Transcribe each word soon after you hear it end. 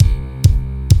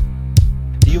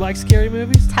like scary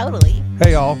movies? Totally.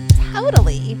 Hey, y'all.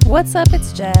 Totally. What's up?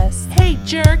 It's Jess. Hey,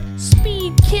 jerk.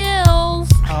 Speed kills.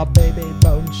 Ah, baby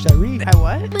bone sherry. I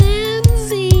what?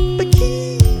 Lindsay.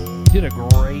 You did a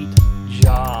great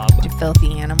job. You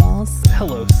filthy animals.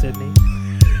 Hello, Sydney.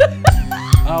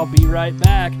 I'll be right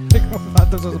back. I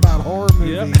thought this was about horror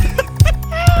movies.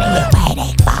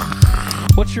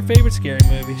 What's your favorite scary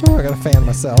movie? Oh, I gotta fan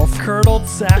myself. Curdled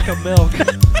sack of milk.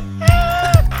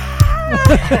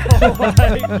 Oh my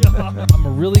God. I'm a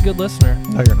really good listener.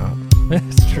 No, you're not.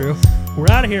 It's true.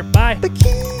 We're out of here. Bye.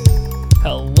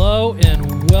 Hello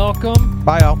and welcome.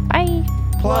 Bye, y'all. Bye.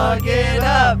 Plug it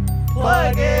up.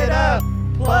 Plug it up.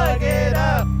 Plug it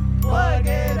up. Plug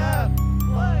it up.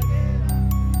 Plug it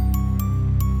up.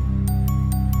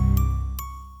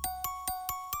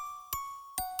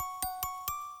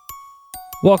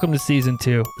 Welcome to season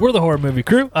 2. We're the Horror Movie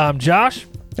Crew. I'm Josh.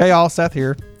 Hey, y'all. Seth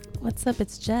here. What's up?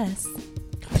 It's Jess.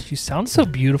 You sound so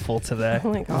beautiful today.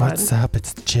 Oh my God. What's up?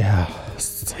 It's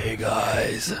Jess. Hey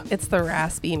guys. It's the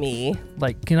raspy me.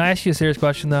 Like, can I ask you a serious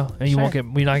question though? And you won't Sure.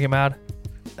 get, will you not get mad?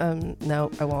 No,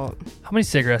 I won't. How many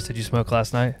cigarettes did you smoke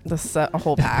last night? A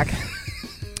whole pack.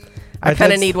 I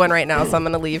kind of need one right now, so I'm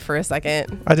going to leave for a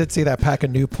second. I did see that pack of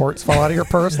Newports fall out of your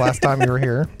purse last time you were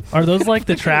here. Are those like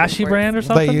the trashy brand or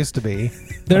something? They used to be.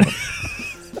 They're-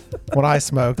 When I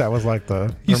smoked, that was like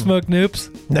the... You smoke Noops?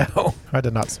 No, I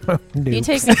did not smoke Newps. You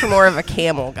take me for more of a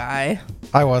Camel guy.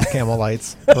 I was Camel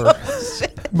Lights for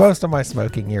most of my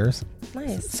smoking years.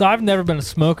 Nice. So I've never been a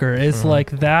smoker. Is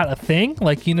like that a thing?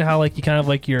 Like, you know how like you kind of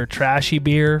like your trashy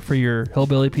beer for your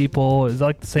hillbilly people? Is that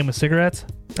like the same with cigarettes?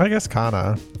 I guess kind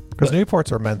of. Because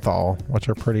Newports are menthol, which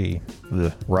are pretty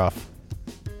rough.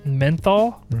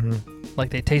 Menthol? Mm-hmm. Like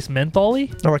they taste mentholy?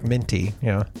 They're like minty,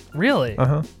 yeah. Really?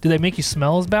 Uh-huh. Do they make you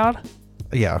smell as bad?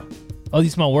 Yeah, Oh, you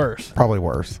smell worse. probably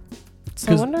worse. So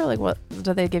I 'Cause- wonder, like, what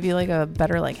do they give you, like a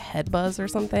better like head buzz or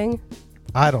something?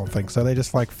 I don't think so. They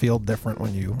just like feel different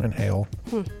when you inhale.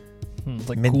 It's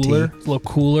like Minty. cooler. It's a little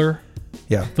cooler.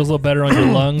 Yeah. Feels a little better on your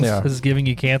lungs. Yeah. This is giving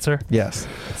you cancer. Yes.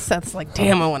 Seth's like,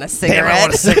 damn, I want a cigarette. Damn, I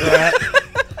want a cigarette.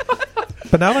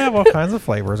 But now they have all kinds of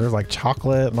flavors. There's like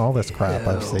chocolate and all this crap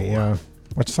I've seen. Yeah.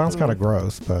 Which sounds kind of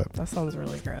gross, but That sounds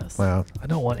really gross. yeah. I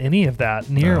don't want any of that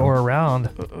near No. or around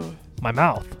my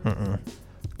mouth. Mm-mm.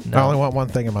 No. I only want one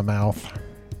thing in my mouth.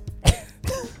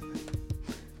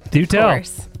 Do Of tell.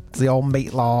 course. It's the old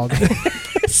meat log.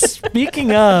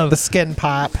 Speaking of, The skin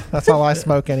pipe. That's all I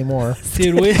smoke anymore.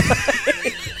 dude, You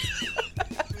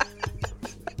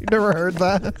never heard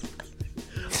that?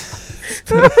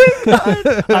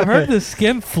 I've heard the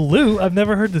skin flute. I've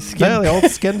never heard the skin. No, the old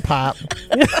skin pipe.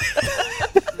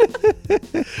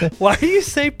 Why do you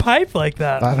say pipe like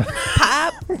that?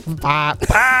 Pop. Pipe.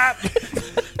 Pipe.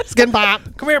 Skin pipe.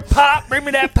 Come here, pop. Bring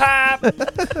me that pipe.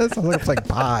 Sounds like it's like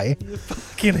pie.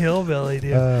 Fucking hillbilly,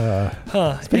 dude.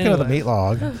 Huh. Speaking of the Anyway. meat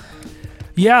log,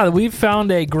 Yeah, we've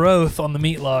found a growth on the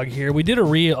meat log here. We did a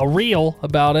reel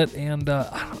about it, and how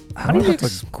I do don't you know if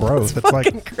it's growth. It's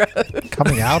like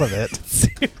coming out of it.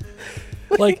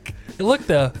 like look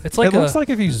though? It's like It looks like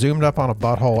if you zoomed up on a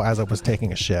butthole as it was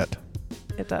taking a shit.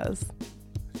 It does.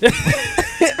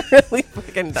 It really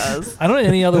fucking does. I don't know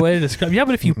any other way to describe. Yeah,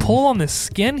 but if you pull on the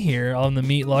skin here on the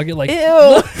meat log, it like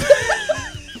Ew.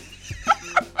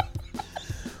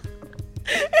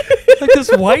 like this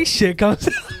white shit comes.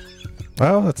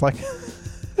 Well, it's like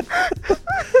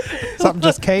something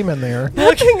just came in there.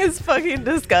 That thing is fucking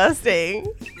disgusting.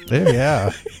 Dude,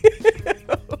 yeah.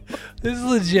 This is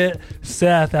legit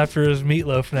Seth after his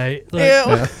meatloaf night. Like, Ew.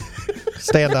 Yeah.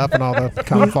 Stand up and all the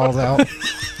cum falls out.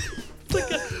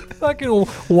 fucking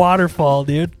waterfall,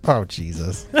 dude. Oh,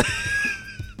 Jesus.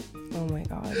 Oh my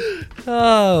God.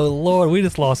 Oh Lord, we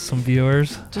just lost some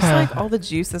viewers. Just like all the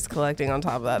juices collecting on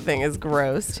top of that thing is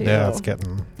gross too. Yeah, it's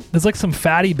getting... There's like some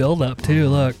fatty buildup too.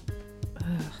 Look.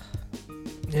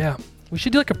 Yeah, we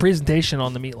should do like a presentation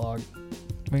on the meat log.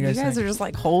 What do You guys think? are just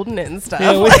like holding it and stuff.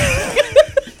 Yeah,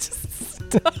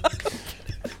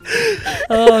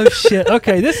 oh shit.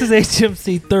 Okay, this is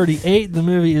HMC 38. The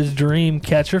movie is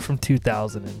Dreamcatcher from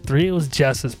 2003. It was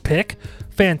Jess's pick.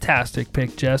 Fantastic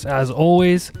pick, Jess, as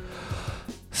always.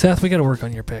 Seth, we got to work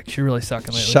on your picks. You're really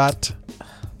sucking lately. Shut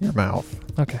your mouth.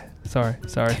 Okay, sorry.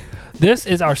 This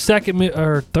is our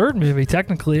third movie,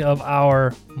 technically, of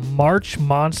our March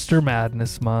Monster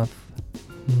Madness month.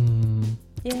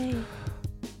 Yay.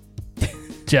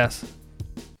 Jess.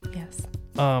 Yes.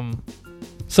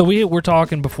 So we were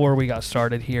talking before we got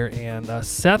started here, and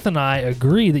Seth and I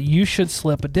agree that you should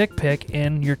slip a dick pic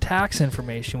in your tax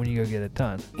information when you go get it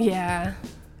done. Yeah.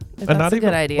 That's And not a even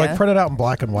good idea. like print it out in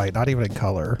black and white, not even in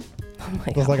color. Oh my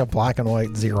It was God. like a black and white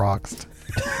Xeroxed.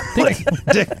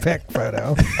 Dick pic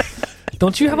photo.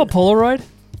 Don't you have a Polaroid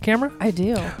camera? I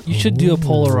do. You should do a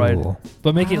Polaroid, Ooh.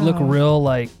 but make it look Wow. real,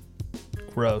 like,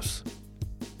 gross.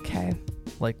 Okay.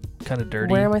 Like, kind of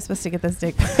dirty. Where am I supposed to get this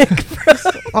dick pic from?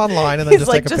 Online and then He's just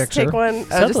like, take a just picture. take one. Oh,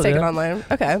 Settle just take it. it online.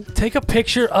 Okay. Take a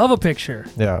picture of a picture.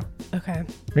 Yeah. Okay.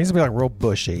 It needs to be like real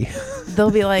bushy.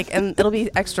 They'll be like, and it'll be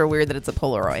extra weird that it's a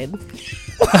Polaroid.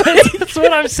 That's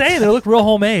what I'm saying. They look real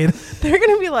homemade. They're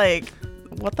gonna be like,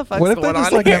 what the fuck's What if they going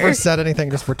just on like here? never said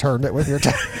anything, just returned it with your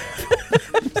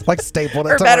like stapled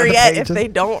it Or to better one of the yet, if pages? they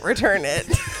don't return it,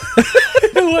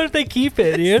 What if they keep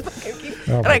it, dude?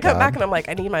 Oh and my I come God. back and I'm like,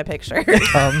 I need my picture.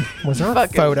 Was there a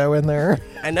Fucking- photo in there?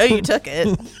 I know you took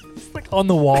it. Like on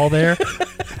the wall there.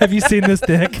 Have you seen this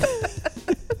dick?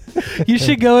 You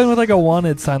should go in with like a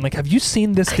wanted sign. Like, have you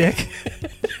seen this dick?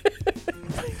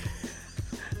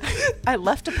 I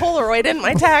left a Polaroid in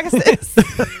my taxes.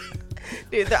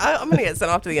 Dude, I'm gonna get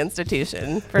sent off to the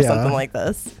institution for Yeah. something like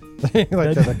this. Like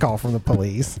there's a call from the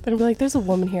police. They're gonna be like, there's a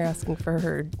woman here asking for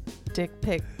her dick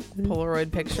pic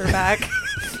Polaroid picture back.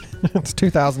 It's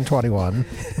 2021.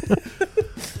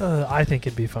 I think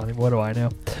it'd be funny. What do I know?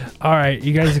 All right,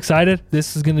 you guys excited?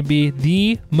 This is going to be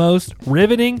the most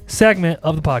riveting segment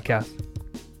of the podcast.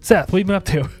 Seth, what have you been up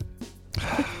to?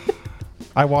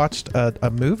 I watched a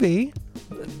movie,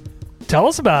 Tell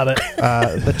us about it.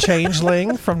 The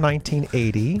Changeling from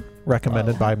 1980,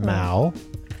 recommended by Mal.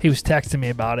 He was texting me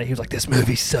about it. He was like, this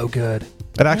movie's so good.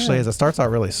 It actually is. It starts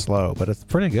out really slow, but it's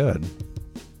pretty good.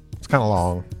 It's kind of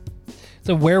long. It's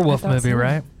a werewolf I thought movie, so.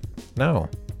 right? No.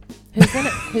 Who's in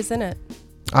it? Who's in it?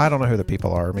 I don't know who the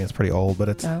people are. I mean, it's pretty old, but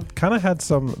it's Oh. kind of had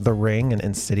some The Ring and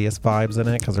Insidious vibes in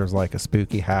it because there's like a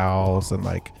spooky house and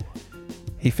like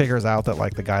he figures out that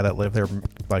like the guy that lived there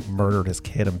like murdered his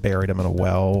kid and buried him in a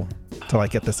well to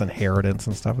like get this inheritance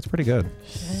and stuff. It's pretty good.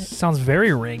 Sounds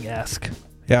very Ring-esque.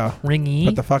 Yeah. Ringy.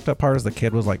 But the fucked up part is the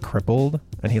kid was like crippled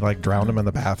and he like drowned him in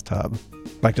the bathtub.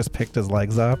 Like just picked his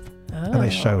legs up and they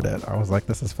showed it. I was like,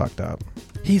 this is fucked up.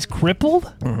 He's crippled?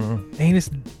 Mm-hmm. And he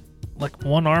just like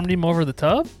one-armed him over the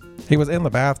tub? He was in the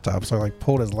bathtub, so he like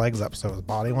pulled his legs up so his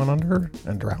body went under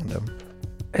and drowned him.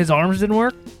 His arms didn't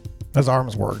work? His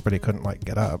arms worked, but he couldn't like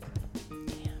get up.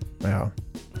 Yeah.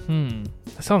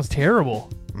 That sounds terrible.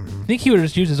 Mm-hmm. I think he would have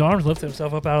just used his arms, lifted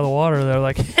himself up out of the water. They're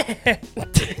like,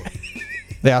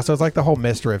 Yeah, so it's like the whole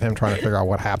mystery of him trying to figure out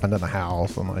what happened in the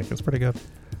house. And like, it's pretty good.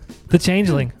 The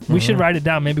Changeling. We should Mhm. write it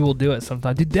down. Maybe we'll do it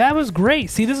sometime. Dude, that was great.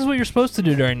 See, this is what you're supposed to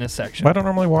do during this section. I don't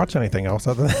normally watch anything else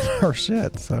other than our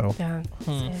shit. So Yeah.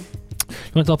 You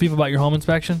want to tell people about your home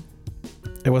inspection?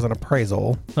 it was an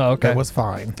appraisal. Oh, okay. It was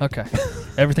fine. Okay.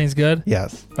 Everything's good?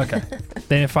 Yes. Okay.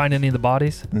 They didn't find any of the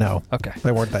bodies? No. Okay.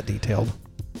 They weren't that detailed.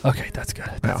 Okay, that's good.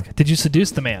 That's No. good. Did you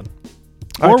seduce the man?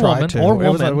 I Or tried woman, to. or It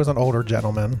was, woman. it was an older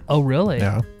gentleman. Oh, really?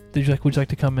 Yeah. Did you would you like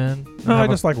to come in? No, I Have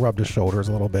a- just like rubbed his shoulders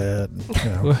a little bit. You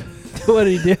know. What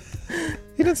did he do?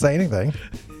 He didn't say anything.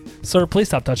 Sir, please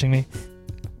stop touching me.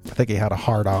 I think he had a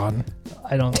hard on.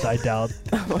 I doubt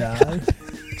that.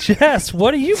 Jess,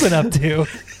 what have you been up to?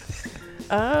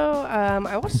 Oh,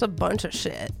 I watched a bunch of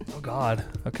shit. Oh, God.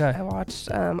 Okay. I watched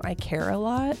I Care a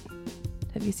Lot.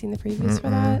 Have you seen the previews for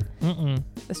that? Mm-mm.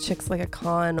 This chick's like a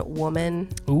con woman.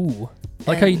 Ooh.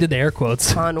 I like how you did the air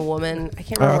quotes. Con woman. I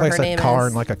can't Oh, remember they what her said name carn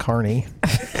is. like a carny.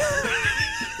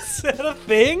 Is that a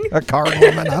thing? A carn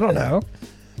woman. I don't know.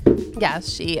 Yeah,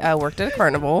 she worked at a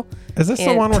carnival. Is this the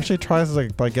And- one where she tries to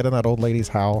like get in that old lady's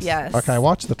house? Yes. Okay, I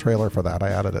watched the trailer for that. I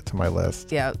added it to my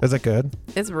list. Yeah, Is it good?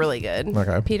 it's really good.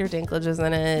 Okay. Peter Dinklage is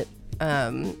in it.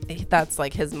 That's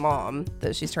like his mom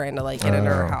that she's trying to like get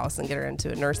into her Oh. house and get her into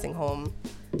a nursing home,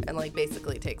 and like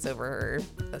basically takes over her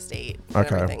estate and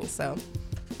Okay. everything. So,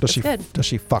 Does she good. does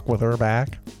she fuck with her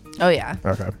back? oh yeah,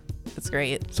 Okay. it's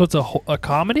great. So it's a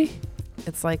comedy?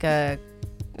 It's like a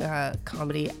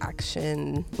comedy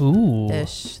action Ooh.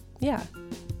 ish. Yeah,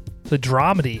 The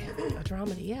dramedy. a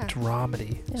dramedy. Yeah,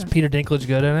 Dramedy. Is Yeah. Peter Dinklage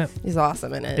good in it? he's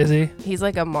awesome in it. Is he? He's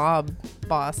like a mob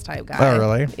boss type guy. Oh,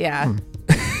 really? Yeah. Hmm.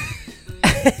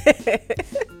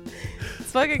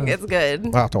 It's fucking. It's good.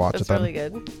 I'll have to watch It's it then. really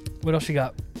good. What else you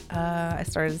got? I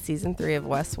started season 3 of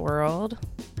Westworld.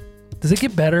 Does it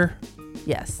get better?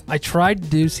 Yes. I tried to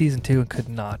do season 2 and could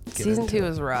not get Season into 2 it.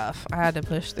 was rough. I had to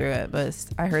push through it, but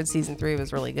I heard season 3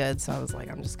 was really good, so I was like,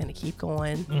 I'm just gonna keep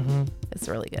going. Mm-hmm. It's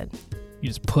really good. You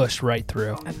just push right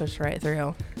through. I pushed right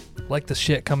through. Like the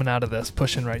shit coming out of this,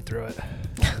 pushing right through it.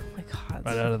 Oh my god.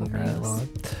 Right out of the gross. log.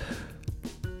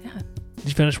 Yeah. Did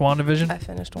you finish WandaVision? I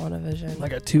finished WandaVision. I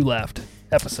got 2 left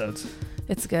episodes.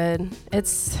 It's good.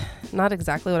 It's not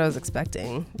exactly what I was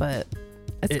expecting, but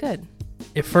it's good.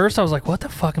 At first, I was like, "What the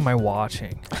fuck am I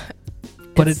watching?"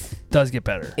 But does get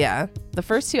better. Yeah. The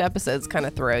first 2 episodes kind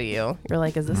of throw you. You're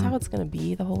like, is this how it's going to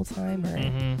be the whole time? Or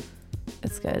Mm-hmm.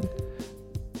 it's good.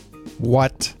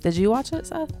 What? Did you watch it,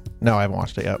 Seth? No, I haven't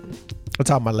watched it yet. It's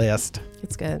on my list.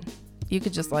 It's good. You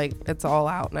could just like, it's all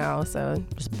out now. So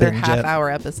just they're Binge it. half-hour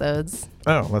episodes.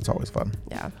 Oh, that's always fun.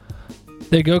 Yeah.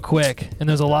 They go quick, and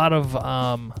there's a lot of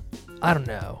I don't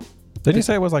know. Did you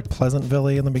say it was like Pleasantville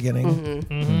in the beginning?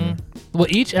 Mm-hmm. Mm-hmm. Well,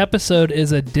 each episode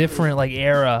is a different like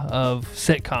era of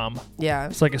sitcom. Yeah.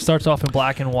 It's like it starts off in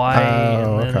black and white,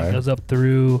 Oh, and then okay. it goes up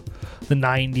through the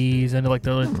 90s, and like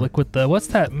the like with the what's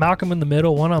that Malcolm in the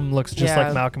Middle? One of them looks just Yeah.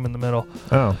 like Malcolm in the Middle.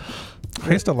 Oh,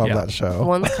 I used to love Yeah. that show.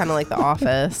 One's kind of like The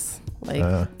Office.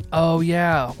 Like, Oh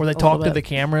yeah, where they A talk little to bit. the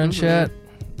camera and Mhm. shit.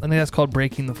 I think that's called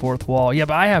breaking the fourth wall. Yeah,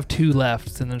 but I have 2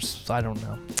 left, and there's I don't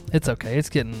know. It's okay. It's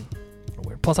getting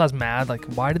weird. Plus, I was mad. Like,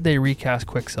 why did they recast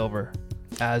Quicksilver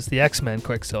as the X-Men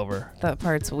Quicksilver? that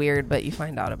part's weird, but you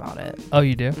find out about it. Oh,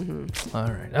 you do? Mm-hmm. All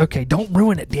right. Okay, don't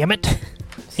ruin it, damn it.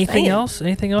 Anything Saying. else?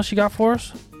 Anything else you got for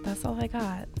us? That's all I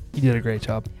got. You did a great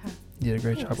job. Yeah. You did a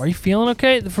great Thanks. job. Are you feeling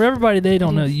okay? For everybody, they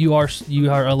don't know you are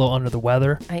a little under the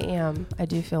weather. I am. I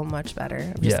do feel much better.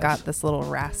 I've Yes. just got this little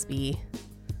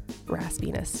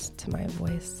raspiness to my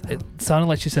voice. So. It sounded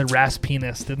like she said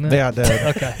raspiness, didn't it? Yeah, it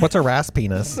did. Okay. What's a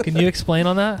raspiness? Can you explain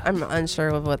on that? I'm unsure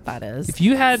of what that is. If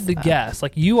you had to So, guess,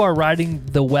 like you are writing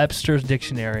the Webster's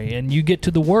dictionary and you get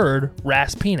to the word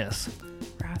raspiness,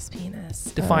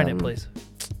 raspiness. define it, please.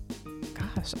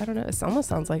 Gosh, I don't know. It almost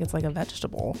sounds like it's like a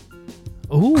vegetable.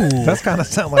 Ooh. That's kind of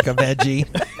sound like a veggie.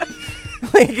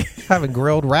 Like Having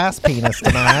grilled raspiness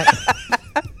tonight.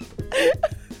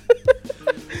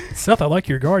 Seth, I like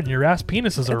your garden. Your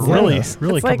raspinises are It's really, nice.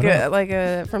 really it's like coming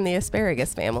a up. from the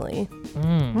asparagus family.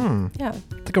 Mm. Yeah.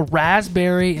 It's like a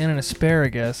raspberry and an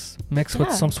asparagus mixed with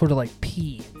Yeah. some sort of like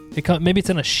pea. Maybe it's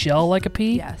in a shell like a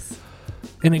pea, Yes.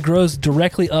 and it grows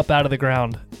directly up out of the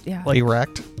ground. Yeah. Like-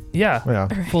 Erect. Yeah, Yeah.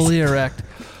 fully erect.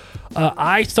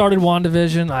 I started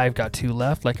WandaVision. I've got 2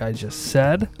 left, like I just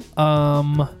said.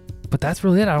 But that's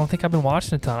really it. I don't think I've been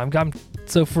watching a ton.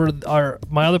 So for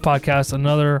my other podcast,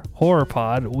 another horror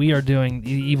pod, we are doing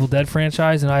the Evil Dead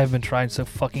franchise, and I have been trying so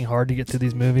fucking hard to get through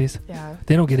these movies. Yeah.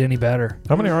 They don't get any better.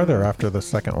 How many are there after the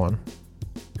second one?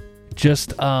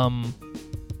 Just Army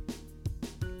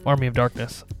of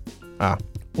Darkness. Ah.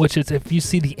 Which is, if you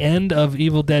see the end of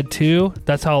Evil Dead 2,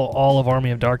 that's how all of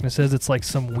Army of Darkness is. It's like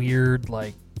some weird,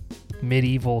 like,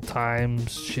 medieval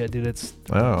times shit, dude. It's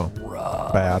Oh.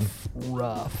 rough. Bad.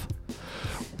 Rough.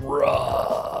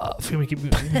 Can we keep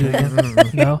doing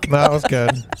it? No? That was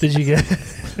good. Did you get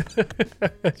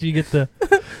Did you get the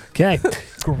Okay.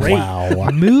 Great.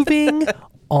 Wow. Moving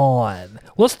on.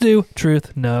 Let's do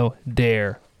Truth, No,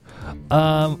 Dare.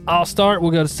 I'll start.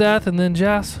 We'll go to Seth and then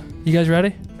Jess. You guys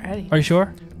ready? Ready. Are you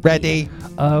sure? Ready.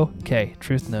 Okay,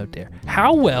 Truth, No, Dare.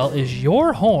 How well is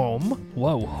your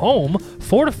home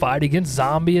fortified against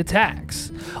zombie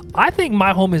attacks? I think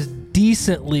my home is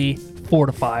decently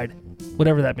fortified,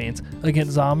 whatever that means,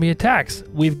 against zombie attacks.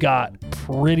 We've got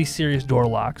pretty serious door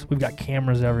locks. We've got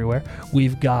cameras everywhere.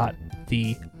 We've got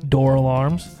the door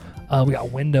alarms. We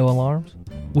got window alarms.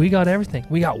 We got everything.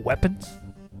 We got weapons.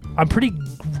 I'm pretty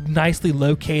nicely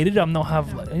located. I don't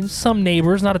have some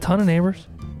neighbors, not a ton of neighbors.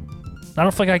 I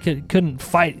don't feel like I couldn't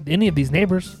fight any of these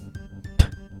neighbors. I feel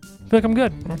like I'm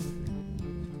good.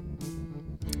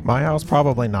 My house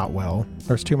probably not well.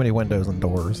 There's too many windows and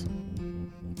doors.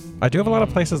 I do have a lot of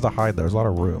places to hide. There's a lot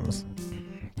of rooms.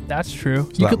 That's true. So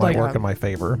You that could might like work in my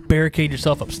favor. barricade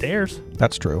yourself upstairs.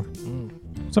 That's true.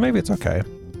 So maybe it's okay.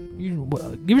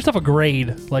 Give yourself a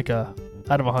grade, like out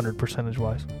of 100 percentage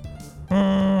wise.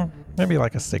 Maybe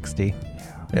like a 60.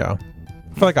 Yeah.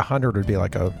 I feel like 100 would be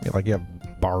like you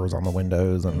have bars on the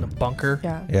windows A and bunker.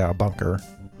 Yeah. a bunker.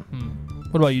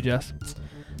 What about you, Jess?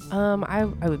 I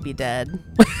would be dead.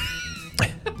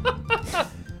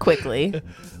 Quickly.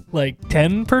 Like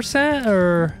 10%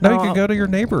 or No, you could go to your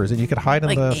neighbors and you could hide in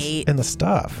Like the 8. in the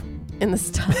stuff. In the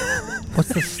stuff. what's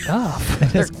the stuff?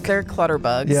 they're clutter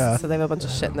bugs. Yeah. So they have a bunch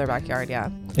of shit in their backyard. Yeah.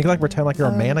 You could like pretend like you're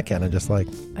a mannequin and just like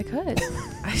I could.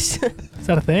 I should. Is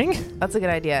that a thing? That's a good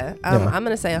idea. Yeah. I'm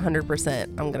going to say 100%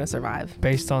 I'm going to survive.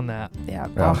 Based on that, Yeah.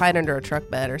 Yeah. I'll hide under a truck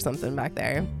bed or something back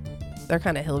there. They're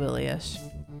kind of hillbilly-ish.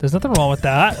 there's nothing wrong with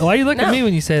that. Why you look at No. me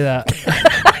when you say that?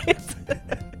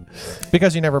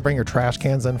 because you never bring your trash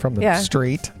cans in from the Yeah.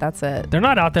 street. That's it. They're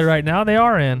not out there right now. They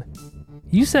are in.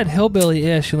 You said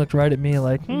hillbilly-ish. You looked right at me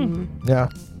like, Yeah.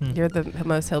 You're the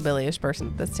most hillbilly-ish person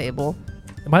at this table.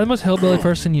 Am I the most hillbilly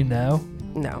person you know?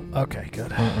 No. Okay, good.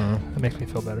 That makes me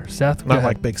feel better. Seth, go Not ahead.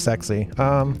 like big sexy.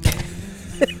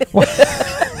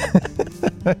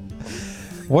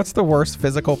 What's the worst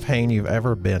physical pain you've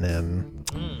ever been in?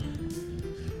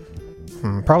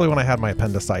 Probably when I had my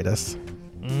appendicitis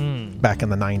Mm. back in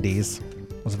the 90s.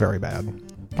 It was very bad.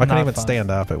 I couldn't Not even fun.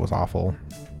 stand up. It was awful.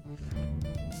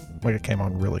 Like it came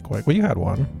on really quick. Well, you had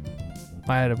one.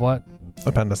 I had a what?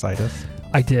 Appendicitis.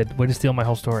 I did. Way to steal my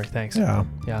whole story. Thanks. Yeah.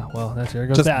 Yeah, well, that's there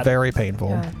goes Just that. very painful.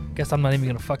 Yeah. Guess I'm not even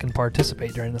gonna fucking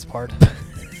participate during this part.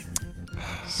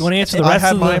 You want to answer the I rest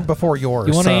had of mine the? before yours.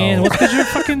 You want to so. answer? Well, because you're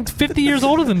fucking 50 years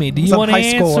older than me. Do It's you in want to high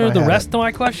school when answer I the had rest it. of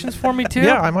my questions for me too?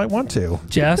 Yeah, I might want to.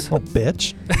 Jess. Little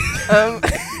bitch.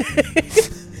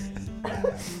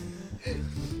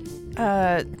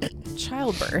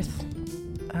 Childbirth.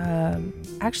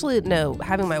 Actually, no.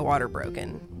 Having my water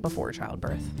broken before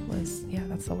childbirth was,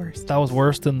 that's the worst. That was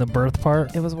worse than the birth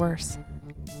part. It was worse.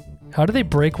 How do they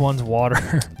break one's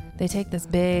water? They take this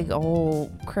big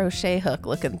old crochet hook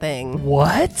looking thing.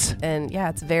 What? And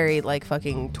it's very like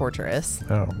fucking torturous.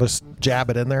 Oh, just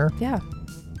jab it in there. Yeah.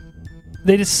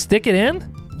 They just stick it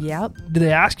in? Yep. Do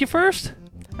they ask you first?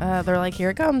 They're like,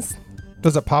 here it comes.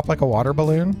 Does it pop like a water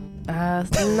balloon?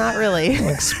 Not really.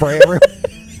 Like spray everywhere?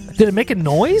 Did it make a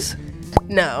noise?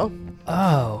 No.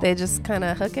 Oh. They just kind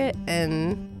of hook it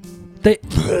and They.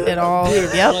 it all.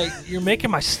 Yep. Like, you're making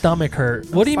my stomach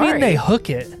hurt. What do you mean sorry. they hook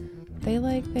it? They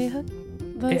hook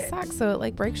the It- sack so it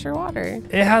like breaks your water.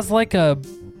 It has like a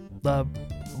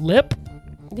lip.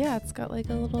 Yeah, it's got like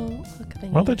a little hook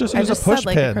thing. Why don't they just I use a just push said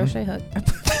like pin? a crochet hook. A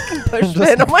fucking push Just-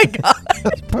 pin. Oh my god.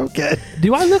 Just poke it.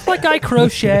 Do I look like I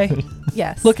crochet?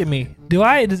 Yes. Look at me.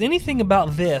 Does anything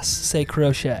about this say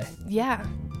crochet? Yeah.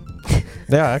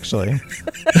 Yeah, actually.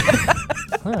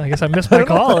 Well, I guess I missed my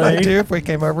call. What I'd Eh? do if we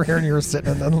came over here and you were sitting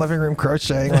in the living room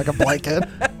crocheting like a blanket.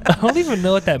 I don't even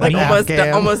know what that Like means.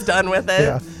 Afghan. almost done with it.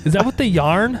 Yeah. Is that what the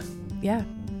yarn? Yeah.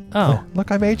 Oh.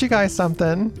 Look, I made you guys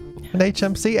something. An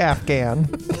HMC Afghan.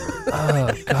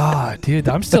 Oh God, dude,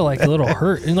 I'm still like a little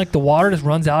hurt. And like the water just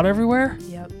runs out everywhere.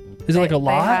 Yep. Is it like a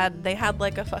lot? They had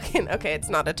like a fucking it's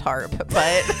not a tarp,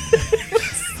 but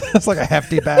It's like a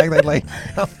hefty bag they lay.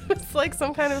 it's like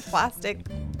some kind of plastic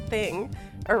thing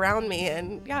around me,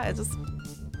 and it just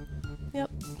So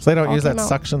they don't All use that came out.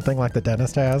 suction thing like the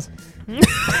dentist has.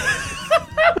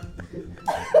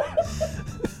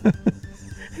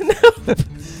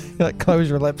 You like close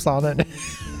your lips on it.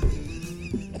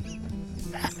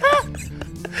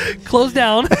 Close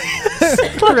down.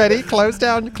 Ready? Close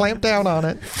down, clamp down on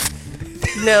it.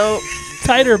 no.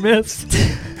 Tighter, miss.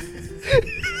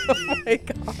 Oh my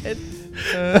god.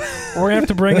 We're gonna have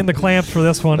to bring in the clamps for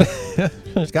this one.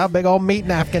 It's got a big old meat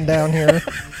napkin down here.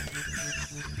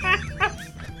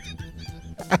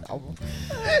 Ow.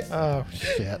 Oh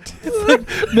shit.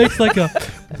 Makes like a.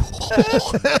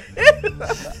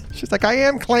 She's like, I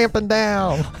am clamping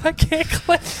down. I can't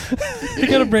clamp. You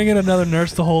gotta bring in another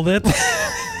nurse to hold it.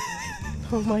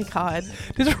 Oh my god.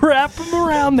 Just wrap them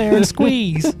around there and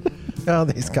squeeze. Oh,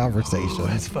 these conversations.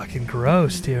 That's fucking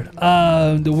gross, dude.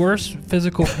 The worst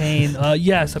physical pain.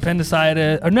 Yes,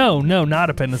 appendicitis. No, not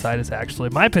appendicitis. Actually,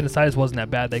 my appendicitis wasn't that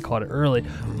bad. They caught it early.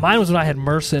 Mine was when I had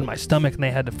MRSA in my stomach and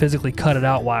they had to physically cut it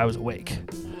out while I was awake.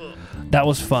 That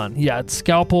was fun. Yeah, it's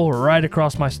scalpel right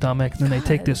across my stomach. And then they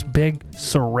take this big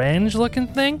syringe-looking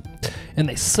thing, and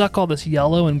they suck all this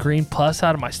yellow and green pus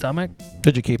out of my stomach.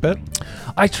 Did you keep it?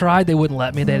 I tried. They wouldn't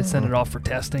let me. They had to send it off for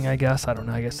testing, I guess. I don't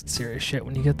know. I guess it's serious shit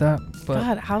when you get that. But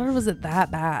God, how was it that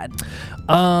bad?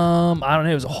 I don't know.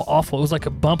 It was awful. It was like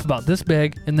a bump about this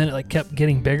big, and then it like kept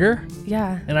getting bigger.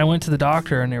 Yeah. And I went to the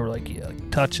doctor, and they were like,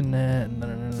 touching it,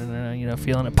 and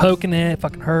feeling it, poking it,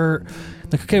 fucking hurt.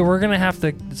 Like, okay, we're gonna have to.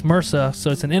 It's MRSA,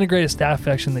 so it's an integrated staph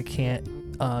infection that can't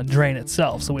drain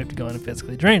itself. So we have to go in and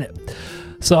physically drain it.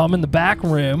 So I'm in the back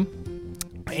room,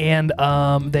 and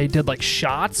they did like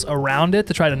shots around it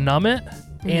to try to numb it,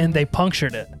 and they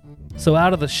punctured it. So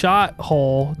out of the shot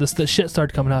hole, the shit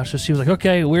started coming out. So she was like,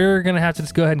 okay, we're going to have to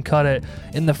just go ahead and cut it.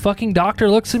 And the fucking doctor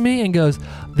looks at me and goes,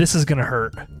 this is going to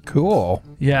hurt. Cool.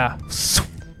 Yeah.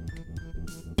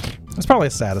 It's probably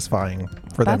satisfying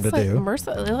for them That's to like do.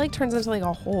 MRSA. It like turns into like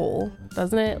a hole,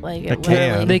 doesn't it? Like It can.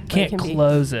 literally, They like, can't can be-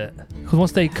 close it. Because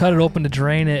once they cut it open to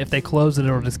drain it, if they close it,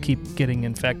 it'll just keep getting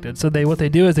infected. So what they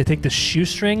do is they take this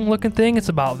shoestring looking thing. It's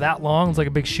about that long. It's like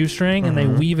a big shoestring. And they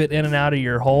weave it in and out of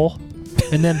your hole.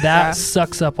 And then that Yeah.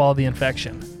 sucks up all the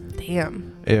infection.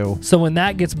 Damn. Ew. So when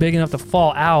that gets big enough to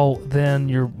fall out, then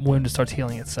your wound just starts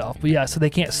healing itself. But yeah, so they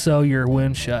can't sew your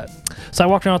wound shut. So I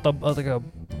walked around with like a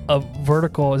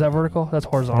vertical. Is that vertical? That's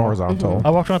horizontal. Horizontal. I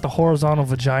walked around with a horizontal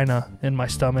vagina in my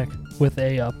stomach with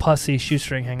a pussy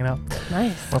shoestring hanging out.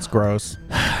 Nice. That's gross.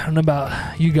 I don't know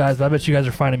about you guys, but I bet you guys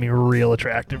are finding me real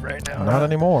attractive right now. Not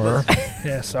anymore.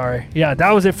 Yeah, sorry. Yeah,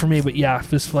 that was it for me. But yeah,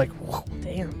 just like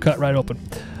Damn. cut right open.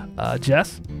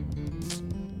 Jess?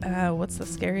 What's the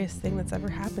scariest thing that's ever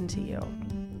happened to you?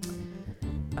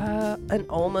 An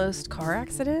almost car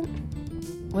accident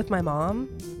with my mom.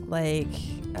 Like,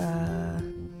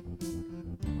 when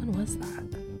was that?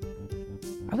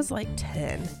 I was like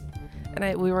 10,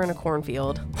 and we were in a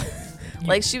cornfield.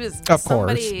 Like, she was Of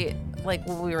somebody, like,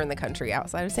 when we were in the country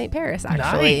outside of St. Paris,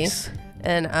 actually. Nice.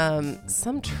 And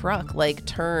some truck, like,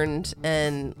 turned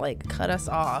and, like, cut us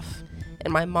off.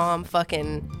 And my mom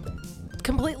fucking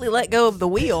completely let go of the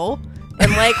wheel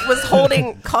and, like, was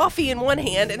holding coffee in one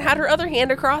hand and had her other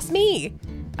hand across me.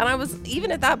 And I was,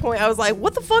 even at that point, I was like,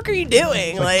 what the fuck are you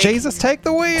doing? Like, Jesus, take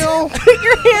the wheel. put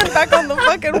your hand back on the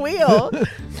fucking wheel.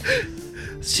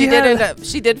 She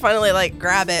did finally, like,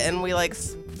 grab it, and we, like,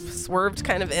 swerved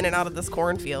kind of in and out of this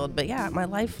cornfield. But yeah, my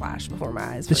life flashed before my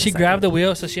eyes. Did she grab the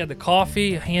wheel? So she had the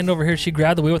coffee, hand over here. She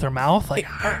grabbed the wheel with her mouth? Like,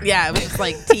 yeah, it was just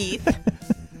like teeth.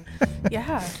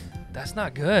 Yeah. that's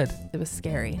not good. It was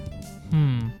scary.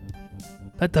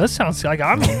 That does sound like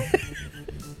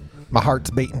My heart's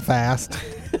beating fast.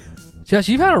 Jess,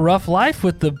 you've had a rough life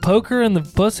with the poker and the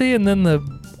pussy and then the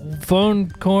phone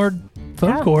cord.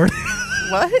 Yeah. Cord.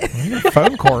 What? Where did your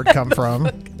phone cord come from?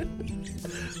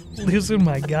 Losing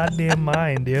my goddamn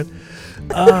mind, dude.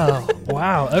 Oh,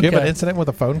 wow. Okay. Do you have an incident with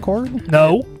a phone cord?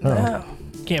 No. No.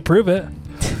 Can't prove it.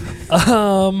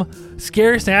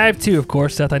 Scariest thing. I have two, of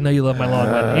course, Seth. I know you love my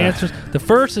long line of answers. The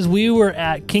first is we were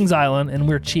at Kings Island and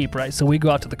we're cheap, right? So we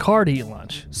go out to the car to eat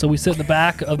lunch. So we sit in the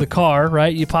back of the car,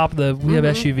 right? You pop we have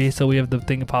SUV, so we have the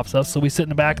thing that pops up. So we sit in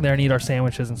the back there and eat our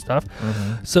sandwiches and stuff.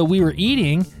 So we were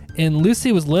eating, and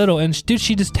Lucy was little, and dude,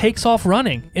 she just takes off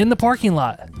running in the parking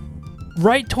lot.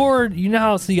 Right toward, you know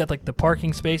how, so you got like the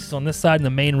parking spaces on this side and the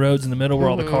main roads in the middle where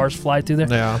all the cars fly through there.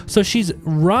 Yeah. So she's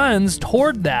runs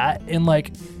toward that, and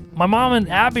like my mom and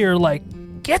Abby are like,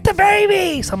 get the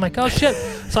baby. So I'm like, oh shit.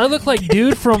 So I look like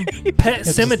dude from Pet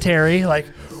Cemetery, like,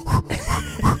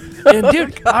 and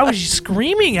dude, I was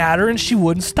screaming at her and she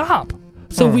wouldn't stop.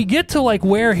 So we get to like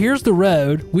here's the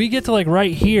road. We get to like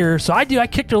right here. So I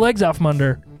kicked her legs out from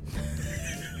under.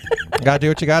 Gotta do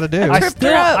what you gotta do.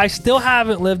 I still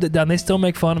haven't lived it down. They still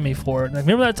make fun of me for it. Like,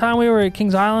 remember that time we were at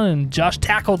Kings Island and Josh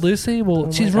tackled Lucy?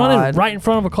 Well, she's running right in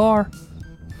front of a car.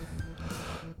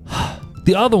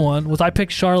 The other one was I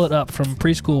picked Charlotte up from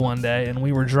preschool one day, and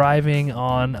we were driving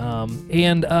on,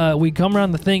 and we come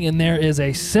around the thing, and there is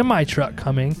a semi truck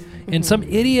coming, and some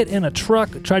idiot in a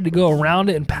truck tried to go around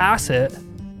it and pass it.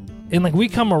 And like we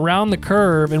come around the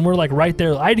curve, and we're like right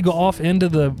there. I had to go off into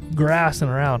the grass and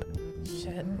around.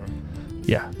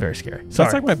 Yeah, very scary. So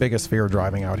that's like my biggest fear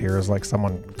driving out here is like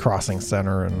someone crossing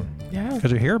center, and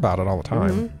because you hear about it all the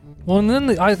time. Well, and then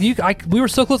we were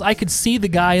so close, I could see the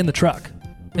guy in the truck,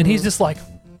 and he's just like.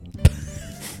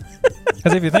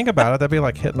 Because if you think about it, that'd be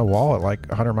like hitting a wall at like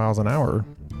 100 miles an hour.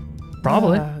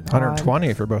 Probably. 120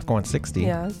 if you're both going 60.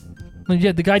 Yeah.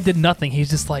 Yeah, the guy did nothing.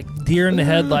 He's just like deer in the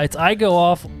headlights. I go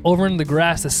off over into the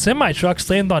grass. The semi truck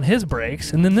slammed on his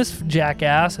brakes, and then this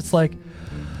jackass. It's like.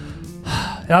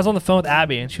 And I was on the phone with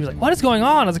Abby, and she was like, what is going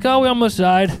on? I was like, oh, we almost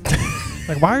died.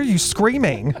 Like, why are you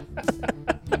screaming?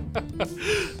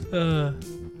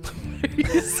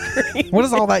 What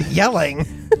is all that yelling?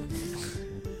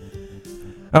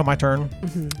 Oh, my turn?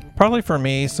 Probably for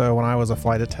me. So when I was a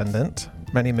flight attendant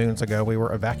many moons ago, we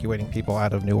were evacuating people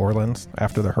out of New Orleans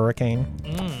after the hurricane.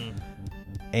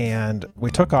 And we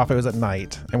took off. It was at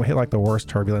night, and we hit like the worst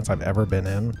turbulence I've ever been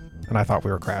in. And I thought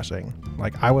we were crashing.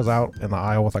 Like, I was out in the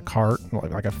aisle with a cart.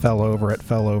 Like I fell over. It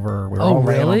fell over. We were all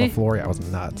laying on the floor. Yeah, I was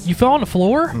nuts. You fell on the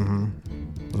floor?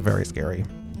 It was very scary.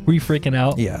 Were you freaking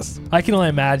out? Yes. I can only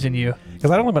imagine you.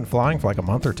 Because I'd only been flying for like a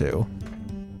month or two.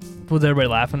 Was everybody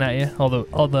laughing at you?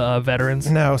 All the veterans?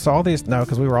 No, so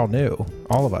because we were all new.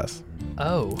 All of us.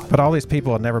 Oh. But all these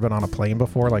people had never been on a plane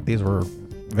before. Like, these were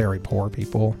very poor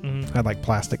people. Had like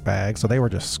plastic bags. So they were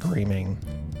just screaming.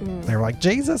 They were like,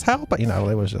 Jesus, help. But, it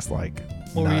was just like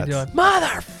What nuts. were you doing?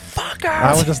 Motherfucker!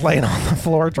 I was just laying on the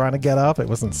floor trying to get up. It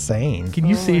was insane. Can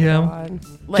you see him?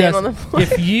 Laying on the floor.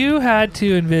 If you had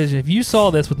to envision, if you saw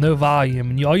this with no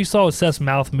volume and all you saw was Seth's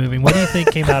mouth moving, what do you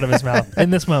think came out of his mouth in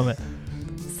this moment?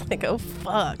 It's like, oh,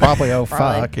 fuck. Probably, oh,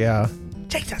 fuck, yeah.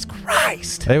 Jesus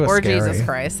Christ. It was Or scary. Jesus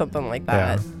Christ, something like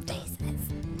that. Yeah.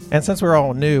 And since we were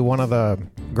all new, one of the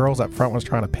girls up front was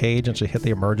trying to page, and she hit the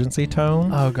emergency tone.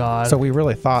 Oh, God. So we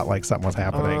really thought like something was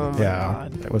happening. Oh, my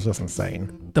God. It was just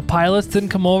insane. The pilots didn't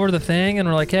come over the thing and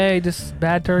were like, hey, just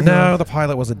bad turn. No, the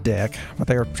pilot was a dick, but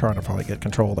they were trying to probably get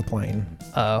control of the plane.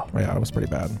 Oh. Yeah, it was pretty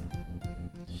bad.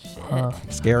 Huh.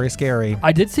 Scary.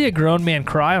 I did see a grown man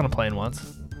cry on a plane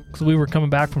once. Because we were coming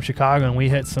back from Chicago and we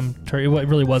hit some it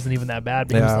really wasn't even that bad.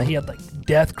 But he had like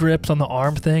death grips on the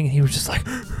arm thing, and he was just like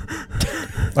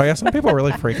Oh yeah, some people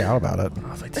really freak out about it.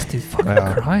 I was like, this dude's fucking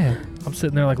Yeah. crying. I'm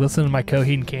sitting there like listening to my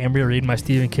Coheed and Cambria, reading my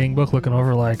Stephen King book, looking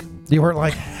over like, You weren't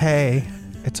like, hey,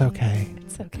 it's okay.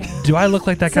 It's okay. do I look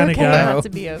like that It's kind okay of guy? not to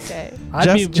be okay.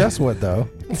 Jess would though.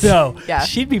 No, Yeah.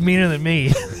 she'd be meaner than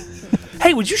me.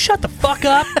 Hey, would you shut the fuck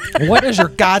up? What is your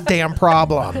goddamn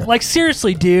problem? Like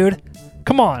seriously, dude.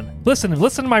 Come on, listen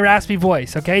to my raspy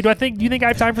voice, okay? Do you think I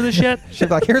have time for this shit? She'd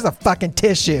be like, here's a fucking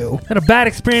tissue. Had a bad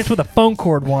experience with a phone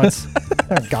cord once,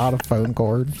 Got a phone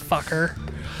cord. fucker.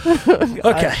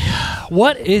 Okay,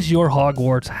 what is your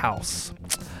Hogwarts house?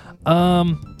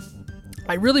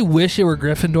 I really wish it were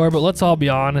Gryffindor, but let's all be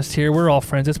honest here. We're all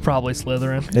friends. It's probably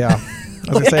Slytherin. Yeah.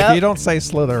 I was gonna say, if you don't say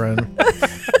Slytherin,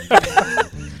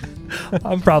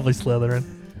 I'm probably Slytherin.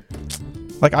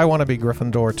 like I want to be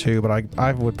Gryffindor too, but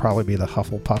I would probably be the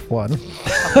Hufflepuff one.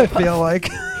 I feel like,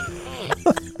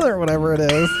 or whatever it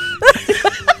is.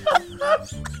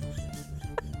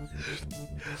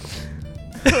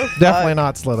 Definitely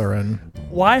not Slytherin.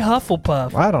 Why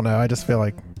Hufflepuff? I don't know. I just feel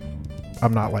like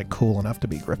I'm not like cool enough to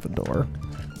be Gryffindor.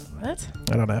 What?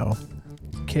 I don't know.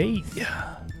 Okay,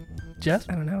 Jess.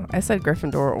 I don't know. I said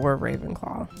Gryffindor or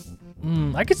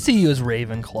Ravenclaw. I could see you as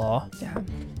Ravenclaw. Yeah.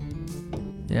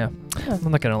 Yeah. Yeah.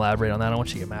 I'm not gonna elaborate on that. I don't want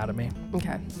you to get mad at me. Okay.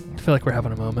 I feel like we're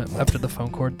having a moment after the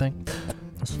phone cord thing.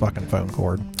 This fucking phone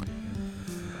cord.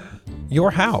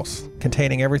 Your house,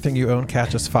 containing everything you own,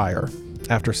 catches fire.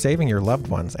 After saving your loved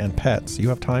ones and pets, you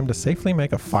have time to safely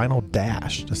make a final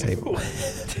dash to save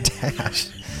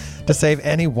to save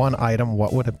any one item.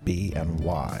 What would it be and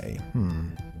why?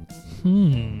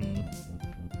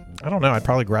 I don't know. I'd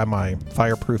probably grab my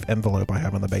fireproof envelope I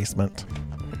have in the basement,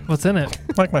 What's in it?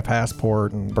 like my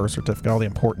passport and birth certificate, all the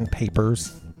important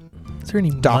papers, Is there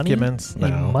any documents.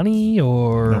 Money? Any No, money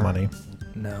or no money.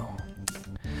 No.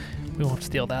 We won't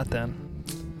steal that then.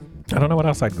 I don't know what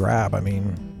else I'd grab. I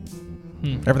mean,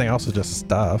 everything else is just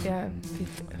stuff. Yeah.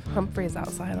 Humphrey's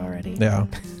outside already. Yeah.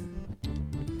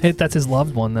 Hey, that's his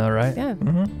loved one though, right? Yeah.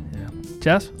 Mm-hmm. Yeah.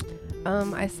 Jess?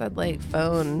 I said like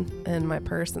phone and my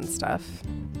purse and stuff.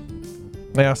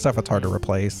 Yeah, stuff that's hard to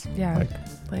replace. Yeah.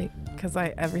 Like, because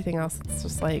everything else, it's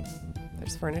just like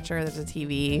there's furniture, there's a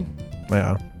TV.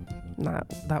 Yeah. Not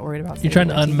that worried about. You're trying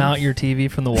to saving my unmount your TV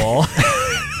from the wall.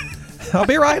 I'll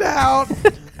be right out.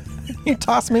 You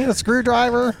toss me a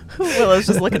screwdriver. TV. Willow's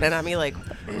just looking at me like,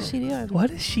 what is she doing?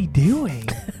 What is she doing?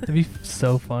 That'd be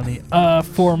so funny.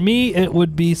 For me, it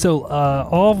would be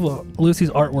all of Lucy's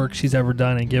artwork she's ever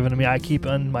done and given to me, I keep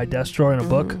in my desk drawer in a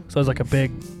book. So it's like a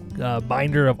big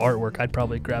binder of artwork. I'd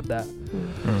probably grab that.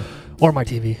 Or my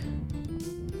TV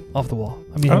off the wall.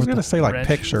 I mean, I was with going to the say like wrench.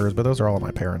 pictures, but those are all at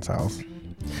my parents' house.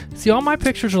 See, all my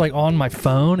pictures are like on my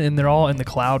phone and they're all in the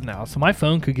cloud now. So my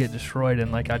phone could get destroyed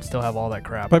and like I'd still have all that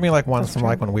crap. But I mean like ones That's from true.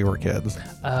 like when we were kids.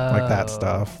 Like that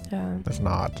stuff. Yeah. It's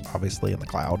not obviously in the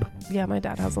cloud. Yeah, my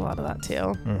dad has a lot of that too. I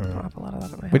don't have a lot of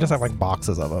that at my house. We just have like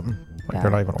boxes of them. Like Yeah.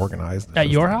 they're not even organized. It's At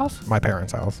just your house? My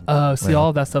parents' house. See, Yeah. all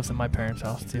of that stuff's at my parents'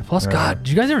 house too. Plus, Yeah. God, did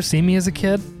you guys ever see me as a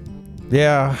kid?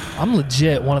 Yeah. I'm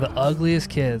legit one of the ugliest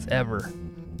kids ever.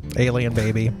 Alien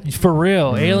baby. For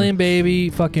real. Alien baby,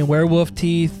 fucking werewolf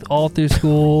teeth all through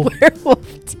school.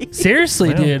 werewolf teeth. Seriously,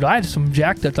 Yeah. dude. I had some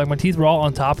jacked up. Like, my teeth were all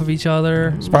on top of each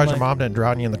other. Surprised Like- your mom didn't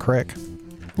drown you in the creek.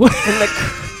 In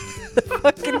the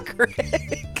fucking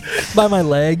creek. By my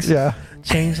legs. Yeah.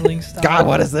 Changeling style. God,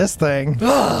 what is this thing?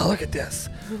 Oh, look at this.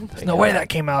 There's no way that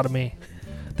came out of me.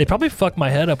 They probably fucked my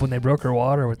head up when they broke her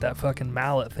water with that fucking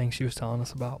mallet thing she was telling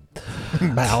us about.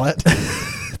 Mallet.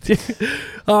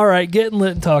 All right, getting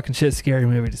lit and talking shit, scary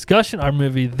movie discussion. Our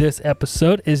movie this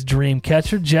episode is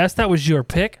Dreamcatcher. Jess, that was your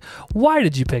pick. Why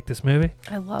did you pick this movie?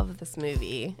 I love this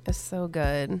movie. It's so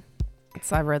good.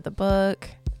 I've read the book.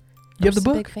 You have the I'm just a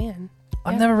book? big fan.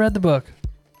 I've Yeah. never read the book.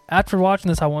 After watching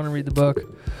this, I want to read the book.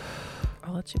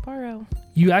 I'll let you borrow.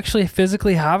 You actually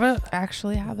physically have it? I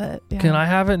actually have it. Yeah. Can I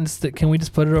have it? And can we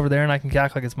just put it over there and I can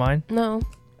act like it's mine? No,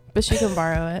 but you can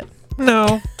borrow it.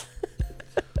 No.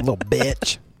 Little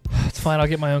bitch. It's fine. I'll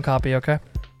get my own copy, okay?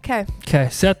 Okay. Okay,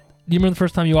 Seth, you remember the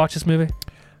first time you watched this movie?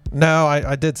 No,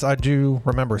 I did. I do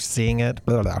remember seeing it,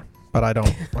 but I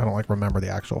don't like remember the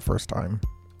actual first time.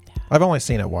 I've only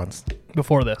seen it once.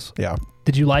 Before this. Yeah.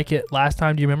 Did you like it last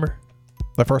time? Do you remember?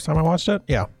 The first time I watched it?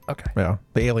 Yeah. Okay. Yeah.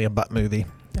 The alien butt movie.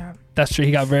 Yeah. That's true.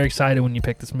 He got very excited when you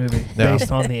picked this movie Yeah.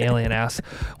 based on the alien ass.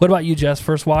 What about you, Jess?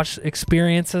 First watch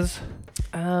experiences?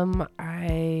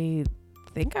 I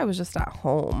think I was just at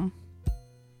home.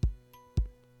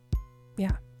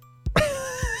 Yeah.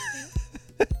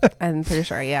 I'm pretty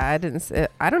sure. Yeah, I didn't.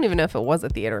 I don't even know if it was a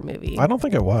theater movie. I don't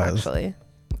think it was. Actually,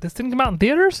 This didn't come out in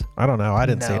theaters? I don't know. I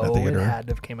didn't see it in No, the theater. It had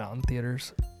to have came out in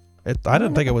theaters. I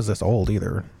didn't think it was this old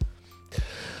either.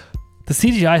 The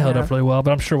CGI held Yeah. up really well,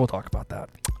 but I'm sure we'll talk about that.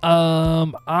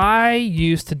 I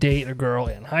used to date a girl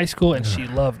in high school, and she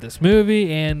loved this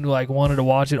movie and like wanted to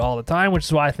watch it all the time, which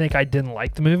is why I think I didn't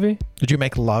like the movie. Did you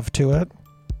make love to it?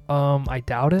 I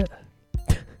doubt it.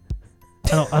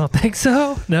 I don't think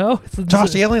so. No.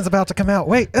 Josh, the alien's about to come out.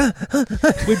 Wait.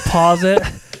 We'd pause it.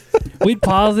 We'd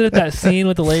pause it at that scene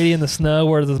with the lady in the snow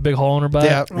where there's a big hole in her butt.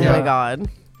 Yeah. Oh my god.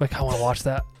 Like, I want to watch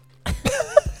that.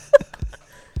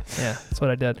 Yeah, that's what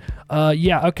I did.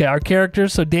 Yeah, okay, our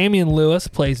characters. So Damian Lewis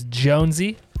plays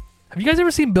Jonesy. Have you guys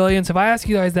ever seen Billions? Have I asked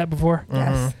you guys that before?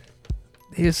 Yes.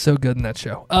 He is so good in that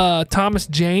show. Thomas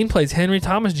Jane plays Henry.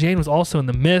 Thomas Jane was also in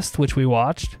The Mist, which we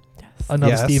watched.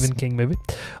 Another Yes. Stephen King movie.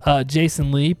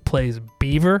 Jason Lee plays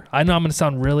Beaver. I know I'm going to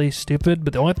sound really stupid,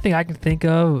 but the only thing I can think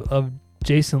of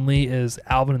Jason Lee is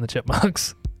Alvin and the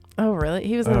Chipmunks. Oh really?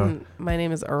 He was in My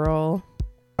Name Is Earl.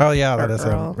 Oh, yeah, that is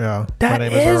Earl. him. Yeah. That My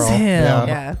name is Earl. him. Yeah.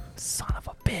 Yeah. Son of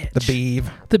a bitch. The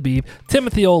Beeve. The Beeb.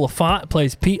 Timothy Oliphant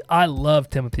plays Pete. I love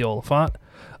Timothy Oliphant.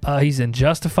 He's in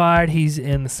Justified. He's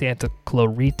in the Santa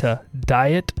Clarita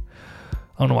Diet.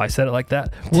 I don't know why I said it like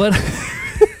that. What?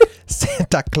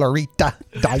 Santa Clarita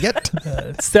Diet.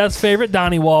 Steph's favorite,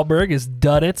 Donnie Wahlberg, is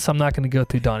Duddits. I'm not going to go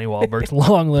through Donnie Wahlberg's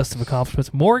long list of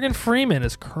accomplishments. Morgan Freeman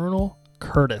is Colonel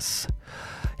Curtis.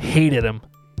 Hated him.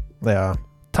 Yeah.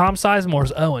 Tom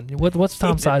Sizemore's Owen. What's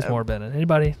Tom Hated him. Sizemore been in?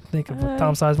 Anybody think of a Uh,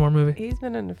 Tom Sizemore movie? He's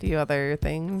been in a few other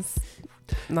things.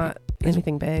 Not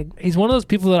anything big. He's one of those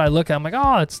people that I look at, I'm like,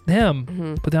 oh, it's him.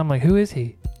 Hmm. But then I'm like, who is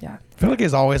he? I feel like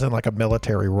he's always in like a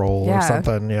military role or Yeah.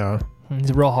 something. Yeah.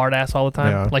 He's a real hard ass all the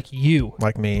time. Yeah. Like you.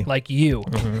 Like me. Like you.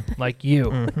 Like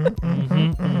you.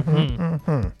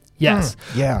 Yes.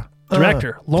 Yeah.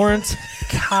 Director Lawrence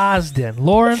Kasdan.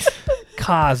 Lawrence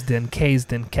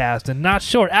Kasdan. Not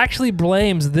sure. Actually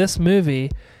blames this movie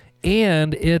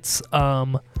and its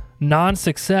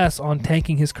non-success on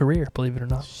tanking his career, believe it or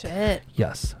not. Shit.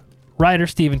 Yes. Writer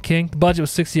Stephen King. The budget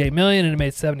was $68 million and it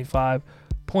made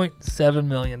 $75.7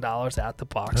 million at the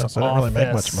box Yeah, so it didn't really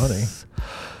make much money.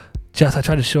 Jess, I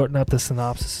tried to shorten up the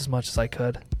synopsis as much as I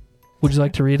could. Would you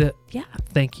like to read it? Yeah.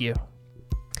 Thank you.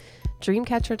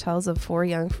 Dreamcatcher tells of 4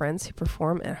 young friends who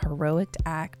perform a heroic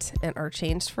act and are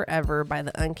changed forever by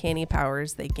the uncanny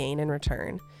powers they gain in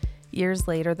return. Years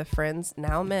later, the friends,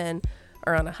 now men,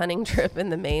 are on a hunting trip in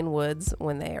the Maine woods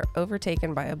when they are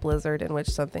overtaken by a blizzard in which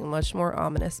something much more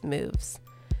ominous moves.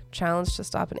 Challenged to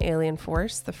stop an alien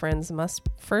force, the friends must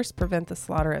first prevent the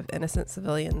slaughter of innocent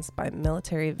civilians by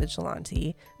military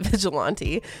vigilante,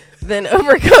 then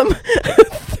overcome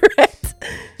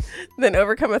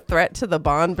a threat to the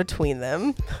bond between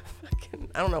them.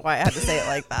 I don't know why I had to say it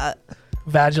like that.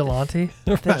 Vigilante.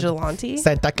 Vigilante?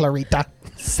 Santa Clarita.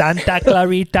 Santa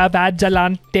Clarita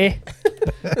Vigilante.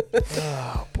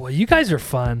 Oh, boy. You guys are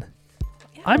fun.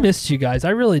 I missed you guys. I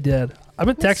really did. I've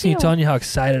been Missed texting you you. telling you how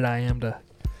excited I am to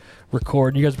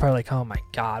record. You guys are probably like, oh, my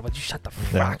God. Would you shut the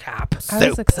fuck up? I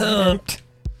was excited.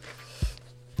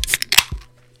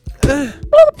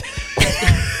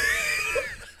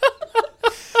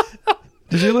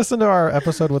 Did you listen to our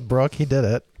episode with Brooke? He did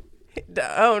it.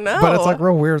 Oh, no. But it's like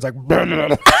real weird. It's like.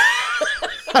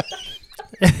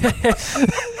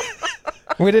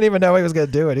 We didn't even know he was going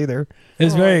to do it either. It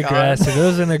was Oh my very God. aggressive. It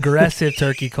was an aggressive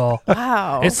turkey call.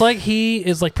 Wow. It's like he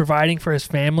is like providing for his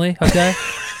family, okay?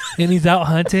 And he's out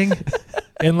hunting.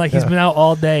 And like he's been out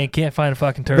all day and can't find a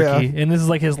fucking turkey. Yeah. And this is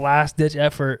like his last ditch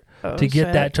effort Oh, to get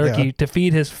shit. that turkey Yeah. to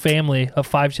feed his family of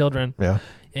 5 children. Yeah.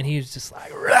 And he was just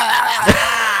like,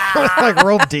 Like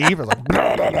real deep. It's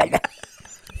like.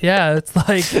 yeah, it's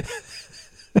like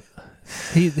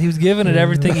he was giving it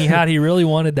everything he had. He really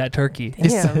wanted that turkey.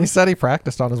 Damn. He said he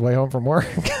practiced on his way home from work.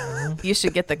 You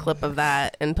should get the clip of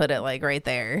that and put it like right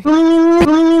there in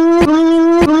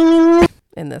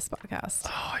this podcast.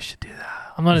 Oh, I should do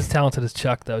that. I'm not as talented as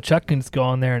Chuck though. Chuck can just go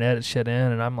on there and edit shit in,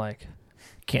 and I'm like,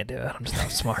 can't do it. I'm just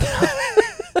not smart enough.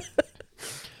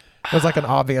 There's like an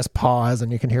obvious pause,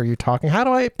 and you can hear you talking. How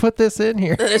do I put this in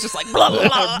here? And it's just like blah,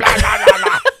 blah,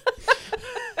 blah.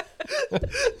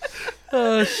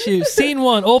 Oh, shoot. Scene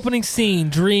 1, opening scene,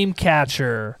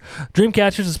 Dreamcatcher.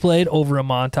 Dreamcatcher is displayed over a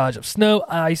montage of snow,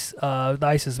 ice. The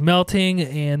ice is melting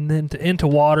and then into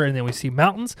water, and then we see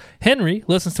mountains. Henry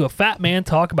listens to a fat man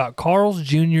talk about Carl's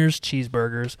Jr.'s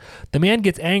cheeseburgers. The man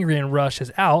gets angry and rushes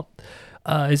out.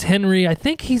 Is Henry, I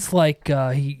think he's like,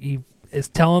 he is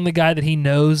telling the guy that he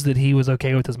knows that he was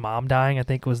okay with his mom dying, I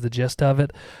think was the gist of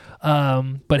it.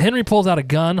 But Henry pulls out a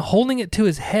gun, holding it to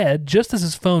his head just as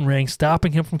his phone rings,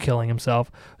 stopping him from killing himself.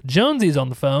 Jonesy's on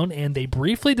the phone, and they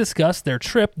briefly discuss their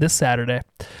trip this Saturday.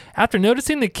 After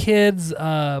noticing the kids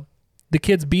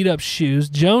beat up shoes,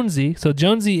 Jonesy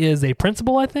is a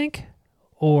principal, I think,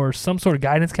 or some sort of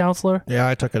guidance counselor. Yeah,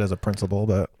 I took it as a principal,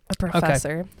 but A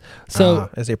professor. So,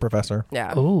 is he a professor?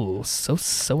 Yeah. oh,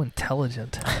 so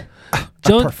intelligent. A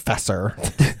Joan- professor.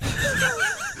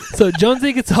 So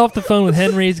Jonesy gets off the phone with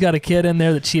Henry. He's got a kid in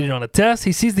there that cheated on a test.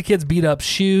 He sees the kid's beat up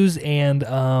shoes and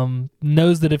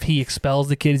knows that if he expels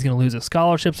the kid, he's going to lose his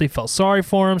scholarship. So he felt sorry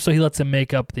for him. So he lets him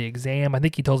make up the exam. I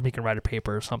think he tells him he can write a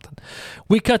paper or something.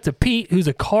 We cut to Pete, who's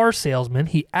a car salesman.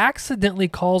 He accidentally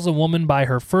calls a woman by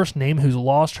her first name who's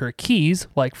lost her keys,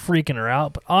 like freaking her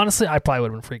out. But honestly, I probably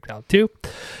would have been freaked out too.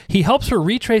 He helps her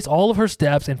retrace all of her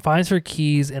steps and finds her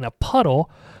keys in a puddle,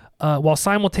 while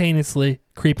simultaneously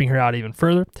creeping her out even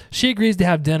further. She agrees to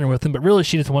have dinner with him, but really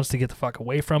she just wants to get the fuck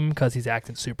away from him because he's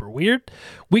acting super weird.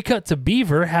 We cut to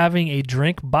Beaver having a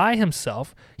drink by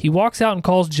himself. He walks out and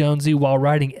calls Jonesy while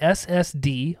writing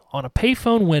SSD on a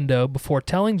payphone window before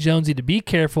telling Jonesy to be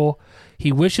careful.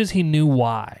 He wishes he knew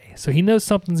why. So he knows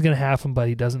something's going to happen, but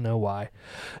he doesn't know why.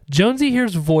 Jonesy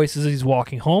hears voices as he's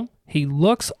walking home. He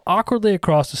looks awkwardly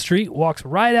across the street, walks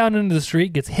right out into the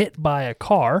street, gets hit by a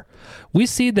car. We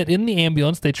see that in the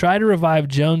ambulance, they try to revive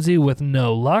Jonesy with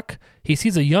no luck. He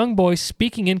sees a young boy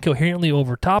speaking incoherently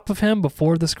over top of him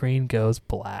before the screen goes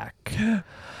black.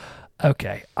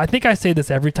 Okay, I think I say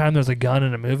this every time there's a gun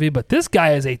in a movie, but this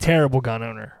guy is a terrible gun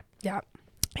owner. Yeah.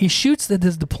 He shoots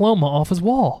his diploma off his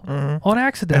wall on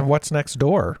accident. And what's next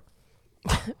door?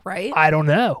 Right? I don't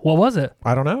know. What was it?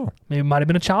 I don't know. Maybe it might have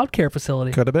been a child care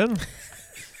facility. Could have been.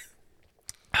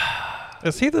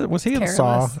 Was he in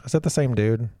Saw? Careless. Is it the same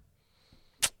dude?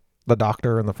 The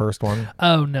doctor in the first one?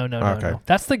 Oh, no. Okay.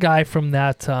 That's the guy from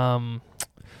that...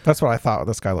 That's what I thought.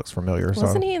 This guy looks familiar. So.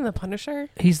 Wasn't he in The Punisher?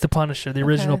 He's the Punisher, the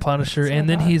original Okay. Punisher, That's what and I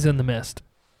then thought. he's in The Mist.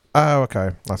 Oh,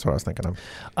 okay. That's what I was thinking of.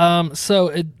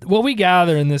 What we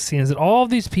gather in this scene is that all of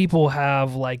these people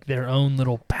have like their own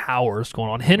little powers going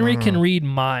on. Henry can read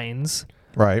minds.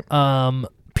 Right.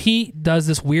 Pete does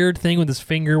this weird thing with his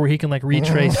finger where he can like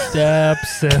retrace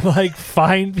steps and like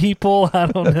find people. I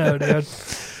don't know, dude.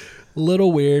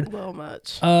 Little weird. A little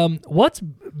much. What's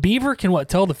Beaver can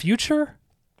tell the future?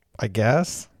 I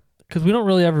guess. Because we don't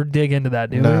really ever dig into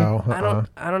that, do we? No.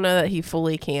 I don't know that he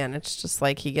fully can. It's just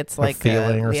like he gets like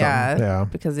feeling or yeah, something. Yeah.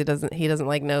 because he doesn't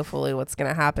like know fully what's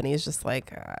gonna happen. He's just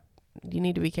like you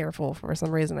need to be careful. For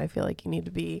some reason, I feel like you need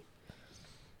to be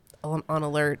on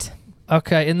alert.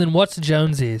 Okay, and then what's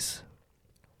Jonesy's?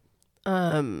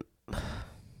 Actually,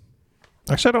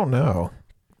 I don't know.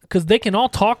 Because they can all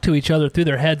talk to each other through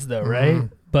their heads, though, right?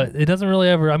 But it doesn't really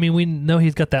ever. I mean, we know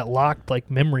he's got that locked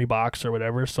like memory box or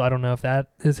whatever, so I don't know if that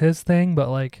is his thing. But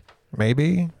like,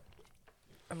 Maybe.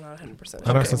 I'm not 100%.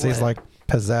 I know since he's like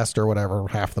possessed or whatever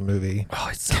half the movie. oh,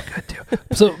 it's so good too.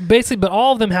 So basically, but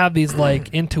all of them have these like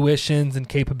intuitions and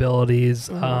capabilities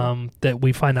that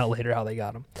we find out later how they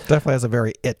got them. Definitely has a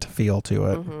very it feel to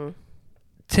it.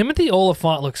 Timothy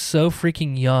Oliphant looks so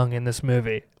freaking young in this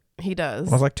movie. He does.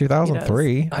 It was like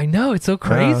 2003. I know, it's so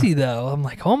crazy though. I'm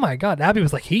like, oh my god. Abby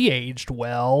was like, he aged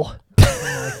well.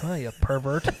 I'm like, oh, you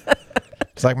pervert.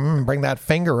 It's like, bring that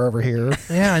finger over here.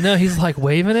 Yeah, I know. He's like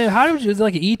waving it. How did you? Is it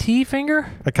like an ET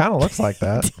finger? It kind of looks like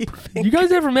that. You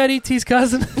guys ever met ET's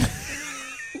cousin?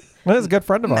 Well, he's a good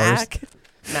friend of ours.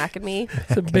 Mac and me.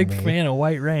 He's a big fan of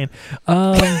White Rain.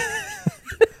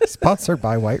 Sponsored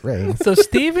by White Rain. So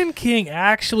Stephen King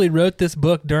actually wrote this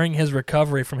book during his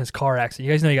recovery from his car accident.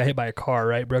 You guys know he got hit by a car,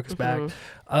 right? Broke his back.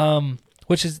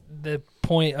 Which is the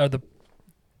point, or the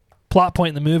plot point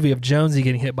in the movie of Jonesy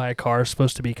getting hit by a car is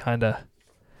supposed to be kind of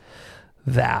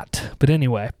that. But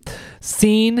anyway,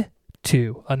 scene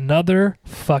 2, another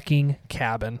fucking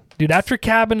cabin. Dude, after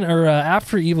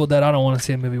Evil Dead, I don't want to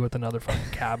see a movie with another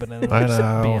fucking cabin in it. I just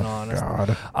know. being honest.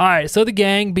 God. All right, so the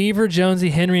gang, Beaver,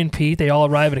 Jonesy, Henry, and Pete, they all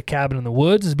arrive at a cabin in the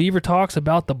woods as Beaver talks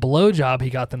about the blowjob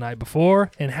he got the night before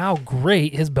and how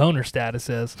great his boner status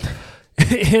is.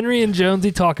 Henry and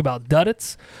Jonesy talk about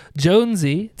Duddits.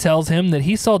 Jonesy tells him that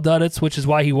he saw Duddits, which is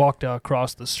why he walked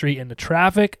across the street into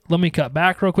traffic. Let me cut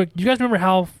back real quick. Do you guys remember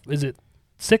how, is it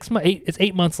 6 months? It's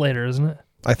 8 months later, isn't it?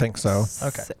 I think so.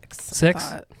 Okay. 6.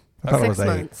 I thought it was 6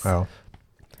 8. months. Oh.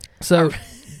 So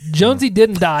Jonesy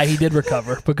didn't die. He did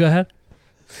recover. But go ahead.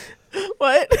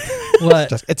 What?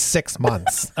 What? It's 6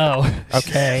 months. Oh.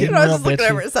 Okay. I was Real just looking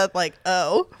bitchy. over it, said like,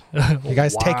 oh. You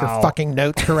guys take your Wow. fucking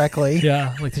notes correctly.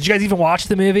 Yeah. Like, did you guys even watch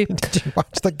the movie? Did you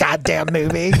watch the goddamn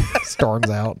movie? Storms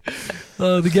out.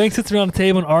 The gang sits around the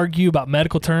table and argue about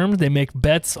medical terms. They make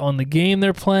bets on the game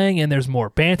they're playing, and there's more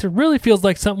banter. Really feels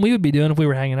like something we would be doing if we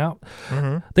were hanging out.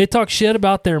 They talk shit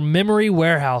about their memory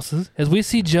warehouses as we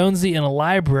see Jonesy in a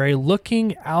library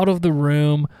looking out of the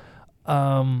room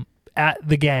at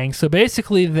the gang. So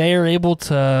basically, they're able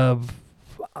to...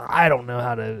 I don't know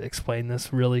how to explain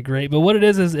this really great, but what it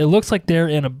is it looks like they're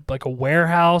in a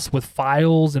warehouse with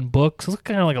files and books. It's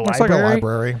kind of like a It's library. like a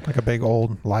library, like a big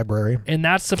old library. And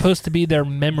that's supposed to be their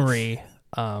memory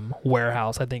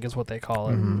warehouse, I think is what they call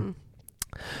it.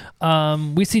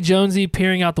 We see Jonesy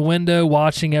peering out the window,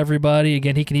 watching everybody.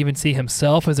 Again, he can even see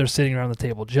himself as they're sitting around the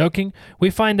table joking. We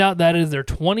find out that it is their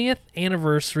 20th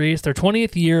anniversary. It's their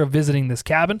 20th year of visiting this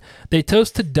cabin. They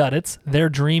toast to Duddits, their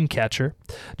dream catcher.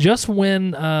 Just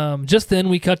then,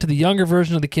 we cut to the younger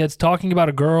version of the kids talking about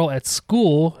a girl at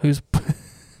school who's...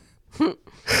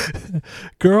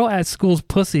 girl at school's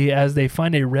pussy as they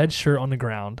find a red shirt on the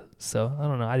ground. So, I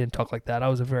don't know. I didn't talk like that. I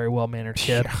was a very well-mannered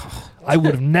kid. I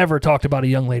would have never talked about a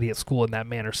young lady at school in that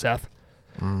manner, Seth.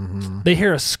 They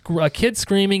hear a kid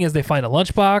screaming as they find a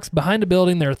lunchbox. Behind the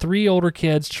building, there are 3 older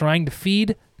kids trying to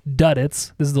feed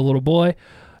Duddits, this is the little boy,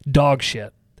 dog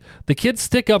shit. The kids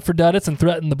stick up for Duddits and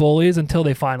threaten the bullies until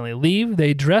they finally leave.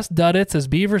 They dress Duddits as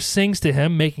Beaver sings to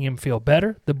him, making him feel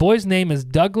better. The boy's name is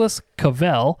Douglas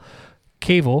Cavell,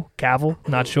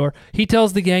 not sure. He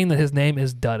tells the gang that his name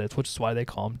is Duddits, which is why they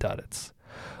call him Duddits.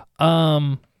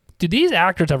 Dude, these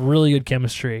actors have really good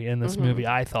chemistry in this movie,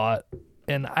 I thought.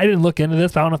 And I didn't look into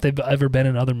this. I don't know if they've ever been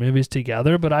in other movies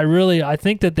together, but I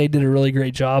think that they did a really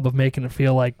great job of making it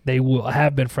feel like they will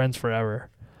have been friends forever.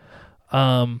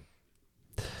 The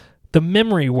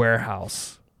memory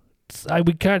warehouse.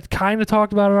 We kind of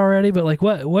talked about it already, but like,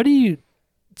 what do you?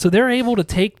 So they're able to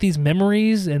take these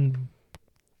memories and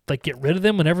like get rid of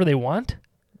them whenever they want?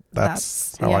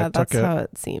 That's how I took it. How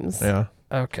it seems. Yeah.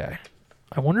 Okay.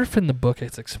 I wonder if in the book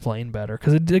it's explained better.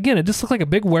 Because, again, it just looks like a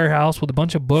big warehouse with a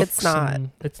bunch of books. It's not.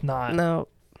 It's not. No.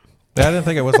 Yeah, I didn't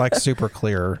think it was like super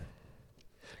clear.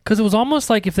 Because it was almost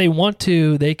like if they want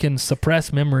to, they can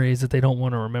suppress memories that they don't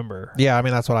want to remember. Yeah, I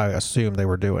mean, that's what I assumed they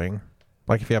were doing.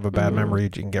 Like if you have a bad memory, you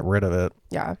can get rid of it.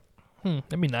 Yeah.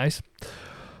 That'd be nice.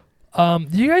 Do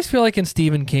you guys feel like in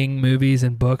Stephen King movies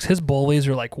and books, his bullies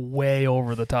are like way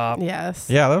over the top? Yes.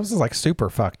 Yeah, that was like super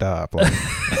fucked up. Like,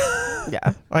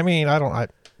 Yeah. I mean,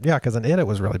 because in it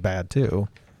was really bad too.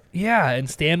 Yeah, and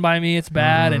Stand By Me, it's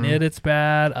bad, and it's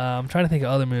bad. I'm trying to think of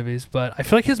other movies, but I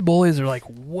feel like his bullies are like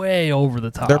way over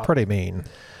the top. They're pretty mean.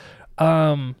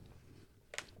 But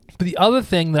the other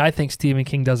thing that I think Stephen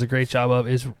King does a great job of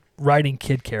is writing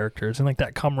kid characters and like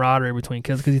that camaraderie between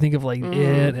kids. Because you think of like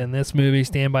It and this movie,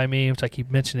 Stand By Me, which I keep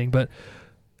mentioning, but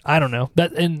I don't know.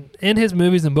 That in his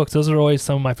movies and books, those are always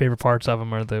some of my favorite parts of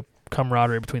them are the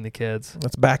camaraderie between the kids.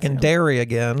 It's back in Derry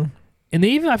again. And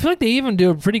I feel like they even do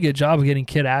a pretty good job of getting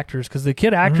kid actors because the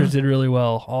kid actors did really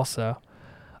well also.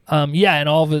 Yeah, and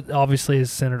all of it obviously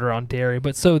is centered around Derry.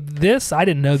 But so this, I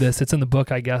didn't know this. It's in the book,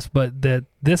 I guess. But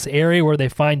this area where they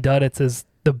find Duddits is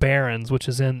the Barrens, which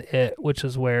is in It, which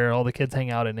is where all the kids hang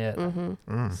out in It.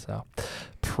 So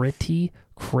pretty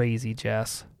crazy,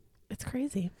 Jess. It's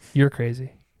crazy. You're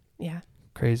crazy. Yeah.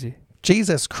 Crazy.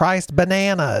 Jesus Christ,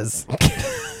 bananas.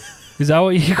 Is that what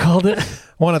you called it?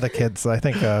 One of the kids, I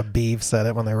think Beeve said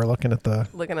it when they were looking at the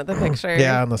picture.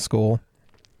 in the school.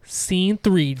 Scene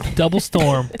 3, double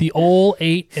storm, the old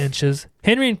 8 inches.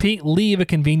 Henry and Pete leave a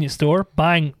convenience store,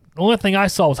 buying. The only thing I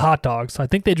saw was hot dogs. So I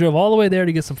think they drove all the way there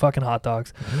to get some fucking hot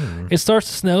dogs. It starts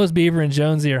to snow as Beaver and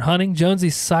Jonesy are hunting. Jonesy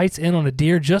sights in on a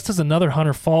deer just as another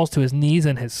hunter falls to his knees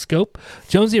in his scope.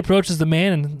 Jonesy approaches the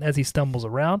man and as he stumbles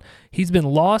around. He's been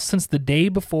lost since the day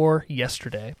before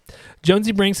yesterday.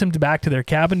 Jonesy brings him back to their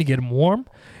cabin to get him warm.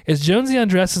 As Jonesy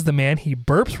undresses the man, he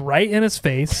burps right in his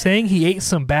face, saying he ate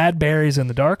some bad berries in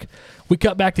the dark. We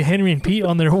cut back to Henry and Pete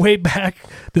on their way back,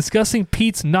 discussing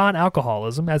Pete's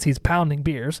non-alcoholism as he's pounding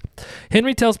beers.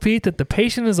 Henry tells Pete that the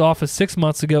patient in his office 6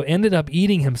 months ago ended up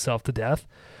eating himself to death.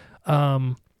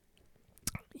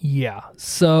 Yeah.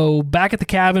 So back at the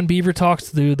cabin, Beaver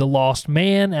talks to the lost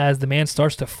man as the man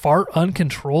starts to fart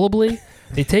uncontrollably.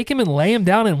 They take him and lay him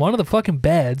down in one of the fucking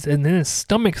beds, and then his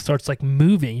stomach starts like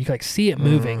moving. You can like see it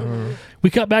moving. We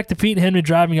cut back to Pete and Henry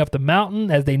driving up the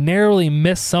mountain as they narrowly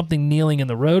miss something kneeling in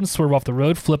the road and swerve off the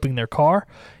road, flipping their car.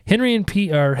 Henry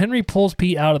pulls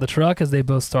Pete out of the truck as they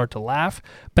both start to laugh.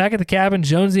 Back at the cabin,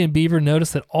 Jonesy and Beaver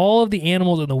notice that all of the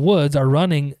animals in the woods are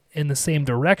running in the same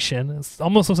direction. It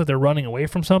almost looks like they're running away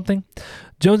from something.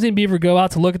 Jonesy and Beaver go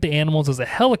out to look at the animals as a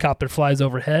helicopter flies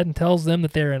overhead and tells them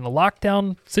that they're in a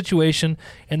lockdown situation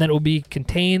and that it will be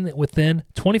contained within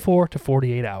 24 to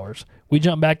 48 hours. We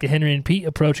jump back to Henry and Pete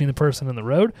approaching the person in the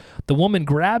road. The woman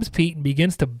grabs Pete and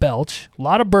begins to belch. A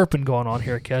lot of burping going on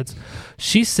here, kids.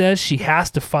 She says she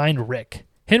has to find Rick.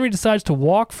 Henry decides to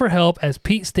walk for help as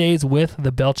Pete stays with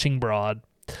the belching broad.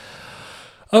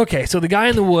 Okay, so the guy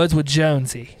in the woods with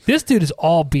Jonesy. This dude is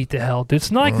all beat to hell, dude.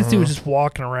 It's not like this dude was just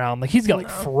walking around. Like, he's got, like,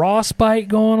 frostbite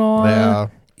going on. Yeah.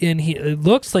 and it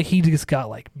looks like he just got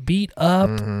like beat up.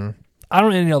 Mhm. I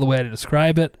don't know any other way to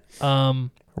describe it.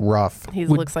 Rough. He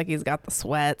Would- looks like he's got the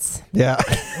sweats. Yeah.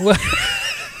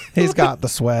 He's got the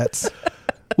sweats.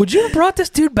 Would you have brought this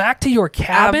dude back to your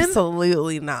cabin?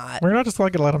 Absolutely not. We're not just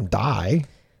like gonna let him die.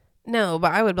 No,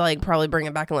 but I would like probably bring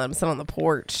him back and let him sit on the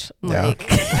porch. Yeah. Like,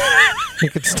 He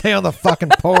could stay on the fucking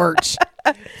porch.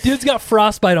 Dude's got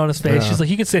frostbite on his face. Yeah. She's like,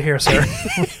 you can sit here, sir.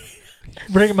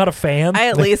 Bring him out a fan. I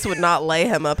at least would not lay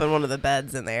him up in one of the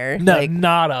beds in there. No, Like,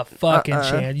 not a fucking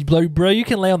chance. Bro, you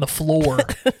can lay on the floor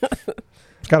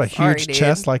He's got a Sorry, huge dude.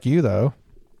 chest like you, though.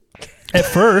 at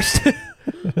first.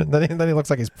 then he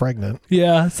looks like he's pregnant.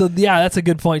 Yeah, so yeah, that's a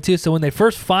good point too. So when they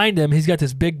first find him, he's got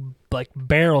this big like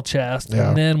barrel chest, Yeah.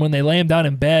 and then when they lay him down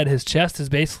in bed, his chest is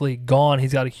basically gone.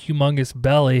 He's got a humongous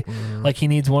belly, like he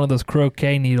needs one of those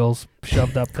croquet needles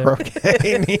shoved up there.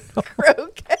 Croquet needle.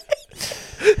 okay.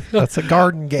 That's a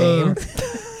garden game.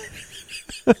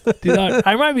 Dude,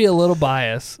 I might be a little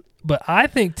biased, but I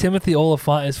think Timothy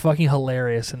Oliphant is fucking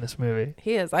hilarious in this movie.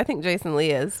 He is. I think Jason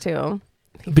Lee is too.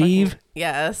 He Beeve? fucking-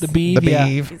 Yes. The Beeve, The yeah,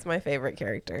 Beeve. He's my favorite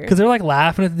character. because they're like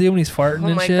laughing at the dude when he's farting Oh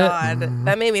and my shit. god,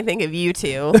 that made me think of you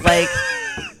two. Like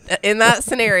in that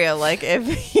scenario, like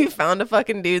if you found a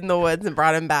fucking dude in the woods and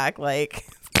brought him back, like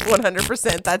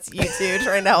 100% that's you two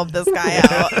trying to help this guy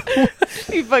out.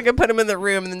 You fucking put him in the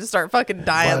room and then just start fucking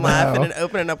dying I laughing know. and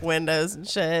opening up windows and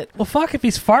shit. Well, fuck if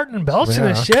he's farting and belching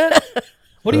and Yeah. shit.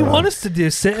 What do you want us to do?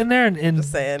 Sit in there and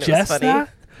Just saying, it was ingest funny. that?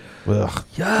 Ugh.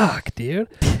 Yuck, dude.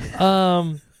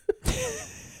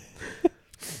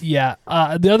 Yeah.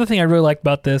 The other thing I really liked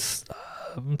about this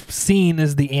scene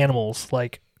is the animals.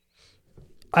 Like,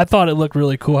 I thought it looked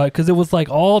really cool because it was like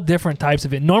all different types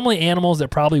of it. Normally, animals that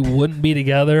probably wouldn't be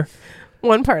together.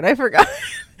 One part I forgot.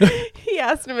 He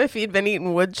asked him if he'd been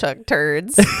eating woodchuck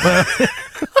turds. He's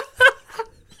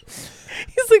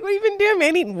like, "What you been doing,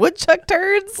 man? Eating woodchuck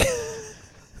turds?"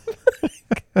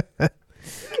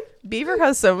 Beaver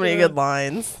has so many good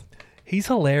lines. He's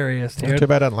hilarious, Too dude.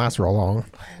 bad it doesn't last real long.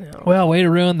 Well, way to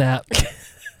ruin that.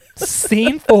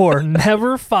 Scene 4: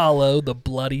 Never follow the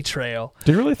bloody trail.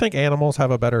 Do you really think animals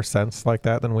have a better sense like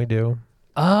that than we do?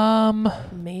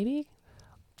 Maybe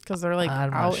because they're like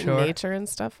I'm not out sure. in nature and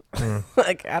stuff.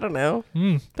 Like I don't know.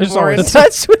 They're There's more in always-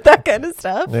 touch with that kind of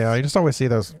stuff. Yeah, you just always see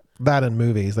that in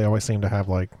movies. They always seem to have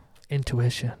like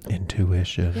Intuition.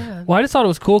 intuition. Yeah. Well, I just thought it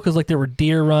was cool because like there were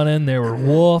deer running, there were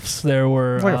wolves, there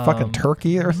were There's like a fucking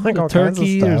turkey. There's like all kinds of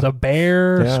turkey. stuff. There's a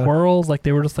bear, Yeah. squirrels. Like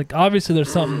they were just like obviously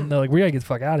there's something. They're like we gotta get the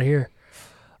fuck out of here.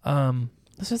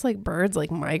 It's just like birds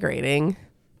like migrating.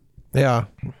 Yeah,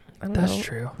 I don't That's know.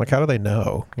 true. like how do they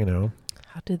know? You know,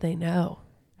 How did they know?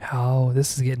 Oh,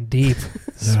 this is getting deep.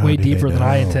 This is How way do they deeper than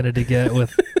I know? intended to get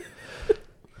with.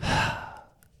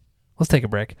 Let's take a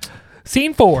break.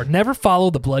 Scene 4, Never Follow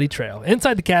the Bloody Trail.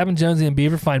 Inside the cabin, Jonesy and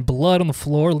Beaver find blood on the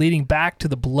floor leading back to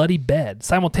the bloody bed.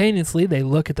 Simultaneously, they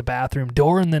look at the bathroom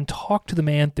door and then talk to the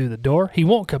man through the door. He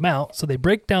won't come out, so they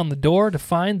break down the door to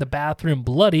find the bathroom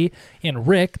bloody and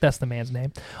Rick, that's the man's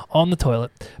name, on the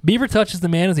toilet. Beaver touches the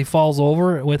man as he falls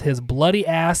over with his bloody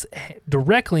ass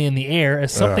directly in the air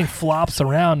as something flops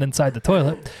around inside the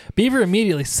toilet. Beaver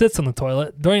immediately sits on the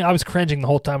toilet. I was cringing the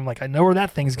whole time. I'm like, I know where that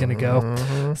thing's going to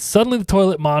go. Suddenly, the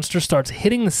toilet monster starts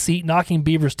hitting the seat, knocking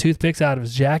Beaver's toothpicks out of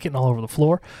his jacket and all over the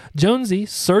floor. Jonesy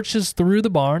searches through the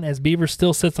barn as Beaver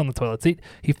still sits on the toilet seat.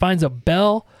 He finds a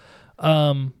bell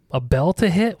to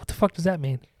hit. What the fuck does that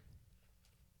mean?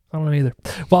 I don't know either.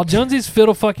 While Jonesy's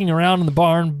fiddle fucking around in the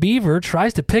barn, Beaver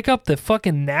tries to pick up the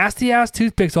fucking nasty ass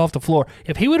toothpicks off the floor.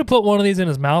 If he would have put one of these in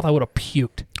his mouth, I would have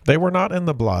puked. they were not in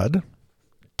the blood.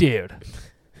 Dude.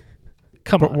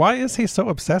 Come But on. why is he so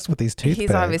obsessed with these toothpicks?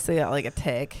 He's obviously got like a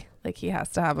tick. Like he has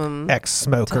to have them to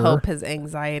ex-smoker. help his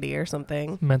anxiety or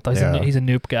something. Mental. Yeah. He's a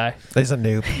noob guy. He's a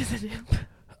noob.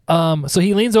 So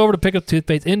he leans over to pick up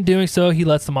toothpaste. In doing so, he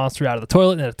lets the monster out of the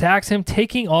toilet and it attacks him,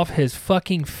 taking off his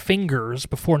fucking fingers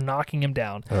before knocking him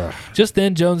down. Ugh. Just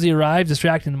then, Jonesy arrives,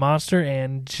 distracting the monster,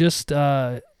 and just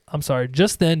then,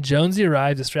 Jonesy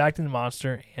arrives, distracting the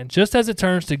monster, and just as it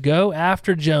turns to go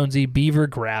after Jonesy, Beaver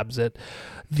grabs it.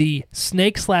 The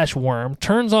snake/worm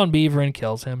turns on Beaver and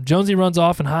kills him. Jonesy runs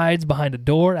off and hides behind a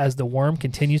door as the worm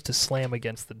continues to slam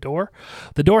against the door.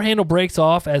 The door handle breaks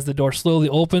off as the door slowly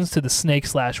opens to the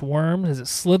snake/worm as it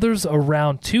slithers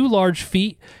around 2 large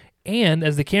feet. And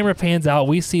as the camera pans out,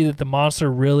 we see that the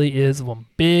monster really is one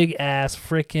big-ass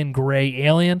freaking gray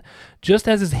alien. Just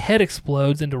as his head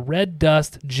explodes into red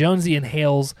dust, Jonesy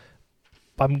inhales,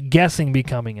 I'm guessing,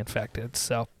 becoming infected.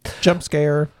 So, Jump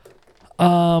scare.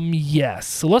 Yes.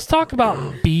 So let's talk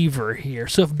about Beaver here.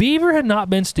 So if Beaver had not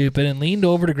been stupid and leaned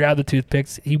over to grab the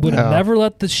toothpicks, he would have Yeah. never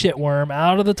let the shit worm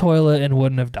out of the toilet and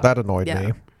wouldn't have died. That annoyed Yeah.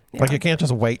 me. Like, you can't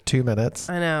just wait 2 minutes.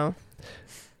 I know.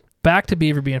 Back to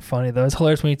Beaver being funny, though. It's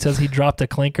hilarious when he says he dropped a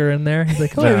clinker in there. He's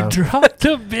like, oh, Yeah. he dropped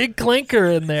a big clinker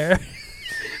in there.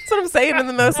 That's what I'm saying. In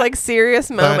the most like serious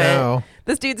I moment, know.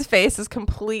 this dude's face is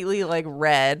completely like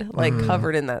red, like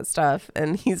covered in that stuff,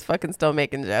 and he's fucking still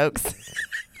making jokes.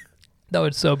 That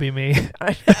would so be me.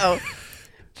 I know.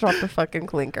 Drop the fucking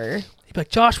clinker. He'd be like,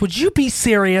 Josh, would you be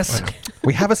serious?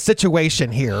 We have a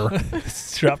situation here.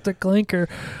 Dropped a clinker.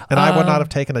 And I would not have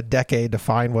taken a decade to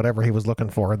find whatever he was looking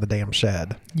for in the damn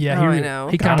shed. Yeah, Oh, he, I know.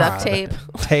 He kind of. Duct tape.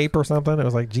 Tape or something. It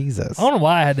was like, Jesus. I don't know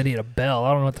why I had to need a bell.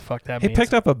 I don't know what the fuck that He means.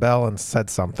 picked up a bell and said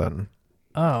something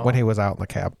Oh. when he was out in the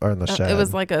cab or in the shed. It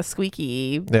was like a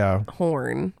squeaky yeah.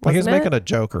 horn. Like he was wasn't making it? a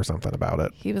joke or something about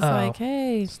it. He was Oh. like,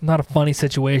 "Hey, It's not a funny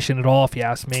situation at all, if you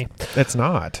ask me. It's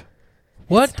not.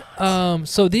 What?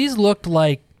 So these looked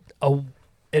like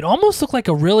it almost looked like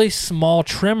a really small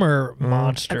trimmer a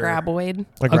monster. graboid."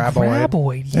 A A graboid.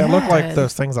 graboid, Yeah, it looked like Yeah.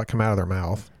 those things that come out of their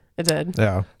mouth. It did.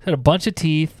 Yeah. It had a bunch of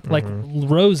teeth, like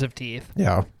rows of teeth.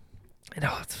 Yeah. And,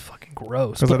 oh, it's fucking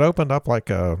gross. Because it opened up like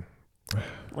a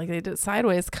Like they did it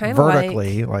sideways, kind of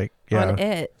vertically, like, yeah. on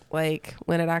it, like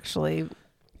when it actually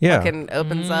Yeah. fucking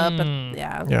opens up, Mm. and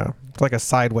yeah. Yeah. It's like a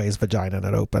sideways vagina and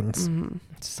it opens. Mhm.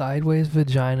 Sideways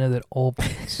vagina that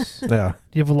opens. Do Yeah.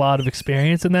 you have a lot of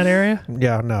experience in that area?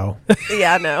 Yeah, no.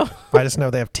 Yeah, no. I just know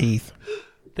they have teeth.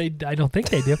 I don't think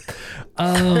they do.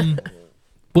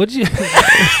 What'd you?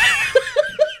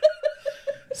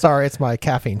 Sorry, it's my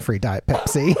caffeine-free Diet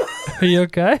Pepsi. Are you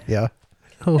okay? Yeah.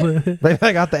 Maybe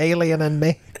I got the alien in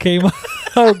me. Came.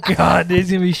 Oh God, he's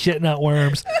gonna be shitting out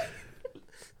worms.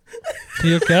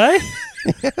 You okay?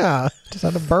 Yeah. Just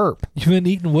had a burp. You been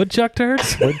eating woodchuck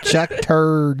turds? Woodchuck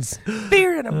turds.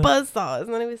 Beer and a buzzsaw.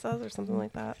 Isn't that what he says or something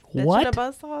like that? Bitch What? and a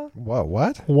buzzsaw? Whoa,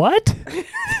 what? What?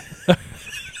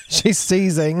 She's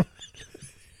seizing.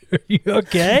 Are you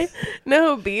okay?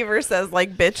 No, Beaver says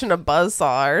like bitch and a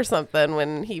buzzsaw or something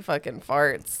when he fucking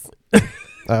farts.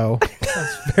 Oh.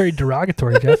 That's very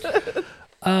derogatory, Jeff.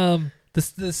 The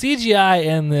CGI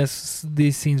in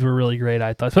these scenes were really great,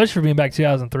 I thought, especially for being back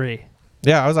 2003.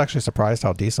 Yeah, I was actually surprised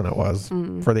how decent it was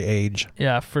for the age.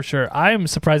 Yeah, for sure. I'm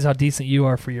surprised how decent you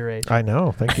are for your age. I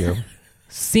know. Thank you.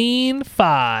 Scene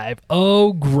 5.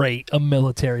 Oh, great. A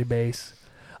military base.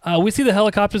 We see the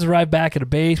helicopters arrive back at a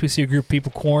base. We see a group of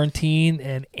people quarantined,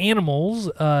 and animals'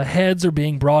 heads are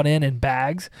being brought in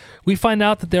bags. We find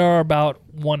out that there are about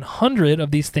 100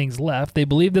 of these things left. They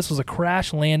believe this was a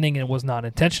crash landing and it was not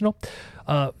intentional.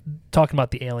 Talking about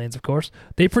the aliens, of course.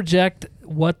 They project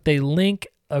what they link.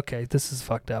 Okay, this is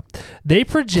fucked up. They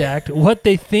project what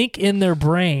they think in their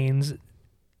brains,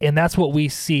 and that's what we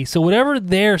see. So whatever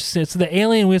so the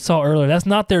alien we saw earlier, that's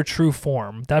not their true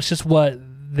form. That's just what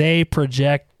they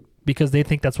project because they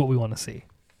think that's what we want to see.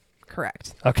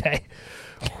 Correct. Okay.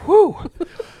 Whew.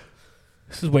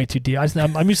 This is way too deep.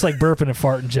 I'm used to like burping and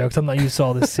farting jokes. I'm not used to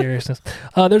all this seriousness.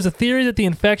 There's a theory that the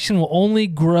infection will only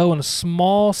grow in a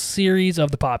small series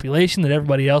of the population, that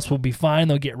everybody else will be fine.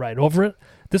 They'll get right over it.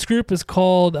 This group is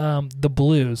called the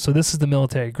Blues. So this is the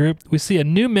military group. We see a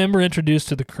new member introduced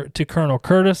to Colonel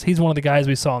Curtis. He's one of the guys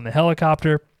we saw in the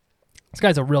helicopter. This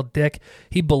guy's a real dick.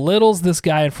 He belittles this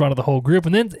guy in front of the whole group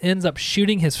and then ends up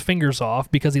shooting his fingers off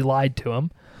because he lied to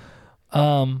him.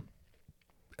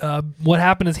 What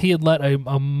happened is he had let a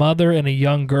mother and a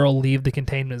young girl leave the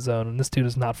containment zone, and this dude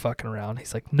is not fucking around.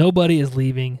 He's like, nobody is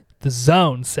leaving the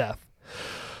zone, Seth.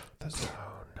 The zone.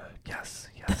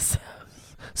 Yes.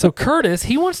 So Curtis,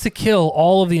 he wants to kill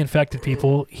all of the infected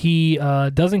people. He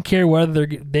doesn't care whether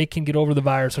they can get over the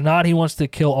virus or not. He wants to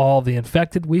kill all of the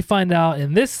infected. We find out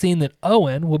in this scene that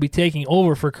Owen will be taking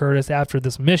over for Curtis after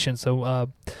this mission. So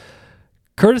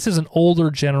Curtis is an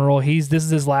older general. This is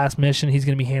his last mission. He's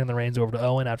going to be handing the reins over to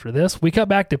Owen after this. We cut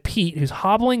back to Pete, who's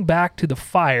hobbling back to the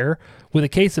fire with a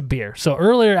case of beer. So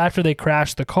earlier, after they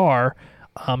crashed the car,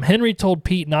 Henry told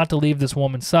Pete not to leave this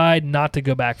woman's side, not to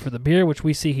go back for the beer, which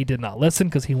we see he did not listen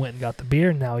because he went and got the beer,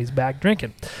 and now he's back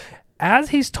drinking. As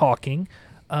he's talking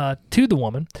to the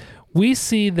woman, we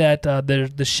see that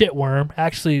the shitworm,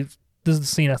 actually, this is the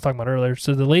scene I was talking about earlier.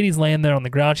 So the lady's laying there on the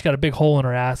ground. She's got a big hole in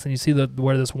her ass, and you see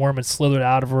where this worm had slithered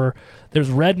out of her. There's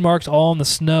red marks all in the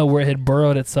snow where it had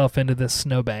burrowed itself into this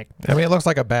snowbank. I mean, it looks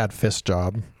like a bad fist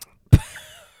job.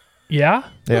 Yeah?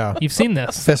 Yeah. You've seen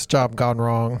this. Fist job gone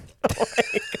wrong.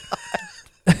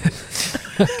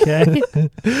 Okay.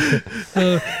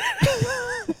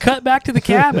 Cut back to the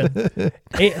cabin.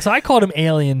 So I called him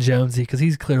Alien Jonesy because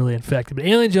he's clearly infected. But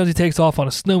Alien Jonesy takes off on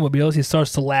a snowmobile as he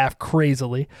starts to laugh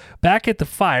crazily. Back at the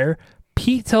fire,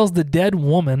 Pete tells the dead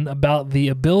woman about the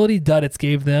ability Duddits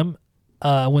gave them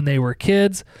when they were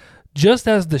kids. Just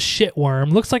as the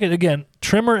shitworm, looks like it again,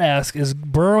 Trimmer-esque, is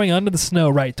burrowing under the snow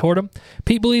right toward him.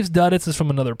 Pete believes Duddits is from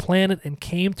another planet and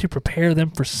came to prepare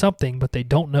them for something, but they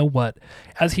don't know what.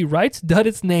 As he writes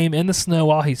Duddits' name in the snow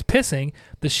while he's pissing,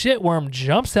 the shitworm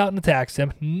jumps out and attacks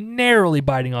him, narrowly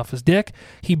biting off his dick.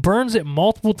 He burns it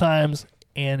multiple times,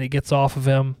 and it gets off of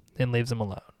him and leaves him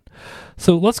alone.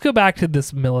 So let's go back to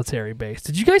this military base.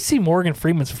 Did you guys see Morgan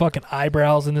Freeman's fucking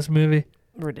eyebrows in this movie?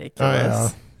 Ridiculous. Oh, yeah.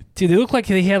 Dude, they look like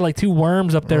he had like 2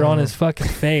 worms up there on his fucking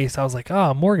face. I was like,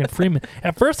 oh, Morgan Freeman.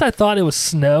 At first, I thought it was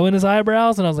snow in his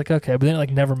eyebrows, and I was like, okay, but then it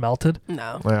like never melted.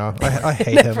 No. Yeah, I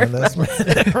hate him in this.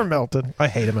 Never melted. I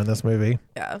hate him in this movie.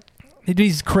 Yeah. Dude,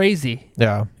 he's crazy.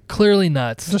 Yeah, Clearly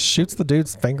nuts. just shoots the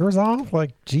dude's fingers off.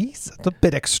 Like, jeez, it's a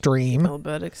bit extreme. A little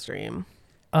bit extreme.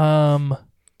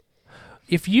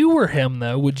 If you were him,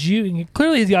 though, would you?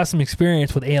 Clearly, he's got some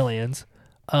experience with aliens.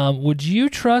 Would you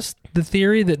trust the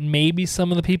theory that maybe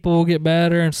some of the people will get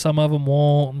better and some of them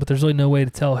won't, but there's really no way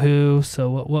to tell who?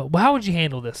 So, how would you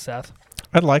handle this, Seth?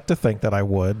 I'd like to think that I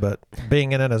would, but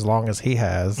being in it as long as he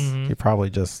has, Mhm. you probably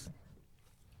just,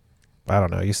 I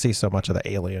don't know. You see so much of the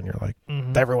alien, you're like,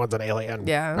 Mhm. everyone's an alien.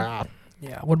 Yeah. Ah.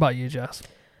 Yeah. What about you, Jess?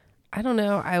 I don't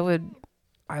know. I would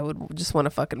just want to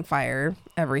fucking fire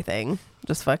everything.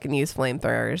 Just fucking use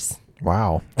flamethrowers.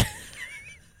 Wow.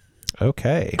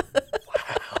 Okay.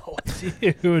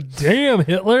 Dude, damn,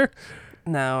 Hitler.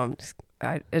 No,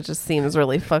 it just seems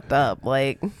really fucked up.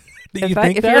 Like, You if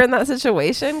think you're that? in that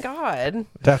situation, God.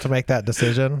 To have to make that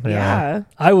decision. Yeah.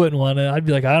 I wouldn't want to. I'd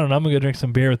be like, I don't know. I'm going to go drink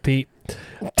some beer with Pete.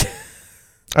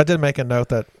 I did make a note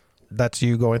that that's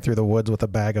you going through the woods with a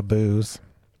bag of booze.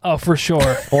 Oh, for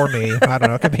sure. Or me. I don't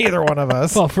know. It could be either one of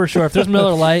us. Well, for sure. If there's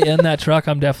Miller Lite in that truck,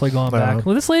 I'm definitely going back. No.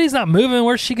 Well, this lady's not moving.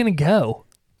 Where's she going to go?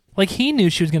 Like, he knew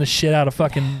she was going to shit out a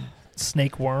fucking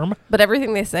snake worm. But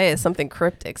everything they say is something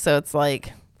cryptic. So it's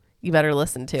like, you better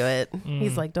listen to it.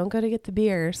 He's like, don't go to get the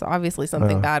beer. So obviously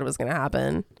something bad was going to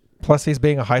happen. Plus, he's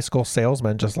being a high school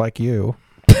salesman just like you.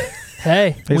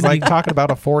 Hey. He's when like you, talking about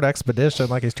a Ford Expedition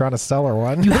like he's trying to sell her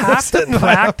one. you have to Sitting by the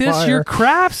practice your fire.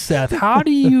 craft, Seth. How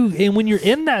do you, and when you're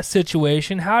in that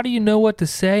situation, how do you know what to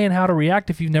say and how to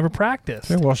react if you've never practiced?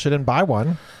 Yeah, well, she didn't buy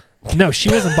one. No, she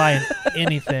wasn't buying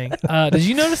anything. Did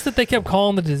you notice that they kept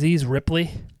calling the disease Ripley?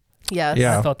 Yes.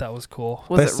 Yeah. I thought that was cool.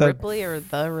 Was They it said- Ripley or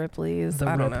the Ripleys? The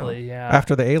I don't Ripley, yeah.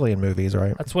 After the Alien movies,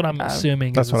 right? That's what I'm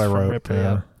assuming. That's is what I from wrote. Ripley,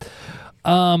 Yeah.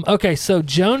 Okay, so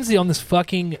Jonesy on this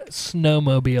fucking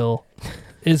snowmobile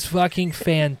is fucking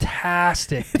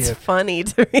fantastic, It's dude. funny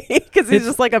to me because he's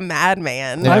just like a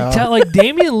madman. Yeah. I'm like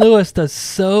Damian Lewis does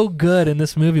so good in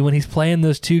this movie when he's playing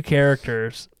those 2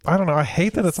 characters. I don't know. I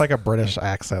hate that it's like a British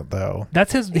accent, though.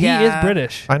 That's his. He Yeah. is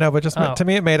British. I know, but just Oh. to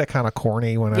me, it made it kind of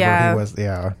corny whenever Yeah. he was.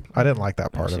 Yeah, I didn't like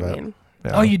that part What of you it. mean?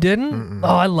 Yeah. Oh, you didn't? Mm-mm.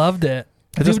 Oh, I loved it.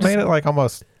 It just He made it like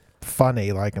almost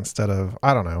funny, like instead of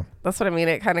I don't know. That's what I mean.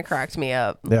 It kind of cracked me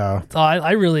up. Yeah, Oh,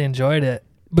 I really enjoyed it.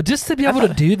 But just to be able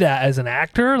to do that as an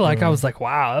actor, like I was like,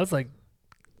 wow, that was like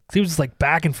he was just like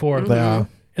back and forth, Mhm. yeah.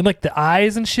 and like the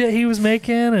eyes and shit he was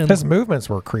making, and His movements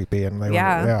were creepy, and they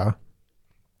Yeah. were yeah.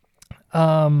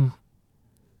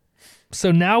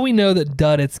 So now we know that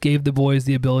Duddits gave the boys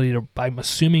the ability to, I'm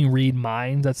assuming, read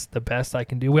minds. That's the best I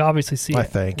can do. We obviously see I it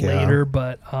think, yeah. later,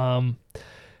 but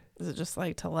Is it just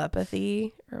like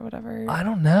telepathy or whatever? I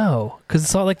don't know, because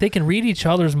it's all like they can read each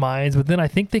other's minds, but then I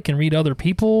think they can read other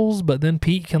people's. But then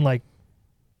Pete can like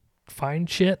find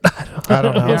shit. I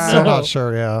don't know. I'm still know. not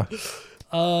sure. Yeah.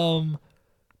 Um,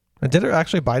 And did it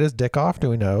actually bite his dick off? Do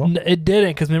we know? it didn't,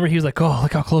 because remember he was like, "Oh,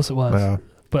 look how close it was." Yeah.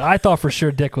 But I thought for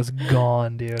sure Dick was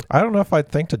gone, dude. I don't know if I'd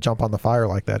think to jump on the fire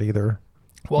like that either.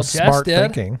 Well, It's Jess smart did.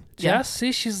 thinking. Yeah. Jess,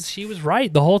 see, she was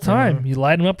right the whole time. Mhm. You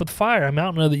light them up with fire. I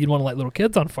don't know that you'd want to light little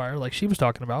kids on fire like she was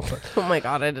talking about, but Oh my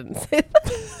God, I didn't say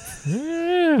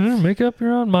that. make up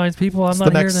your own minds, people. I'm It's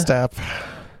not the here next to. step.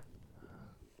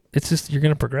 It's just you're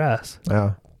gonna progress.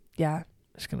 Yeah. Yeah.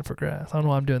 Just gonna progress. I don't know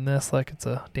why I'm doing this like it's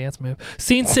a dance move.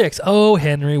 Scene 6. Oh,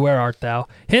 Henry, where art thou?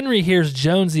 Henry hears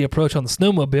Jonesy approach on the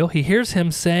snowmobile. He hears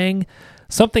him saying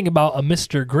something about a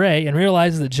Mr. Gray and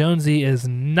realizes that Jonesy is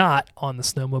not on the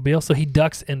snowmobile, so he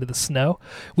ducks into the snow.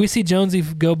 We see Jonesy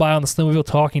go by on the snowmobile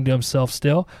talking to himself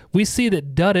still. We see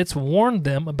that Duddits warned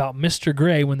them about Mr.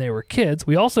 Gray when they were kids.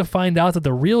 We also find out that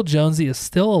the real Jonesy is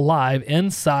still alive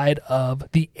inside of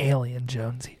the alien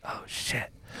Jonesy. Oh,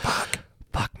 shit.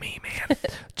 Fuck me, man.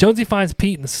 Jonesy finds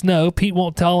Pete in the snow. Pete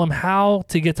won't tell him how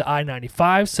to get to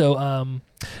I-95, so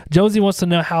Jonesy wants to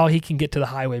know how he can get to the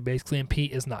highway, basically, and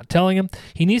Pete is not telling him.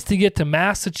 He needs to get to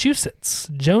Massachusetts.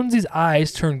 Jonesy's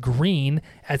eyes turn green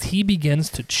as he begins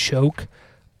to choke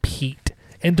Pete.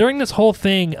 And during this whole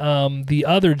thing, the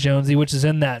other Jonesy, which is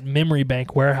in that memory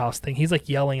bank warehouse thing, he's like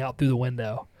yelling out through the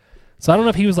window. So I don't know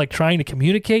if he was like trying to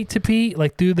communicate to Pete,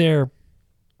 like through their,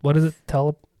 what is it,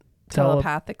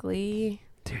 telepathically.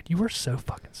 Dude, you were so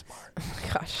fucking smart. Oh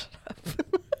my gosh, shut up.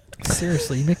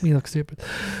 Seriously, you make me look stupid.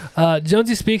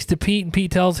 Jonesy speaks to Pete, and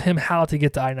Pete tells him how to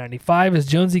get to I-95 as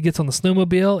Jonesy gets on the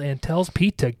snowmobile and tells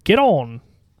Pete to get on.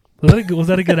 Was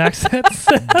that a good accent?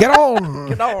 Get on.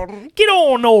 Get on. Get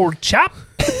on, old chap.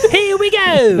 Here we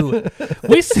go.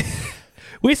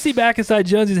 We see back inside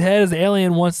Jonesy's head as the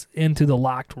alien wants into the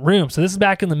locked room. So this is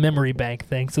back in the memory bank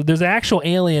thing. So there's an actual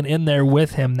alien in there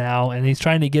with him now, and he's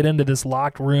trying to get into this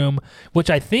locked room,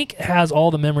 which I think has all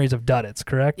the memories of Duddits,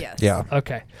 correct? Yes. Yeah.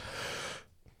 Okay.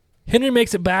 Henry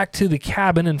makes it back to the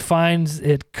cabin and finds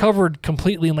it covered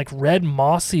completely in like red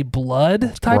mossy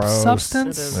blood type gross. It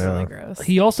substance. is Yeah. really gross.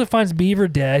 He also finds Beaver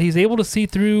dead. He's able to see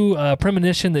through a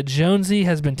premonition that Jonesy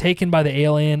has been taken by the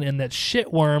alien and that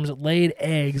shitworms laid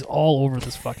eggs all over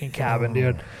this fucking cabin,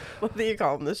 dude. What do you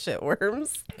call them? The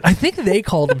shitworms? I think they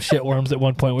called them shitworms at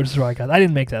one point, which is where I got. I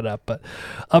didn't make that up, but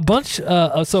a bunch of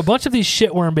these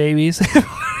shitworm babies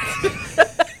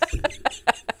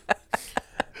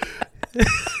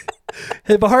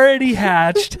have already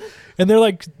hatched, and they're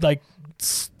like I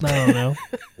don't know,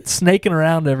 snaking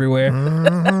around everywhere.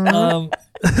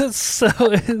 So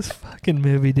it's fucking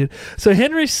movie, dude. So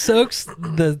Henry soaks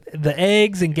the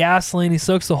eggs in gasoline. He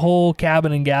soaks the whole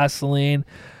cabin in gasoline.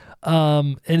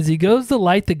 And as he goes to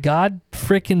light the god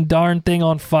freaking darn thing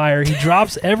on fire, he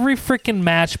drops every freaking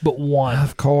match but one.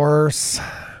 Of course.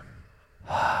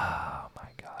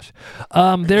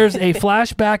 There's a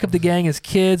flashback of the gang as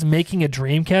kids making a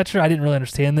dream catcher. I didn't really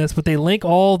understand this, but they link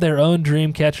all their own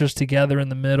dream catchers together in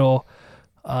the middle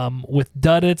with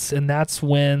Duddits, and that's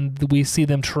when we see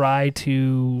them try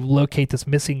to locate this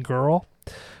missing girl.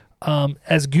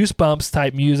 As Goosebumps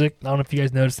type music, I don't know if you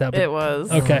guys noticed that. But It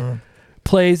was. okay.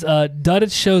 Plays,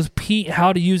 Duddits shows Pete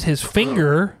how to use his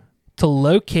finger to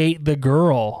locate the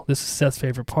girl. This is Seth's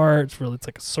favorite part. It's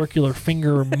like a circular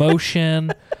finger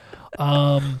motion.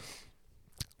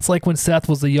 It's like when Seth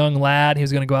was a young lad, he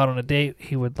was going to go out on a date,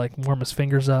 he would like warm his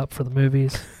fingers up for the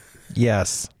movies.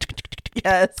 Yes.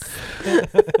 Yes.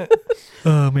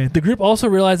 Oh man. The group also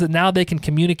realized that now they can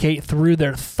communicate through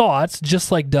their thoughts,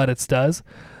 just like Duddits does.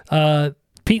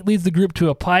 Pete leads the group to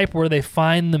a pipe where they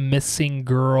find the missing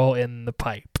girl in the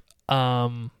pipe.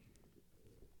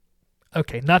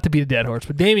 Okay, not to be a dead horse,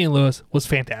 but Damian Lewis was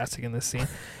fantastic in this scene.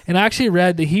 And I actually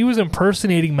read that he was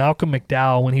impersonating Malcolm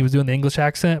McDowell when he was doing the English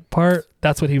accent part.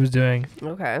 That's what he was doing.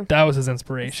 Okay. That was his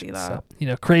inspiration. I see that.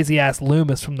 So, crazy ass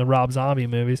Loomis from the Rob Zombie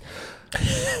movies.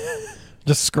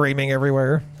 Just screaming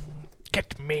everywhere.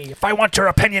 Get me. If I want your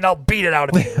opinion, I'll beat it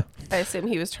out of you. I assume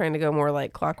he was trying to go more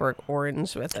like Clockwork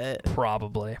Orange with it.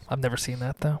 Probably. I've never seen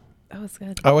that though. Oh, it's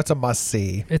good. Oh, it's a must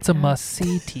see. It's a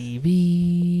must-see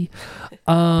TV.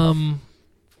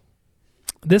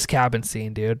 This cabin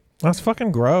scene, dude. That's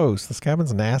fucking gross. This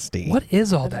cabin's nasty. What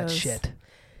is all It that is. shit?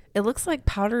 It looks like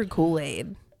powdered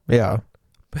Kool-Aid. Yeah.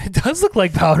 It does look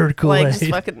like powdered Kool-Aid. Like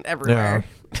just fucking everywhere.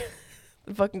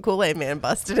 The fucking Kool-Aid man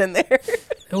busted in there.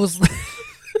 It was.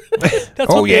 That's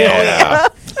Oh, what yeah.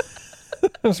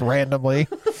 Just randomly.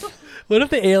 What if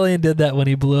the alien did that when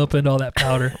he blew up into all that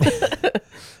powder?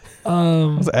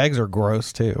 Those eggs are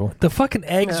gross, too. The fucking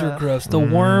eggs are Yeah. gross. The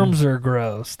worms are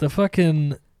gross. The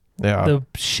fucking Yeah. the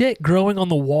shit growing on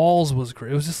the walls was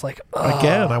gross. It was just like, ugh.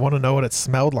 Again, I want to know what it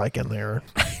smelled like in there.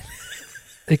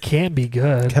 It can't be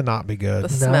good. Cannot be The good. No.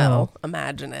 smell.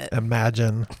 Imagine it.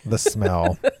 Imagine the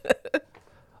smell.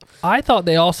 I thought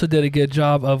they also did a good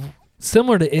job of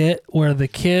similar to It, where the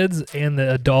kids and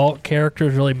the adult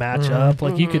characters really match up.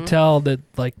 Like you could tell that,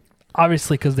 like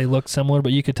obviously because they look similar,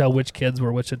 but you could tell which kids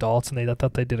were which adults, and I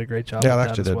thought they did a great job Yeah, with they that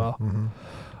actually as did. well.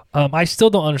 Mhm. I still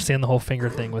don't understand the whole finger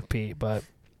thing with Pete, but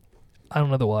I don't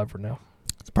know that we'll ever know.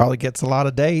 It probably gets a lot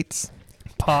of dates.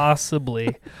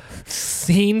 Possibly.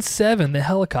 Scene 7, the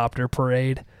helicopter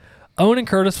parade. Owen and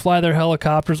Curtis fly their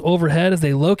helicopters overhead as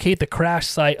they locate the crash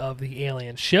site of the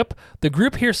alien ship. The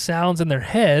group hears sounds in their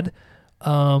head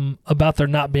about there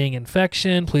not being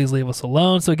infection. Please leave us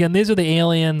alone. So again, these are the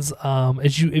aliens.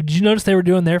 Did you notice they were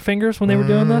doing their fingers when they were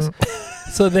doing this?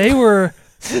 So they were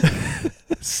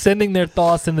sending their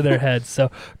thoughts into their heads. So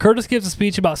Curtis gives a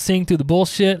speech about seeing through the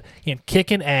bullshit and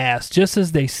kicking ass just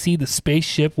as they see the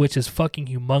spaceship, which is fucking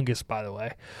humongous, by the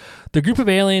way. The group of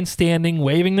aliens standing,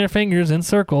 waving their fingers in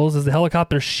circles as the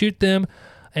helicopters shoot them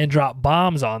and drop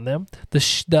bombs on them.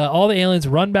 All the aliens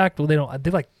run back. Well, they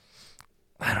like,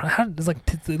 I don't know how. It's like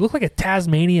they look like a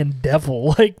Tasmanian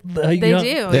devil. Like They do.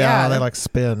 Yeah. they like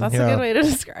spin. That's yeah. a good way to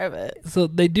describe it. So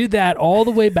they do that all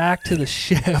the way back to the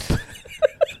ship.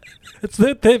 It's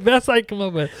the best I come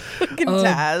up with. Fucking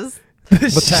Taz. The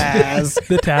Taz.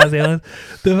 The Taz aliens.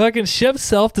 The fucking ship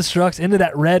self-destructs into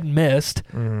that red mist,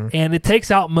 and it takes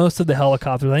out most of the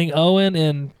helicopters. I think Owen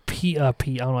and I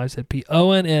don't know why I said Pete.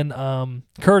 Owen and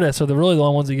Curtis are the only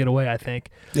ones that get away, I think.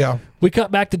 Yeah. We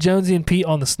cut back to Jonesy and Pete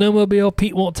on the snowmobile.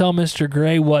 Pete won't tell Mr.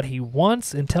 Gray what he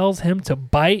wants and tells him to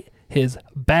bite his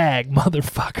bag,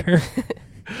 motherfucker.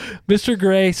 Mr.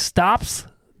 Gray stops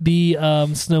the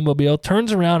snowmobile,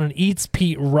 turns around and eats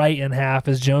Pete right in half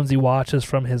as Jonesy watches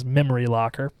from his memory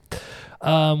locker.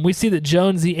 We see that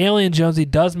alien Jonesy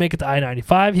does make it to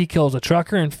I-95. He kills a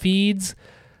trucker and feeds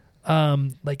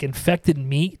like infected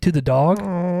meat to the dog.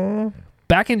 Aww.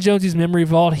 Back in Jonesy's memory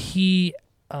vault, he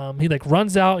like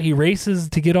runs out, he races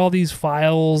to get all these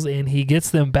files, and he gets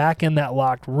them back in that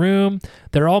locked room.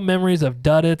 They're all memories of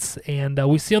Duddits, and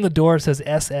we see on the door it says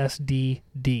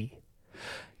SSDD.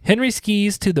 Henry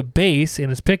skis to the base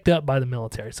and is picked up by the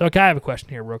military. So, okay, I have a question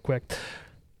here real quick.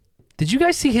 Did you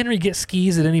guys see Henry get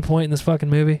skis at any point in this fucking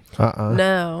movie?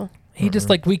 No. He just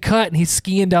like, we cut and he's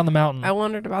skiing down the mountain. I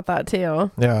wondered about that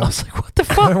too. I Yeah. was like, what the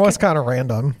fuck? It was kind of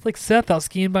random. Like Seth out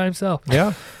skiing by himself.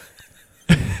 Yeah.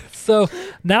 So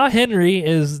now Henry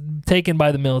is taken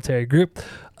by the military group.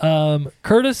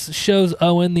 Curtis shows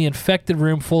Owen the infected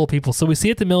room full of people. So we see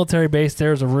at the military base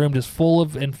there's a room just full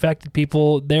of infected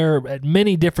people. They're at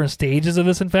many different stages of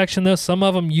this infection, though. Some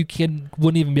of them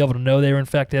wouldn't even be able to know they were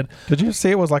infected. Did you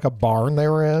see it was like a barn they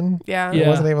were in? Yeah. Yeah. It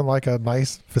wasn't even like a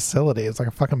nice facility. It's like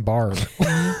a fucking barn.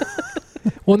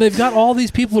 Well, they've got all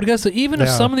these people together. So even if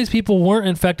Yeah. some of these people weren't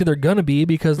infected, they're going to be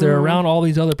because they're around all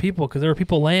these other people. Because there were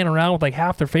people laying around with like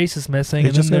half their faces missing. He's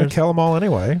and just then going to kill them all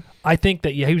anyway. I think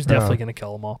that, he was definitely going to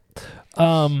kill them all.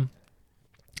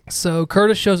 So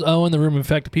Curtis shows Owen the room of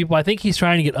infected people. I think he's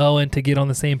trying to get Owen to get on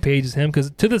the same page as him because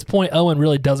to this point, Owen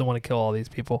really doesn't want to kill all these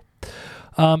people.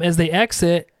 As they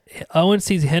exit, Owen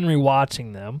sees Henry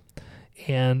watching them,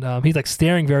 and he's like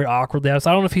staring very awkwardly at us.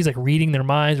 I don't know if he's like reading their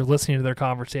minds or listening to their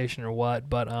conversation or what,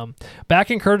 but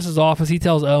back in Curtis's office, he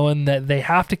tells Owen that they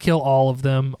have to kill all of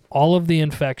them, all of the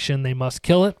infection. They must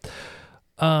kill it.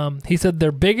 He said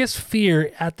their biggest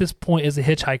fear at this point is a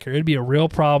hitchhiker. It'd be a real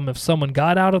problem if someone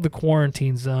got out of the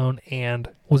quarantine zone and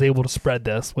was able to spread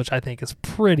this, which I think is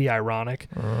pretty ironic.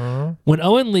 When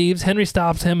Owen leaves, Henry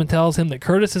stops him and tells him that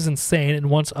Curtis is insane and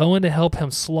wants Owen to help him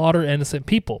slaughter innocent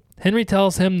people. Henry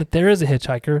tells him that there is a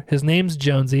hitchhiker. His name's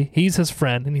Jonesy. He's his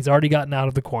friend, and he's already gotten out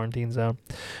of the quarantine zone.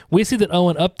 We see that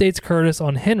Owen updates Curtis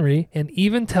on Henry and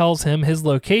even tells him his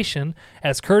location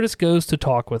as Curtis goes to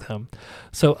talk with him.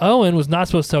 So Owen was not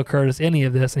supposed to tell Curtis any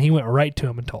of this, and he went right to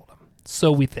him and told him. So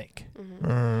we think.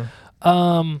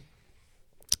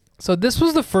 So this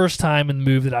was the first time in the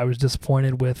movie that I was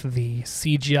disappointed with the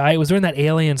CGI. It was during that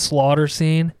alien slaughter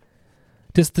scene.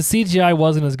 Just the CGI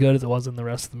wasn't as good as it was in the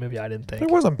rest of the movie, I didn't think. It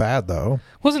wasn't bad, though.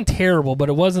 It wasn't terrible, but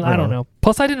it wasn't, I don't know.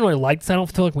 Plus, I didn't really like this. I don't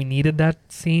feel like we needed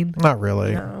that scene. Not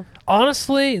really. No.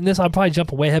 Honestly, and this I'll probably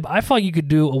jump away ahead, but I felt like you could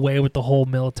do away with the whole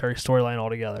military storyline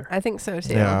altogether. I think so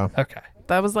too. Yeah. Okay.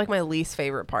 That was like my least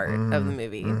favorite part of the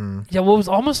movie. Yeah, well, it was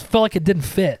almost felt like it didn't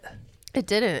fit. It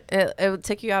didn't. It would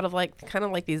take you out of like kind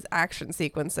of like these action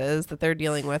sequences that they're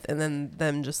dealing with, and then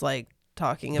them just like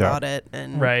talking about it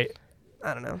and Right.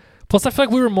 I don't know. Plus, I feel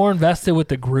like we were more invested with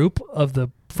the group of the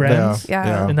friends.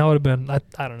 Yeah. And that would have been,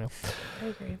 I don't know. I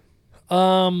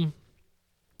agree.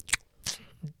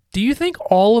 Do you think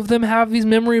all of them have these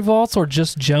memory vaults or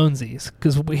just Jonesy's?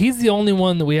 Because he's the only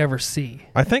one that we ever see.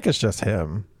 I think it's just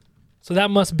him. So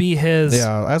that must be his.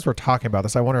 Yeah. As we're talking about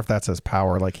this, I wonder if that's his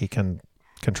power. Like he can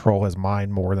control his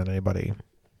mind more than anybody.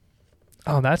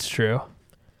 Oh, that's true.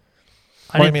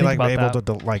 I mean, like able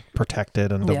to like protect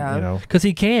it and Yeah. you know, because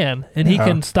he can, and he Yeah.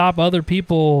 can stop other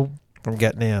people. from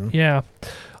getting in. Yeah.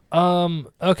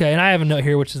 Okay, and I have a note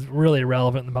here which is really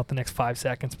irrelevant in about the next 5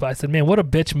 seconds. But I said, man, what a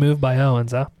bitch move by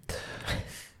Owens, huh?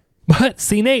 But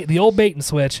scene 8, the old bait and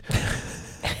switch.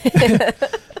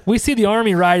 We see the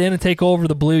army ride in and take over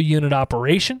the Blue Unit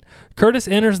operation. Curtis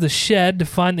enters the shed to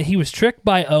find that he was tricked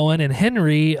by Owen, and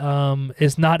Henry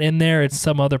is not in there. It's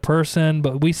some other person.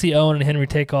 But we see Owen and Henry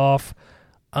take off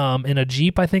in a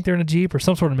Jeep. I think they're in a Jeep or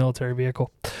some sort of military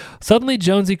vehicle. Suddenly,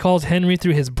 Jonesy calls Henry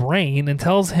through his brain and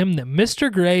tells him that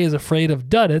Mr. Gray is afraid of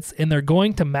Duddits and they're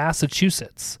going to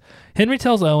Massachusetts. Henry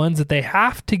tells Owens that they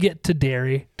have to get to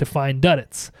Derry to find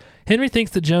Duddits. Henry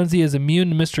thinks that Jonesy is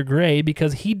immune to Mr. Gray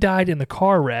because he died in the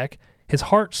car wreck. His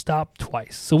heart stopped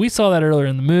twice. So we saw that earlier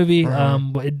in the movie.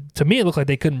 To me, it looked like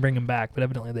they couldn't bring him back, but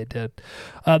evidently they did.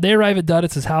 They arrive at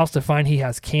Duddits' house to find he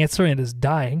has cancer and is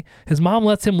dying. His mom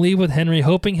lets him leave with Henry,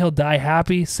 hoping he'll die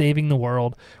happy, saving the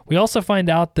world. We also find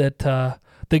out that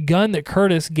the gun that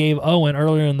Curtis gave Owen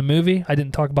earlier in the movie, I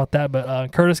didn't talk about that,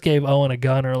 but Curtis gave Owen a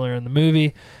gun earlier in the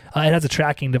movie. It has a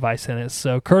tracking device in it,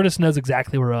 so Curtis knows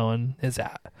exactly where Owen is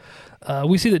at.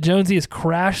 We see that Jonesy has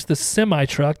crashed the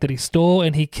semi-truck that he stole,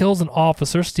 and he kills an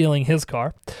officer stealing his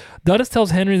car. Duddits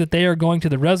tells Henry that they are going to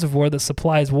the reservoir that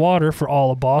supplies water for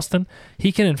all of Boston.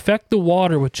 He can infect the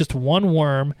water with just one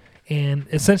worm, and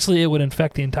essentially it would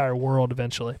infect the entire world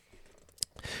eventually.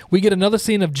 We get another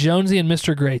scene of Jonesy and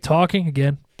Mr. Gray talking.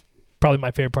 Again, probably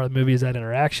my favorite part of the movie is that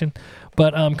interaction.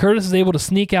 But Curtis is able to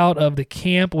sneak out of the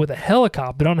camp with a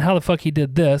helicopter. I don't know how the fuck he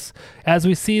did this, as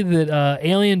we see that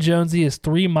Alien Jonesy is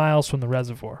 3 miles from the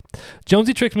reservoir.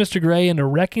 Jonesy tricks Mr. Gray into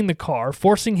wrecking the car,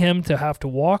 forcing him to have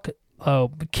to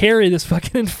carry this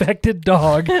fucking infected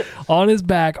dog on his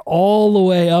back all the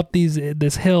way up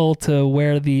this hill to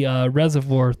where the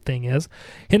reservoir thing is.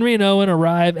 Henry and Owen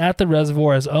arrive at the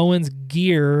reservoir as Owen's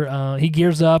he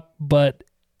gears up, but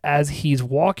as he's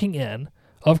walking in,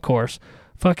 of course,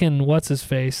 fucking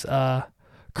what's-his-face,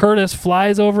 Curtis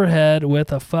flies overhead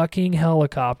with a fucking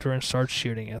helicopter and starts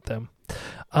shooting at them.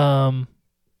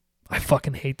 I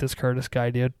fucking hate this Curtis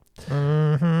guy, dude.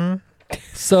 Mm-hmm.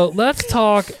 So let's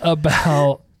talk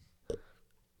about...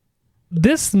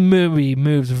 This movie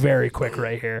moves very quick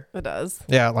right here. It does.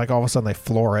 Yeah, like all of a sudden they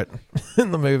floor it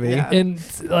in the movie. Yeah. And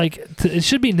it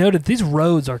should be noted, these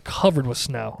roads are covered with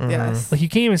snow. Yes. Like you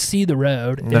can't even see the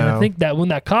road. And I No. think that when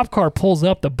that cop car pulls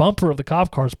up, the bumper of the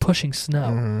cop car is pushing snow.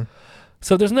 Mhm.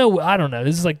 So there's no, I don't know.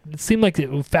 This is like, it seemed like it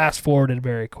fast forwarded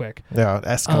very quick. Yeah, it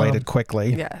escalated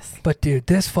quickly. Yes. But dude,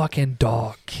 this fucking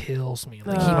dog kills me.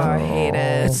 Like Oh, I hate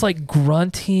it. it's like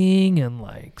grunting and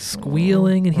like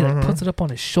squealing, and he like puts it up on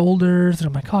his shoulders, and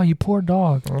I'm like, oh, you poor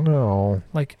dog. Oh no,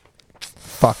 Like,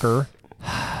 fucker.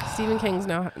 Stephen King's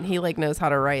knows how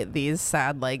to write these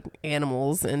sad like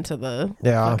animals into the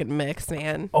Yeah. fucking mix,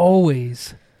 man.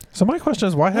 always. So my question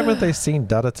is, why haven't they seen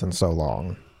Duddits in so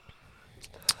long?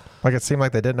 Like it seemed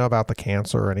like they didn't know about the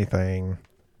cancer or anything.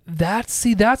 That's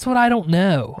what I don't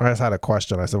know. I just had a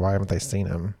question. I said, why haven't they seen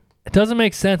him? It doesn't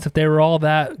make sense if they were all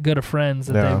that good of friends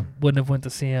that Yeah. they wouldn't have went to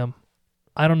see him.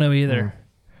 I don't know either.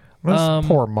 This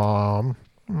poor mom.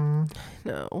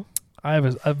 No. I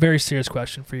have a very serious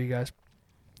question for you guys.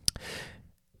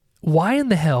 Why in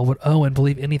the hell would Owen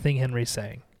believe anything Henry's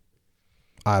saying?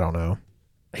 I don't know.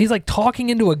 He's like talking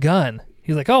into a gun.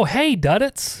 He's like, oh, hey,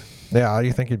 Duddits. Yeah,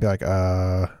 you think he'd be like,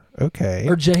 okay.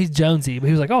 Or he's Jonesy. But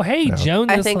he was like, oh, hey, No. Jones.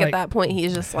 I It's think like, at that point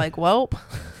he's just like, well,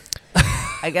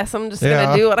 I guess I'm just Yeah.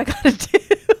 gonna do what I gotta do.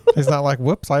 He's not like,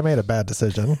 whoops, I made a bad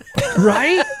decision.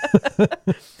 right?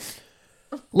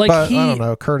 Like But he, I don't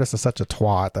know. Curtis is such a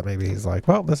twat that maybe he's like,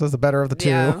 well, this is the better of the two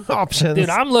Yeah. options. dude,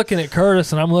 I'm looking at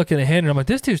Curtis and I'm looking at Henry. I'm like,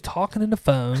 this dude's talking in the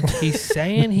phone. He's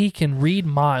saying he can read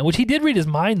mind, which he did read his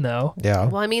mind though. yeah.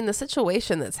 Well, I mean, the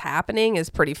situation that's happening is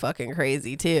pretty fucking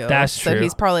crazy too. That's so true.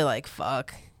 he's probably like,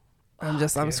 fuck.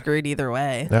 I'm screwed either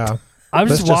way. Yeah. I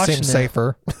was This just just watching seems it.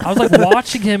 safer. I was like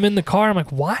watching him in the car. I'm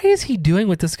like, why is he doing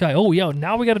with this guy? Oh, yo,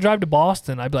 now we got to drive to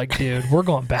Boston. I'd be like, dude, we're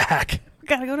going back. We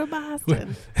gotta go to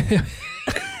Boston.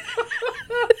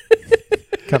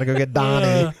 Gotta go get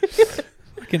Donnie.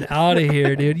 Fucking out of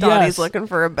here, dude. Donnie's Yes. looking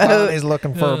for a boat. Donnie's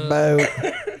looking for a boat.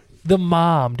 The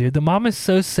mom, dude. The mom is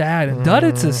so sad, and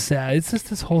Duddits is sad. It's just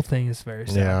this whole thing is very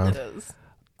sad. Yeah. It is.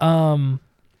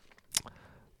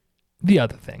 The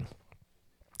other thing.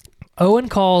 Owen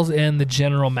calls in the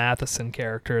General Matheson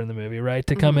character in the movie, right,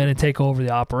 to come in and take over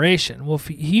the operation. Well, if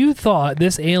you thought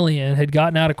this alien had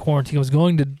gotten out of quarantine, was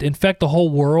going to infect the whole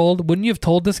world, wouldn't you have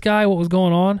told this guy what was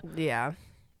going on? Yeah.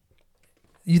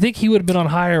 You think he would have been on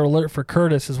higher alert for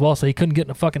Curtis as well, so he couldn't get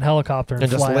in a fucking helicopter and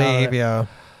And just fly out of leave, it? yeah.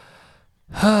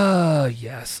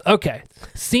 Yes. Okay.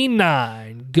 Scene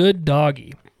 9. Good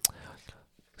doggy.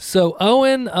 So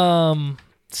Owen,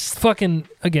 fucking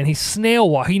again, he's snail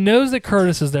walk. He knows that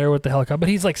Curtis is there with the helicopter, but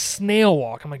he's like snail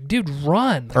walk. I'm like, dude,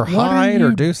 run Or What are hide or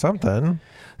you- do something.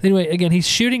 Anyway, again, he's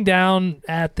shooting down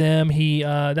at them. He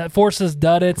that forces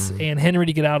Duddits and Henry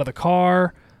to get out of the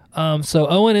car. So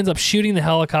Owen ends up shooting the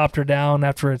helicopter down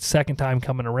after its second time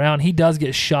coming around. He does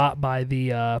get shot by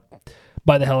the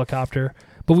helicopter.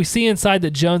 But we see inside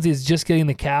that Jonesy is just getting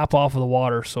the cap off of the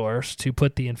water source to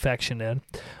put the infection in.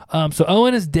 So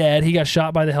Owen is dead. He got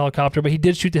shot by the helicopter, but he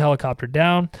did shoot the helicopter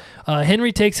down.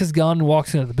 Henry takes his gun and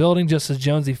walks into the building just as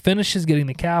Jonesy finishes getting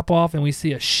the cap off, and we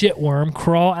see a shitworm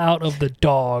crawl out of the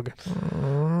dog.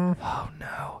 Oh,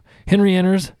 no. Henry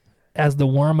enters, as the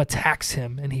worm attacks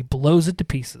him and he blows it to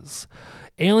pieces.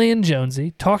 Alien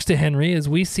Jonesy talks to Henry as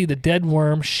we see the dead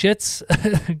worm shits.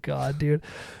 God, dude.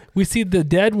 We see the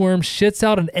dead worm shits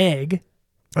out an egg.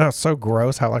 Oh, it's so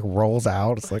gross how it like rolls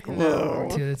out. It's like, No.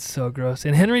 Dude, it's so gross.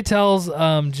 And Henry tells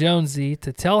Jonesy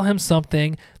to tell him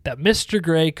something that Mr.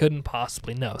 Gray couldn't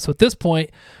possibly know. So at this point,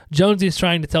 Jonesy's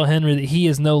trying to tell Henry that he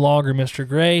is no longer Mr.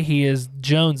 Gray. He is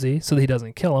Jonesy, so that he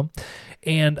doesn't kill him.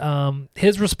 And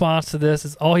his response to this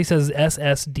is all he says is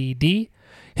SSDD.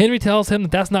 Henry tells him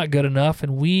that that's not good enough,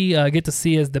 and we get to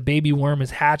see as the baby worm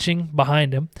is hatching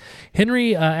behind him.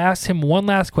 Henry asks him one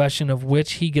last question, of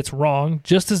which he gets wrong,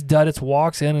 just as Duddits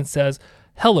walks in and says,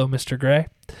 "Hello, Mr. Gray."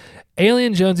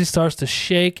 Alien Jonesy starts to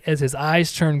shake as his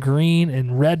eyes turn green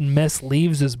and red mist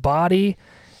leaves his body,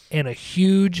 and a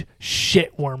huge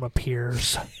shitworm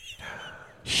appears.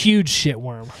 Huge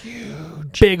shitworm.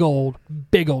 Big old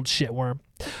shitworm.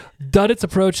 Duddits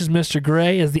approaches Mr.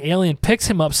 Gray as the alien picks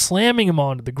him up, slamming him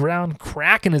onto the ground,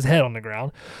 cracking his head on the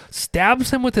ground, stabs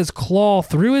him with his claw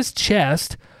through his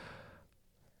chest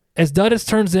as Duddits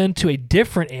turns into a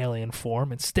different alien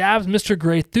form and stabs Mr.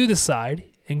 Gray through the side,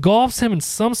 engulfs him in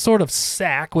some sort of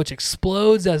sack, which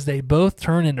explodes as they both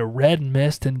turn into red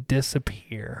mist and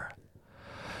disappear.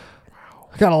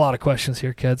 I got a lot of questions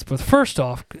here, kids, but first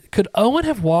off, could Owen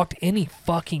have walked any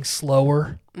fucking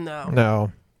slower? No.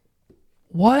 no,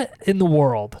 What in the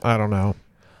world? I don't know.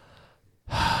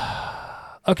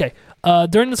 Okay,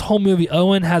 during this whole movie,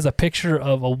 Owen has a picture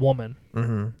of a woman.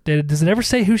 Mm-hmm. Does it ever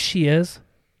say who she is?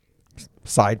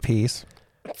 Side piece.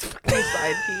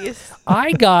 Side piece.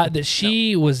 I got that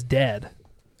she was dead.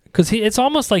 Because it's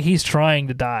almost like he's trying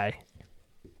to die.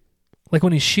 Like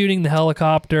when he's shooting the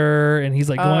helicopter and he's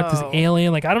like going at this Oh.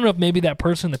 alien. Like, I don't know if maybe that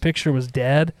person in the picture was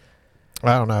dead.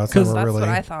 I don't know. It's 'Cause never That's really. what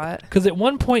I thought. Because at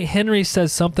one point, Henry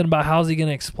says something about how's he going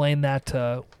to explain that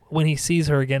to, when he sees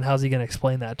her again, how's he going to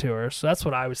explain that to her? So that's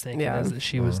what I was thinking, Yeah. is that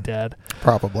she was dead.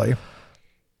 Probably.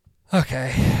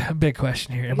 Okay, a big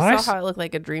question here. You Am I? saw how it looked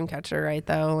like a dream catcher, right?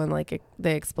 Though, and like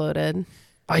they exploded.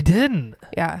 I didn't.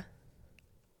 Yeah.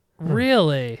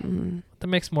 Really? Mm. That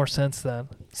makes more sense then.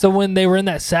 So when they were in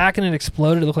that sack and it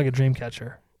exploded, it looked like a dream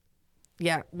catcher.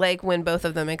 Yeah, like when both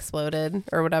of them exploded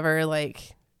or whatever.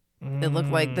 Like it looked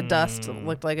like the dust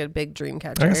looked like a big dream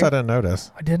catcher. I guess I didn't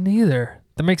notice. I didn't either.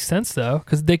 That makes sense though,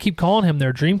 because they keep calling him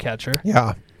their dream catcher.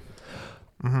 Yeah.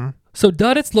 Mm-hmm. So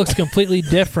Duddits looks completely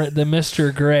different than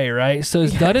Mr. Gray, right? So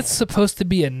is Duddits supposed to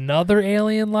be another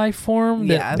alien life form?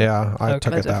 Yeah. Yeah, I Okay.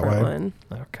 took A it that way. different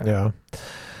one. Okay. Yeah.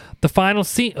 The final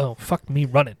scene. Oh, fuck me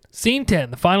running. Scene 10,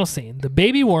 the final scene. The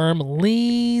baby worm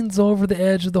leans over the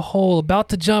edge of the hole, about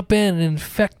to jump in and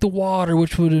infect the water,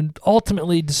 which would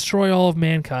ultimately destroy all of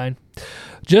mankind.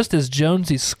 Just as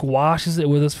Jonesy squashes it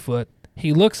with his foot,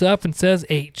 he looks up and says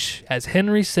H, as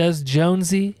Henry says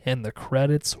Jonesy, and the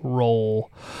credits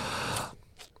roll.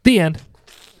 The end.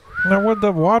 Now, would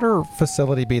the water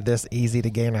facility be this easy to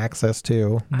gain access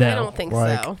to? No. I don't think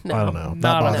Like, so. No. I don't know. That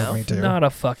Not bothers a, me too. not a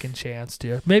fucking chance,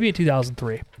 dude. Maybe in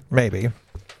 2003. Maybe.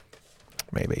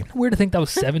 Maybe. Weird to think that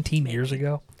was 17 years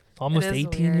ago. Almost It is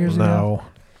 18 weird. years ago. No.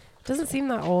 Doesn't seem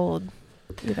that old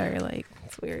either. Like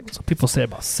it's weird. So people say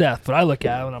about Seth, but I look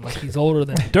at him and I'm like, he's older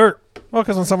than dirt. Well,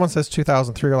 because when someone says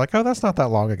 2003, you're like, oh, that's not that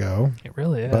long ago. It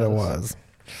really is. But it was.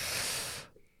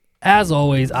 As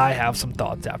always, I have some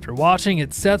thoughts after watching.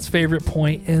 It's Seth's favorite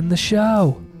point in the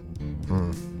show.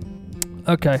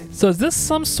 Okay, so is this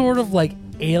some sort of like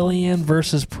alien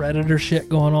versus predator shit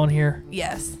going on here?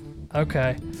 Yes.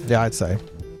 Okay. Yeah, I'd say.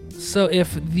 So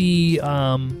if the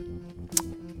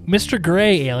Mr.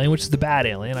 Gray alien, which is the bad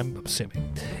alien, I'm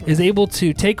assuming, is able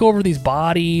to take over these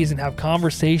bodies and have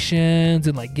conversations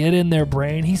and like get in their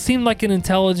brain, he seemed like an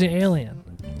intelligent alien.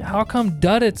 How come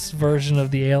Duddits' version of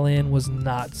the alien was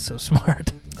not so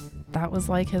smart? That was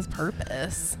like his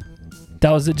purpose.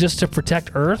 That was it, just to protect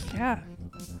Earth? Yeah.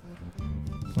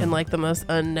 In like the most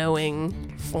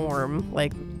unknowing form,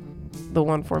 like the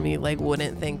one form you like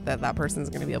wouldn't think that that person's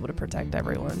going to be able to protect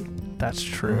everyone. That's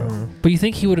true. Mhm. But you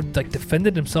think he would have like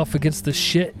defended himself against the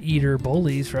shit eater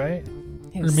bullies, right?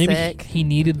 He Or was maybe sick. he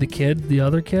needed the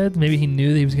other kids. Maybe he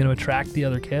knew that he was going to attract the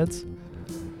other kids.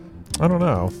 I don't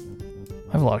know.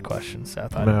 I have a lot of questions,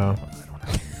 Seth. I No.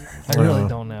 really No.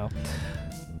 don't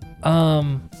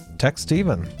know. Text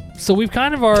Steven. So we've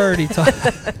kind of already talked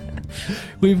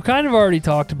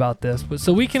about this, but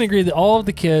so we can agree that all of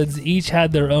the kids each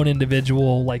had their own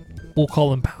individual, like we'll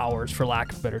call them powers for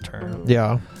lack of a better term.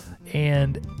 Yeah.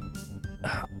 And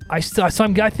I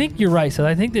think you're right. So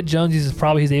I think that Jonesy's is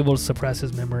probably he's able to suppress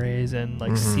his memories and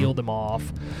like seal them off.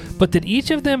 But did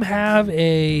each of them have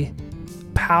a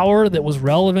power that was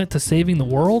relevant to saving the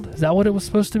world? Is that what it was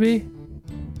supposed to be?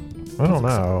 I don't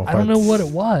know. I don't know what it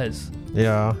was.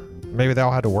 Yeah. Maybe they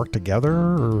all had to work together,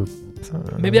 or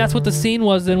Maybe that's what the scene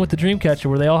was then with the Dreamcatcher,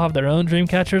 where they all have their own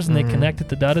Dreamcatchers and they Mhm. connect it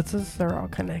to Duditz's. They're all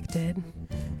connected.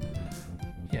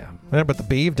 Yeah. Yeah, but the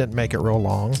beef didn't make it real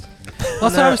long. That's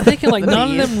what I was thinking. Like, The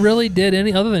none of beef. them really did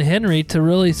any other than Henry to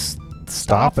really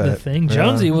stop the it. thing. Yeah.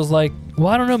 Jonesy was like, well,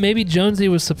 I don't know. Maybe Jonesy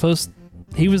was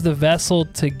he was the vessel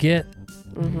to get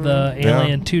Mhm. the Yeah.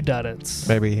 alien to Duditz's.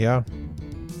 Maybe, yeah.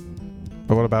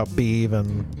 But what about Beeve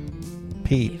and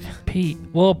Pete? Pete.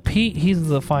 Well, Pete, he's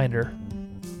the finder.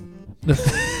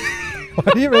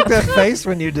 Why do you make that face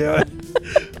when you do it?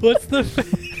 What's the?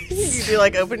 You do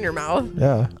like open your mouth.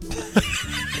 Yeah.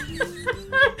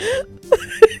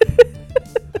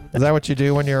 Is that what you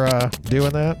do when you're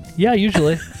doing that? Yeah,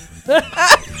 usually.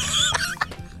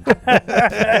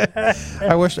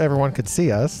 I wish everyone could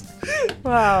see us.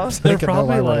 Wow. So They're they could know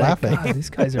probably why we're like, laughing. God, these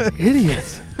guys are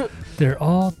idiots. They're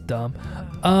all dumb.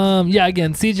 Yeah,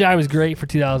 again, CGI was great for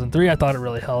 2003. I thought it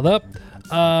really held up.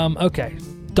 Okay.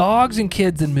 Dogs and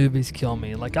kids in movies kill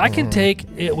me. Like, I can take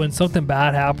it when something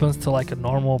bad happens to like a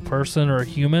normal person or a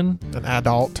human. An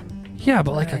adult. Yeah,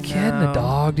 but like I a kid and a know.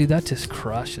 dog, dude, that just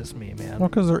crushes me, man. Well,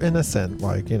 because they're innocent.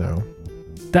 Like, you know,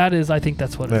 That is, I think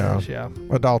that's what it Yeah. is, yeah.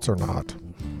 adults are not.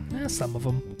 Some of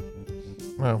them.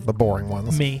 Well, the boring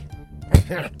ones. Me.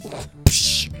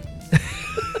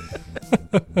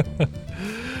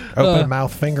 Open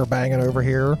mouth finger banging over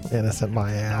here. Innocent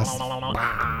my ass.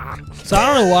 So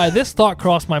I don't know why this thought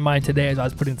crossed my mind today as I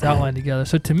was putting this outline together.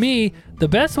 So to me, the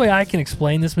best way I can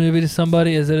explain this movie to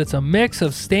somebody is that it's a mix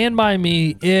of Stand By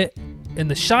Me, It,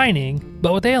 and The Shining,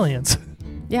 but with aliens.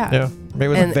 Yeah. Yeah. Maybe it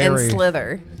was And, a very. and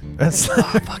Slither.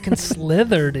 Fucking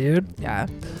Slither, dude. Yeah.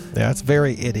 Yeah, it's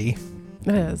very itty.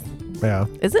 It is. Yeah.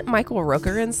 Isn't Michael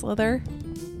Rooker in Slither?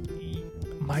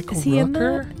 Michael Is he in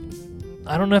Rooker?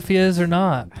 I don't know if he is or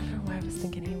not. I don't know why I was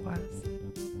thinking he was.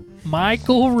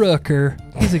 Michael Rooker.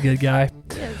 He's a good guy.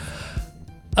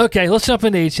 Okay, let's jump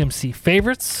into HMC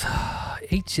favorites.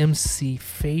 HMC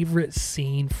favorite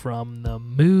scene from the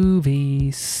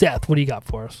movie. Seth, what do you got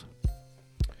for us?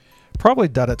 Probably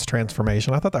Duditz's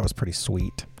transformation. I thought that was pretty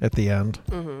sweet at the end.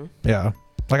 Mm-hmm. Yeah.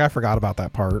 Like, I forgot about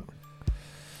that part.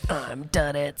 I'm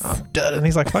Duditz's. Dud, and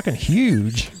he's like fucking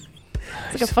huge.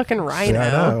 It's like a fucking rhino. Yeah, I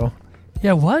know.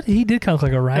 Yeah, what? He did kind of look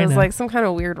like a It rhino. was like some kind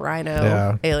of weird rhino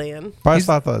Yeah. alien. But I just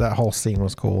thought that whole scene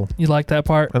was cool. You like that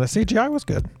part? And the CGI was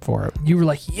good for it. You were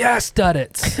like, yes,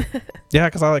 Duditz's. Yeah,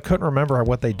 because I like couldn't remember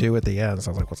what they do at the end. So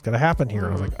I was like, what's going to happen here? And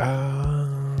I was like,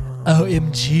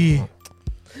 OMG.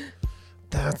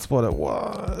 That's what it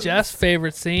was. Jeff's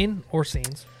favorite scene or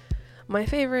scenes? My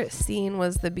favorite scene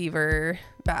was the beaver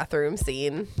bathroom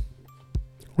scene.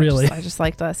 Really? I just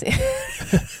liked that scene.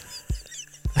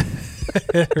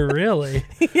 Really?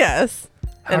 Yes.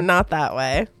 How- And not that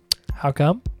way. How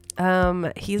come?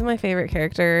 He's my favorite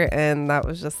character, and that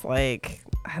was just like,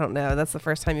 I don't know, that's the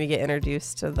first time you get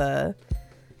introduced to the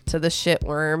shit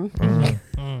worm. Mm.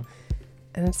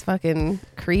 And it's fucking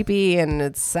creepy and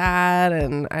it's sad,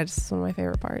 and it's one of my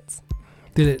favorite parts.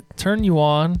 Did it turn you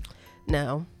on?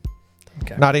 No.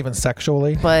 Okay. Not even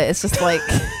sexually. But it's just like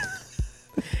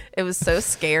it was so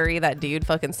scary, that dude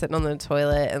fucking sitting on the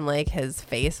toilet and like his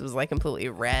face was like completely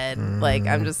red. Like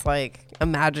I'm just like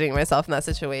imagining myself in that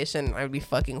situation. I would be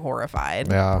fucking horrified.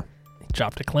 Yeah.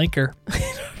 Dropped a clinker.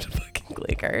 Fucking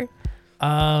Glinker.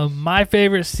 My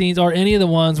favorite scenes are any of the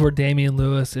ones where Damian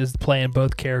Lewis is playing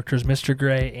both characters, Mr.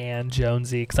 Gray and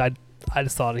Jonesy, because I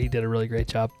just thought he did a really great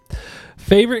job.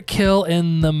 Favorite kill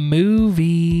in the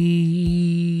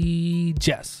movie,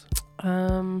 Jess.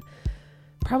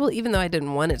 Probably, even though I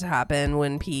didn't want it to happen,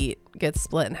 when Pete gets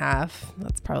split in half,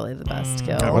 that's probably the best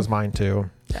kill. That was mine too.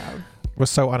 Yeah. It was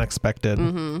so unexpected.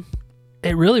 Mm-hmm.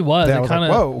 It really was. Yeah, I It was kind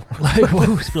like, of whoa. like,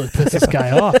 whoa, it's really pissed this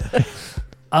guy off.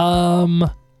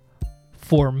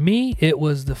 For me, it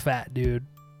was the fat dude.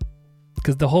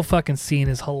 Because the whole fucking scene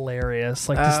is hilarious.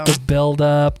 Like, just the build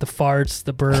up, the farts,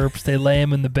 the burps. They lay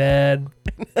him in the bed.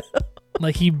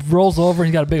 Like, he rolls over and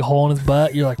he's got a big hole in his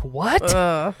butt. You're like, what?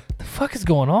 The fuck is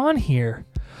going on here?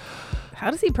 How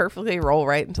does he perfectly roll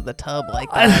right into the tub like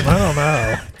I- that? I don't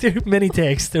know. Dude, many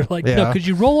takes. They're like, no, Yeah. could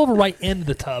you roll over right into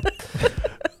the tub?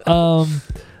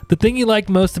 The thing you liked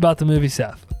most about the movie,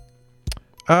 Seth?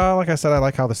 Like I said, I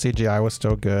like how the CGI was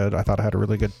still good. I thought it had a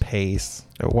really good pace.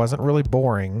 It wasn't really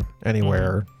boring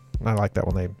anywhere. I like that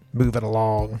when they move it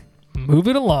along. Move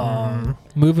it along.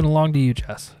 Moving along to you,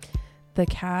 Jess. The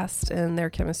cast and their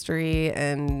chemistry,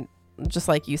 and just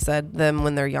like you said, them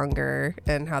when they're younger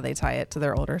and how they tie it to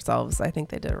their older selves. I think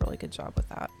they did a really good job with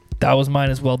that. That was mine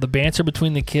as well. The banter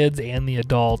between the kids and the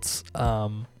adults,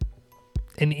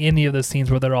 in any of those scenes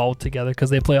where they're all together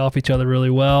because they play off each other really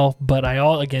well. But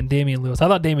Damian Lewis. I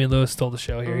thought Damian Lewis stole the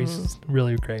show here. He's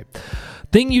really great.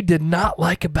 Thing you did not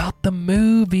like about the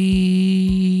movie.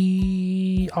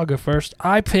 I'll go first.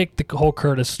 I picked the whole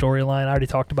Curtis storyline. I already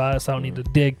talked about it, so I don't need to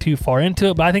dig too far into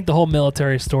it. But I think the whole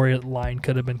military storyline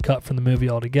could have been cut from the movie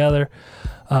altogether,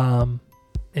 and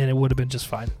it would have been just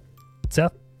fine.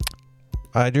 Seth?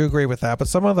 I do agree with that, but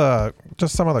some of the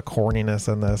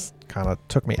corniness in this kind of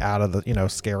took me out of the,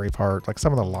 scary part. Like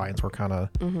some of the lines were kind of,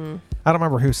 I don't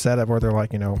remember who said it, where they're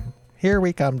like, here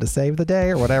we come to save the day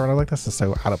or whatever. And I'm like, this is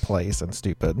so out of place and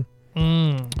stupid.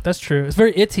 That's true. It's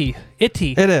very itty. It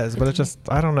is, but it just,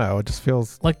 I don't know. It just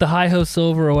feels like the hi-ho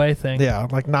silver away thing. Yeah,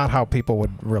 like not how people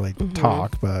would really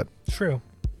talk, but true.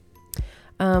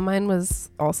 Mine was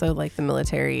also like the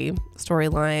military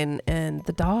storyline and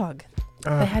the dog.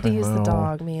 They had to use the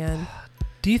dog, man.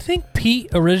 Do you think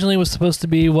Pete originally was supposed to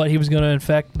be what he was going to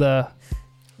infect the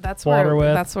water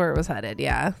with? That's where it was headed,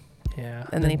 yeah. Yeah.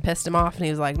 And then he pissed him off and he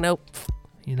was like, nope.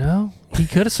 He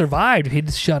could have survived if he'd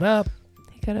just shut up.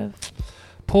 He could have.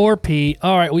 Poor Pete.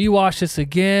 All right, will you watch this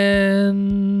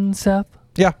again, Seth?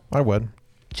 Yeah, I would.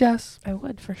 Jess? I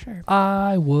would, for sure.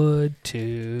 I would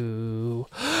too.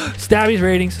 Stabby's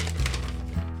ratings.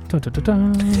 Dun, dun, dun,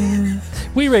 dun.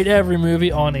 We rate every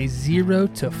movie on a 0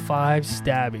 to 5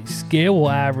 Stabby scale. We'll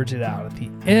average it out at the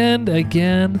end.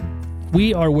 Again,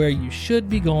 we are where you should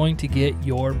be going to get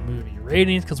your movie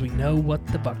ratings because we know what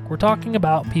the fuck we're talking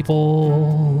about,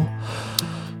 people.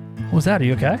 What was that? Are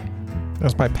you okay? That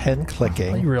was my pen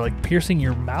clicking. You were like piercing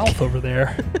your mouth over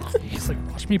there. He's like,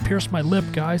 watch me pierce my lip,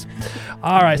 guys.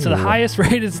 All right, so the highest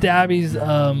rated Stabby's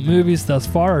movies thus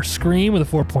far are Scream with a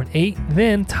 4.8,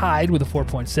 then tied with a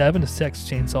 4.7 to Sex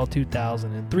Chainsaw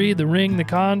 2003, The Ring, The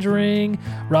Conjuring,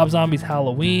 Rob Zombie's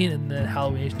Halloween, and then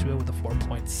Halloween H2O with a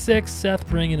 4.6. Seth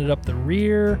bringing it up the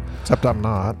rear. Except I'm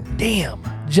not. Damn.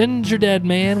 Ginger Dead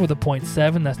Man with a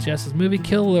 0.7. That's Jess's movie.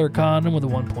 Killer Condom with a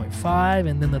 1.5.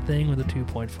 And then The Thing with a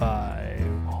 2.5.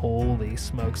 Holy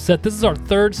smokes. Seth, this is our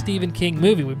third Stephen King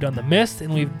movie. We've done The Mist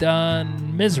and we've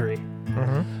done Misery.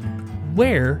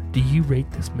 Where do you rate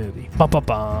this movie? Bum, bum,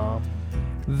 bum.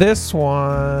 This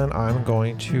one, I'm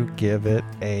going to give it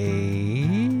a...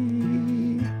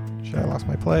 Shit, I lost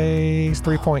my place.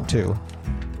 3.2.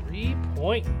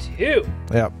 3.2.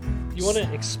 Yep. You want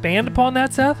to expand upon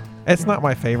that, Seth? It's not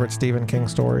my favorite Stephen King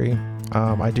story.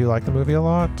 I do like the movie a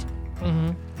lot.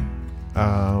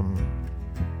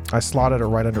 I slotted it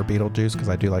right under Beetlejuice because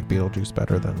I do like Beetlejuice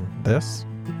better than this.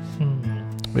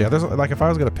 But yeah, there's like if I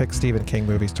was going to pick Stephen King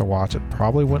movies to watch, it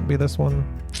probably wouldn't be this one,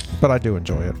 but I do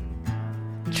enjoy it.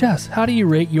 Jess, how do you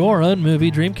rate your own movie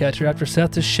Dreamcatcher after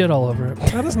Seth is shit all over it?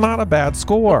 That is not a bad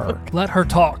score. Let her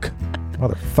talk.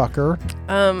 Motherfucker.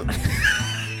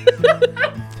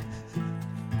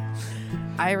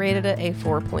 I rated it a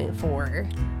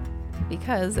 4.4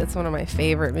 because it's one of my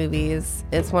favorite movies.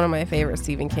 It's one of my favorite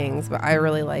Stephen King's, but I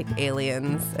really like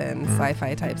aliens and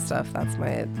sci-fi type stuff. That's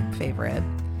my favorite.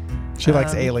 She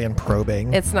likes alien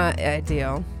probing. It's not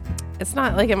ideal. It's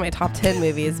not like in my top 10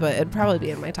 movies, but it'd probably be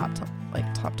in my top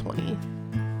 20. You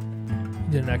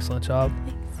did an excellent job.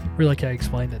 Thanks. Really like how you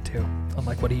explained it too,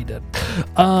 unlike what he did.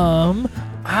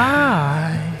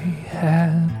 I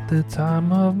had the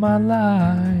time of my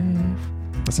life.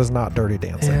 This is not Dirty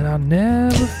Dancing. And I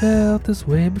never felt this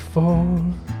way before.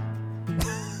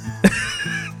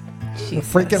 You're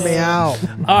freaking me out.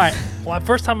 All right. Well, the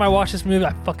first time I watched this movie,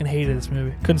 I fucking hated this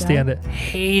movie. Couldn't stand it.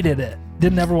 Hated it.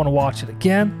 Didn't ever want to watch it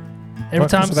again. Every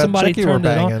time somebody turned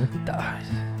it on,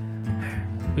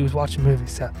 we was watching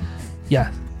movies. So,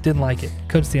 yeah, didn't like it.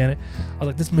 Couldn't stand it. I was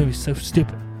like, this movie's so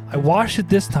stupid. I watched it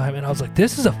this time, and I was like,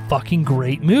 this is a fucking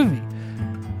great movie.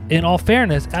 In all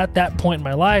fairness, at that point in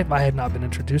my life, I had not been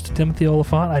introduced to Timothy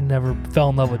Olyphant. I never fell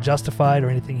in love with Justified or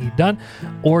anything he'd done,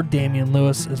 or Damian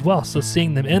Lewis as well. So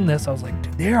seeing them in this, I was like,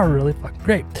 dude, they are really fucking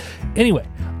great. Anyway,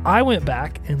 I went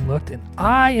back and looked, and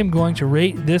I am going to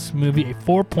rate this movie a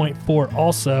 4.4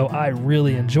 also. I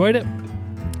really enjoyed it,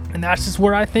 and that's just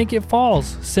where I think it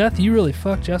falls. Seth, you really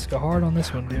fucked Jessica hard on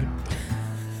this one, dude.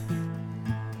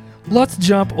 Let's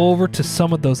jump over to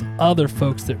some of those other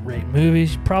folks that rate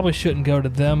movies. You probably shouldn't go to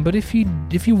them, but if you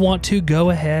want to, go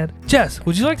ahead. Jess,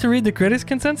 would you like to read the critics'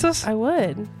 consensus? I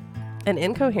would. An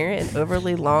incoherent and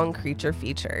overly long creature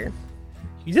feature.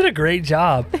 You did a great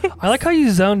job. I like how you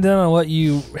zoned in on what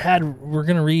you were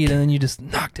going to read, and then you just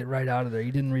knocked it right out of there.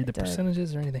 You didn't read the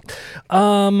percentages or anything.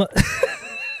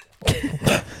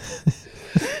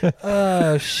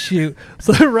 Oh, shoot.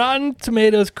 So the Rotten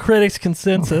Tomatoes critics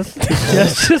consensus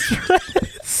is just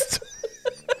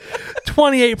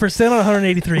 28% on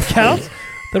 183 counts.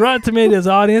 The Rotten Tomatoes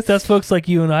audience, that's folks like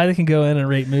you and I that can go in and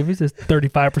rate movies. It's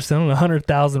 35% on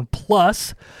 100,000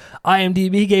 plus.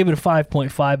 IMDb gave it a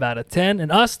 5.5 out of 10.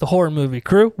 And us, the horror movie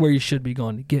crew, where you should be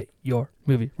going to get your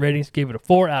movie ratings, gave it a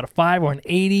 4 out of 5 or an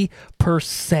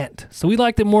 80%. So we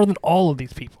liked it more than all of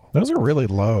these people. Those are really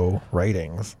low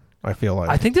ratings, I feel like.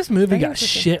 I think this movie got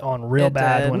Interesting. shit on real It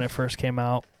bad did. when it first came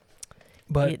out.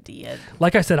 But It did.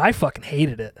 like I said, I fucking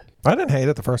hated it. I didn't hate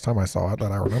it the first time I saw it,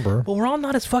 that I remember. But we're all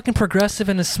not as fucking progressive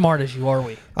and as smart as you, are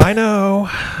we? I know.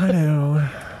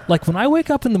 Like when I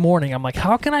wake up in the morning, I'm like,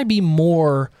 how can I be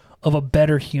more of a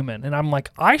better human? And I'm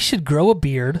like, I should grow a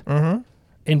beard and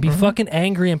be fucking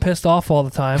angry and pissed off all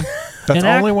the time. That's and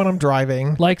only act when I'm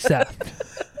driving. like Seth.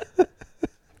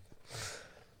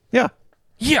 Yeah.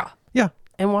 Yeah. Yeah.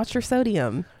 And watch your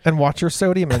sodium. And watch your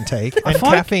sodium intake and feel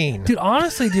like- caffeine. Dude,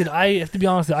 honestly, I have to be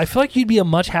honest with you, I feel like you'd be a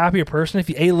much happier person if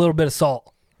you ate a little bit of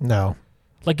salt. No.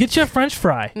 Like get you a French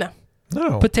fry, No.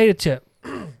 No. potato chip.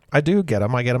 I do get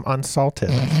them. I get them unsalted.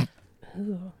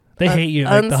 They hate you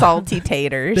at McDonald's. Unsalty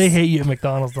taters. They hate you at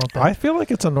McDonald's, don't they? I feel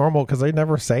like it's a normal because they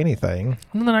never say anything.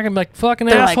 And then I can be like, fucking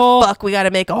They're asshole. like, fuck, we got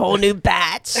to make a whole new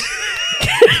batch.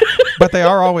 But they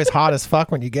are always hot as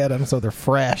fuck when you get them, so they're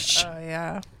fresh. Oh,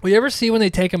 yeah. Well, you ever see when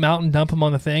they take them out and dump them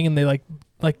on the thing and they like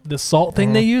the salt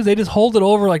thing they use? They just hold it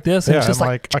over like this and Yeah, it's just and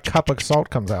like, like a cup of salt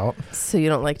comes out. So you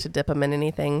don't like to dip them in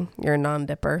anything? You're a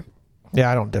non-dipper.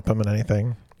 Yeah, I don't dip them in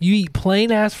anything. you eat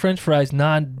plain ass French fries,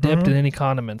 non-dipped in any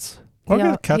condiments. I'll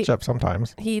Yeah, get ketchup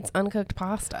sometimes. He eats uncooked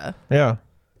pasta. Yeah.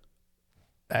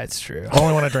 That's true.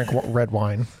 Only when I drink red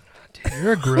wine. Dude,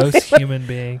 you're a gross human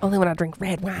being. Only when I drink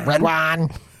red wine. Red wine.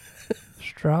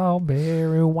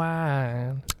 Strawberry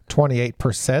wine.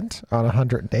 28% on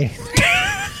 180.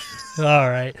 All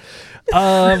right.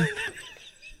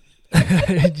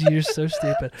 You're so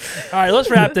stupid. All right, let's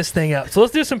wrap this thing up. So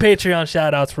let's do some Patreon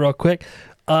shout outs real quick.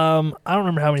 I don't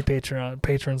remember how many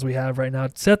patrons we have right now.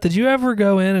 Seth, did you ever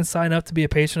go in and sign up to be a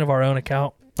patron of our own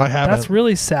account? I haven't. That's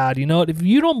really sad. You know what? If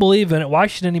you don't believe in it, why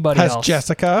should anybody Has else? I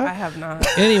Jessica? have not.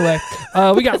 Anyway,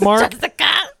 we got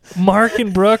Mark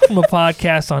and Brooke from a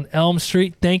podcast on Elm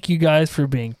Street. Thank you guys for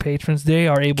being patrons. They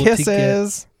are able to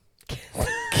Kisses. get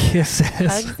kisses.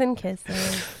 Hugs and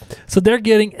kisses. So they're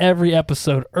getting every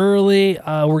episode early.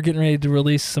 We're getting ready to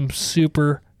release some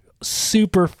super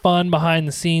fun behind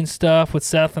the scenes stuff with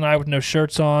Seth and I with no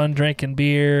shirts on, drinking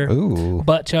beer, Ooh.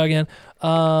 butt chugging.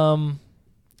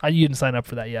 You didn't sign up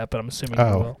for that yet, but I'm assuming you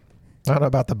Oh. will. I don't know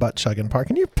about the butt chugging part.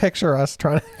 Can you picture us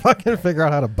trying to fucking figure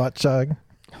out how to butt chug?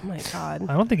 Oh, my God.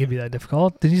 I don't think it'd be that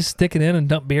difficult. Did you just stick it in and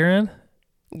dump beer in?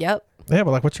 Yep. Yeah,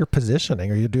 but like, what's your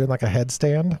positioning? Are you doing like a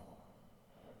headstand?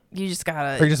 You just Or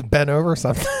gotta you just bent over or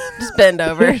something? just bend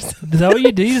over. Is that what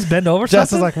you do? You just bend over Jess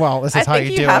something? is like, well, this I is how think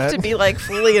you you do have it. to be like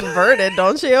fully inverted,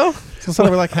 don't you? So sort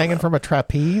of like hanging from a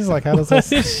trapeze. Like, how does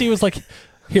this? She was like,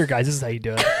 here, guys, this is how you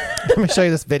do it. Let me show you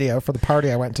this video for the party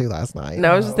I went to last night.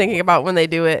 No, I was just thinking about when they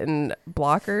do it in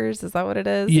blockers. Is that what it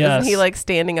is? Yes. Isn't he like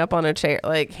standing up on a chair,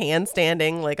 like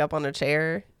handstanding, like up on a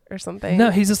chair or something? No,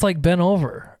 he's just like bent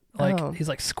over. Like Oh. he's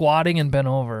like squatting and bent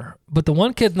over. But the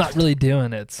one kid's not really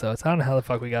doing it, so it's, I don't know how the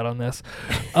fuck we got on this.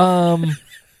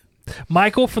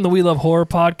 Michael from the We Love Horror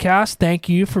podcast, thank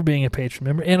you for being a patron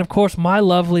member. And of course, my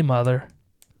lovely mother.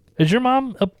 Is your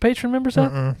mom a patron member,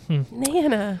 Seth?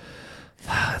 Nana.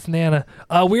 That's Nana.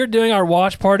 We're doing our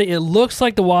watch party. It looks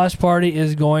like the watch party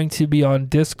is going to be on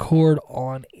Discord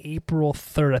on April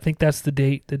 3rd. I think that's the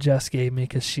date that Jess gave me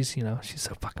because she's, she's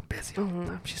so fucking busy all the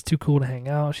time. She's too cool to hang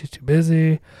out. She's too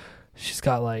busy. She's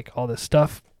got like all this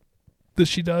stuff that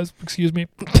she does. Excuse me.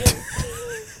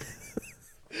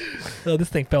 Oh, this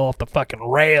thing fell off the fucking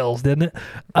rails, didn't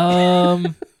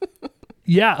it?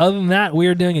 Yeah, other than that, we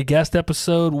are doing a guest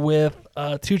episode with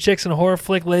Two Chicks and a Horror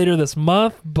Flick later this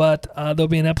month, but there'll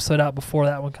be an episode out before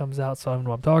that one comes out, so I don't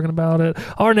know I'm talking about it.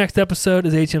 Our next episode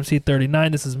is HMC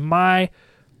 39. This is my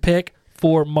pick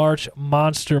for March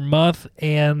Monster Month,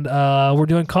 and we're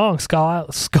doing Kong,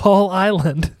 Skull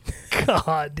Island.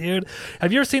 God, dude.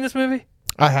 Have you ever seen this movie?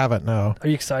 I haven't, no. Are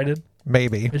you excited?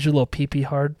 Maybe. Is your little pee-pee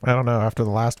hard? I don't know, after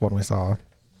the last one we saw.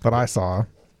 That I saw.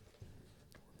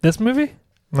 This movie?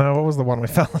 No, what was the one we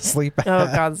fell asleep at? Oh,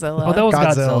 Godzilla. Oh, that was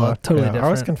Godzilla. Totally Yeah, different.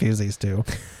 I was confused these two.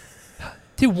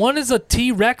 Dude, one is a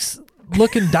T-Rex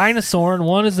looking dinosaur and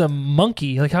one is a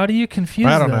monkey. Like, how do you confuse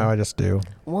I don't them? know, I just do.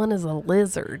 One is a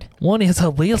lizard. One is a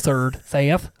lizard,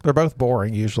 Seth. They're both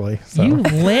boring usually. So. You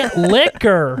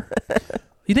liquor.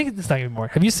 You think it's not even more?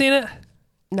 Have you seen it?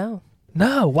 No.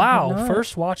 No. Wow. not.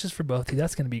 First watches for both of you.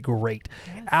 That's going to be great.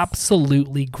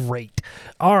 Absolutely great.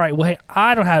 All right. Well, hey,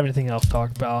 I don't have anything else to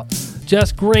talk about.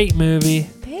 Just great movie.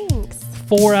 Thanks.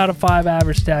 4 out of 5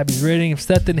 average Stabby's rating. If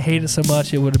Seth didn't hate it so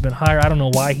much, it would have been higher. I don't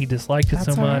know why he disliked it That's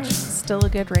so all much. right. Still a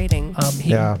good rating.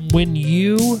 Yeah. When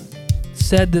you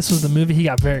said this was the movie, he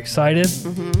got very excited,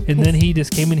 and then he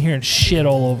just came in here and shit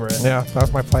all over it. Yeah, that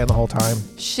was my plan the whole time.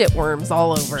 Shit worms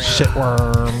all over it. Shit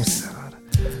worms.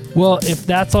 Well, if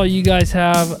that's all you guys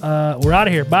have, we're out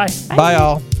of here. Bye. Bye,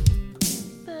 all.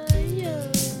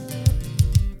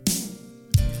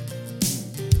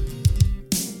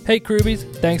 Hey, Krubies,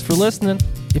 thanks for listening.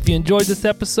 If you enjoyed this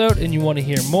episode and you want to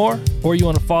hear more, or you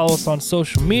want to follow us on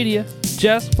social media,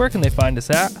 Jess, where can they find us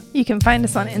at? You can find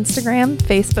us on Instagram,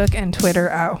 Facebook, and Twitter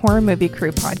at Horror Movie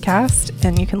Crew Podcast,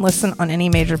 and you can listen on any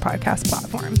major podcast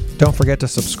platform. Don't forget to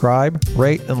subscribe,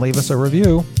 rate, and leave us a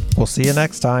review. We'll see you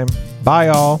next time. Bye,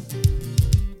 all.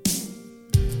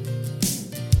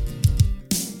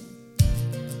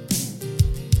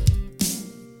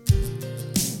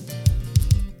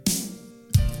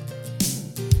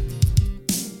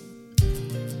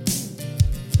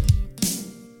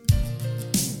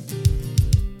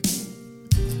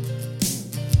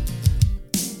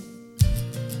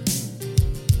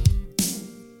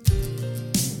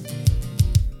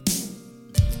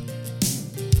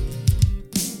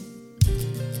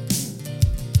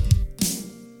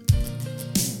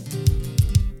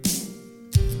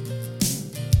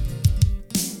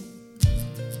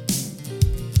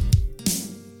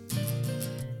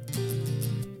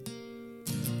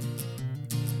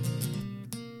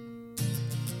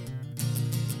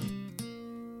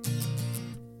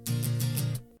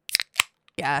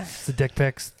 Yeah. The dick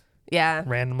pics Yeah.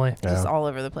 randomly. Just Yeah. all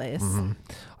over the place.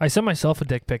 I sent myself a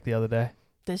dick pic the other day.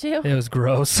 Did you? It was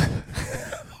gross.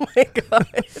 Oh my God.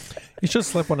 You should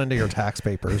slip one into your tax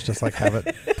papers, just like have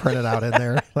it printed out in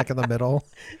there, like in the middle.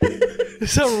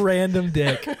 It's a random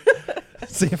dick.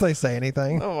 See if they say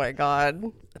anything. Oh my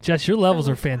God. Jess, your levels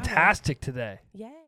are fantastic today. Yay.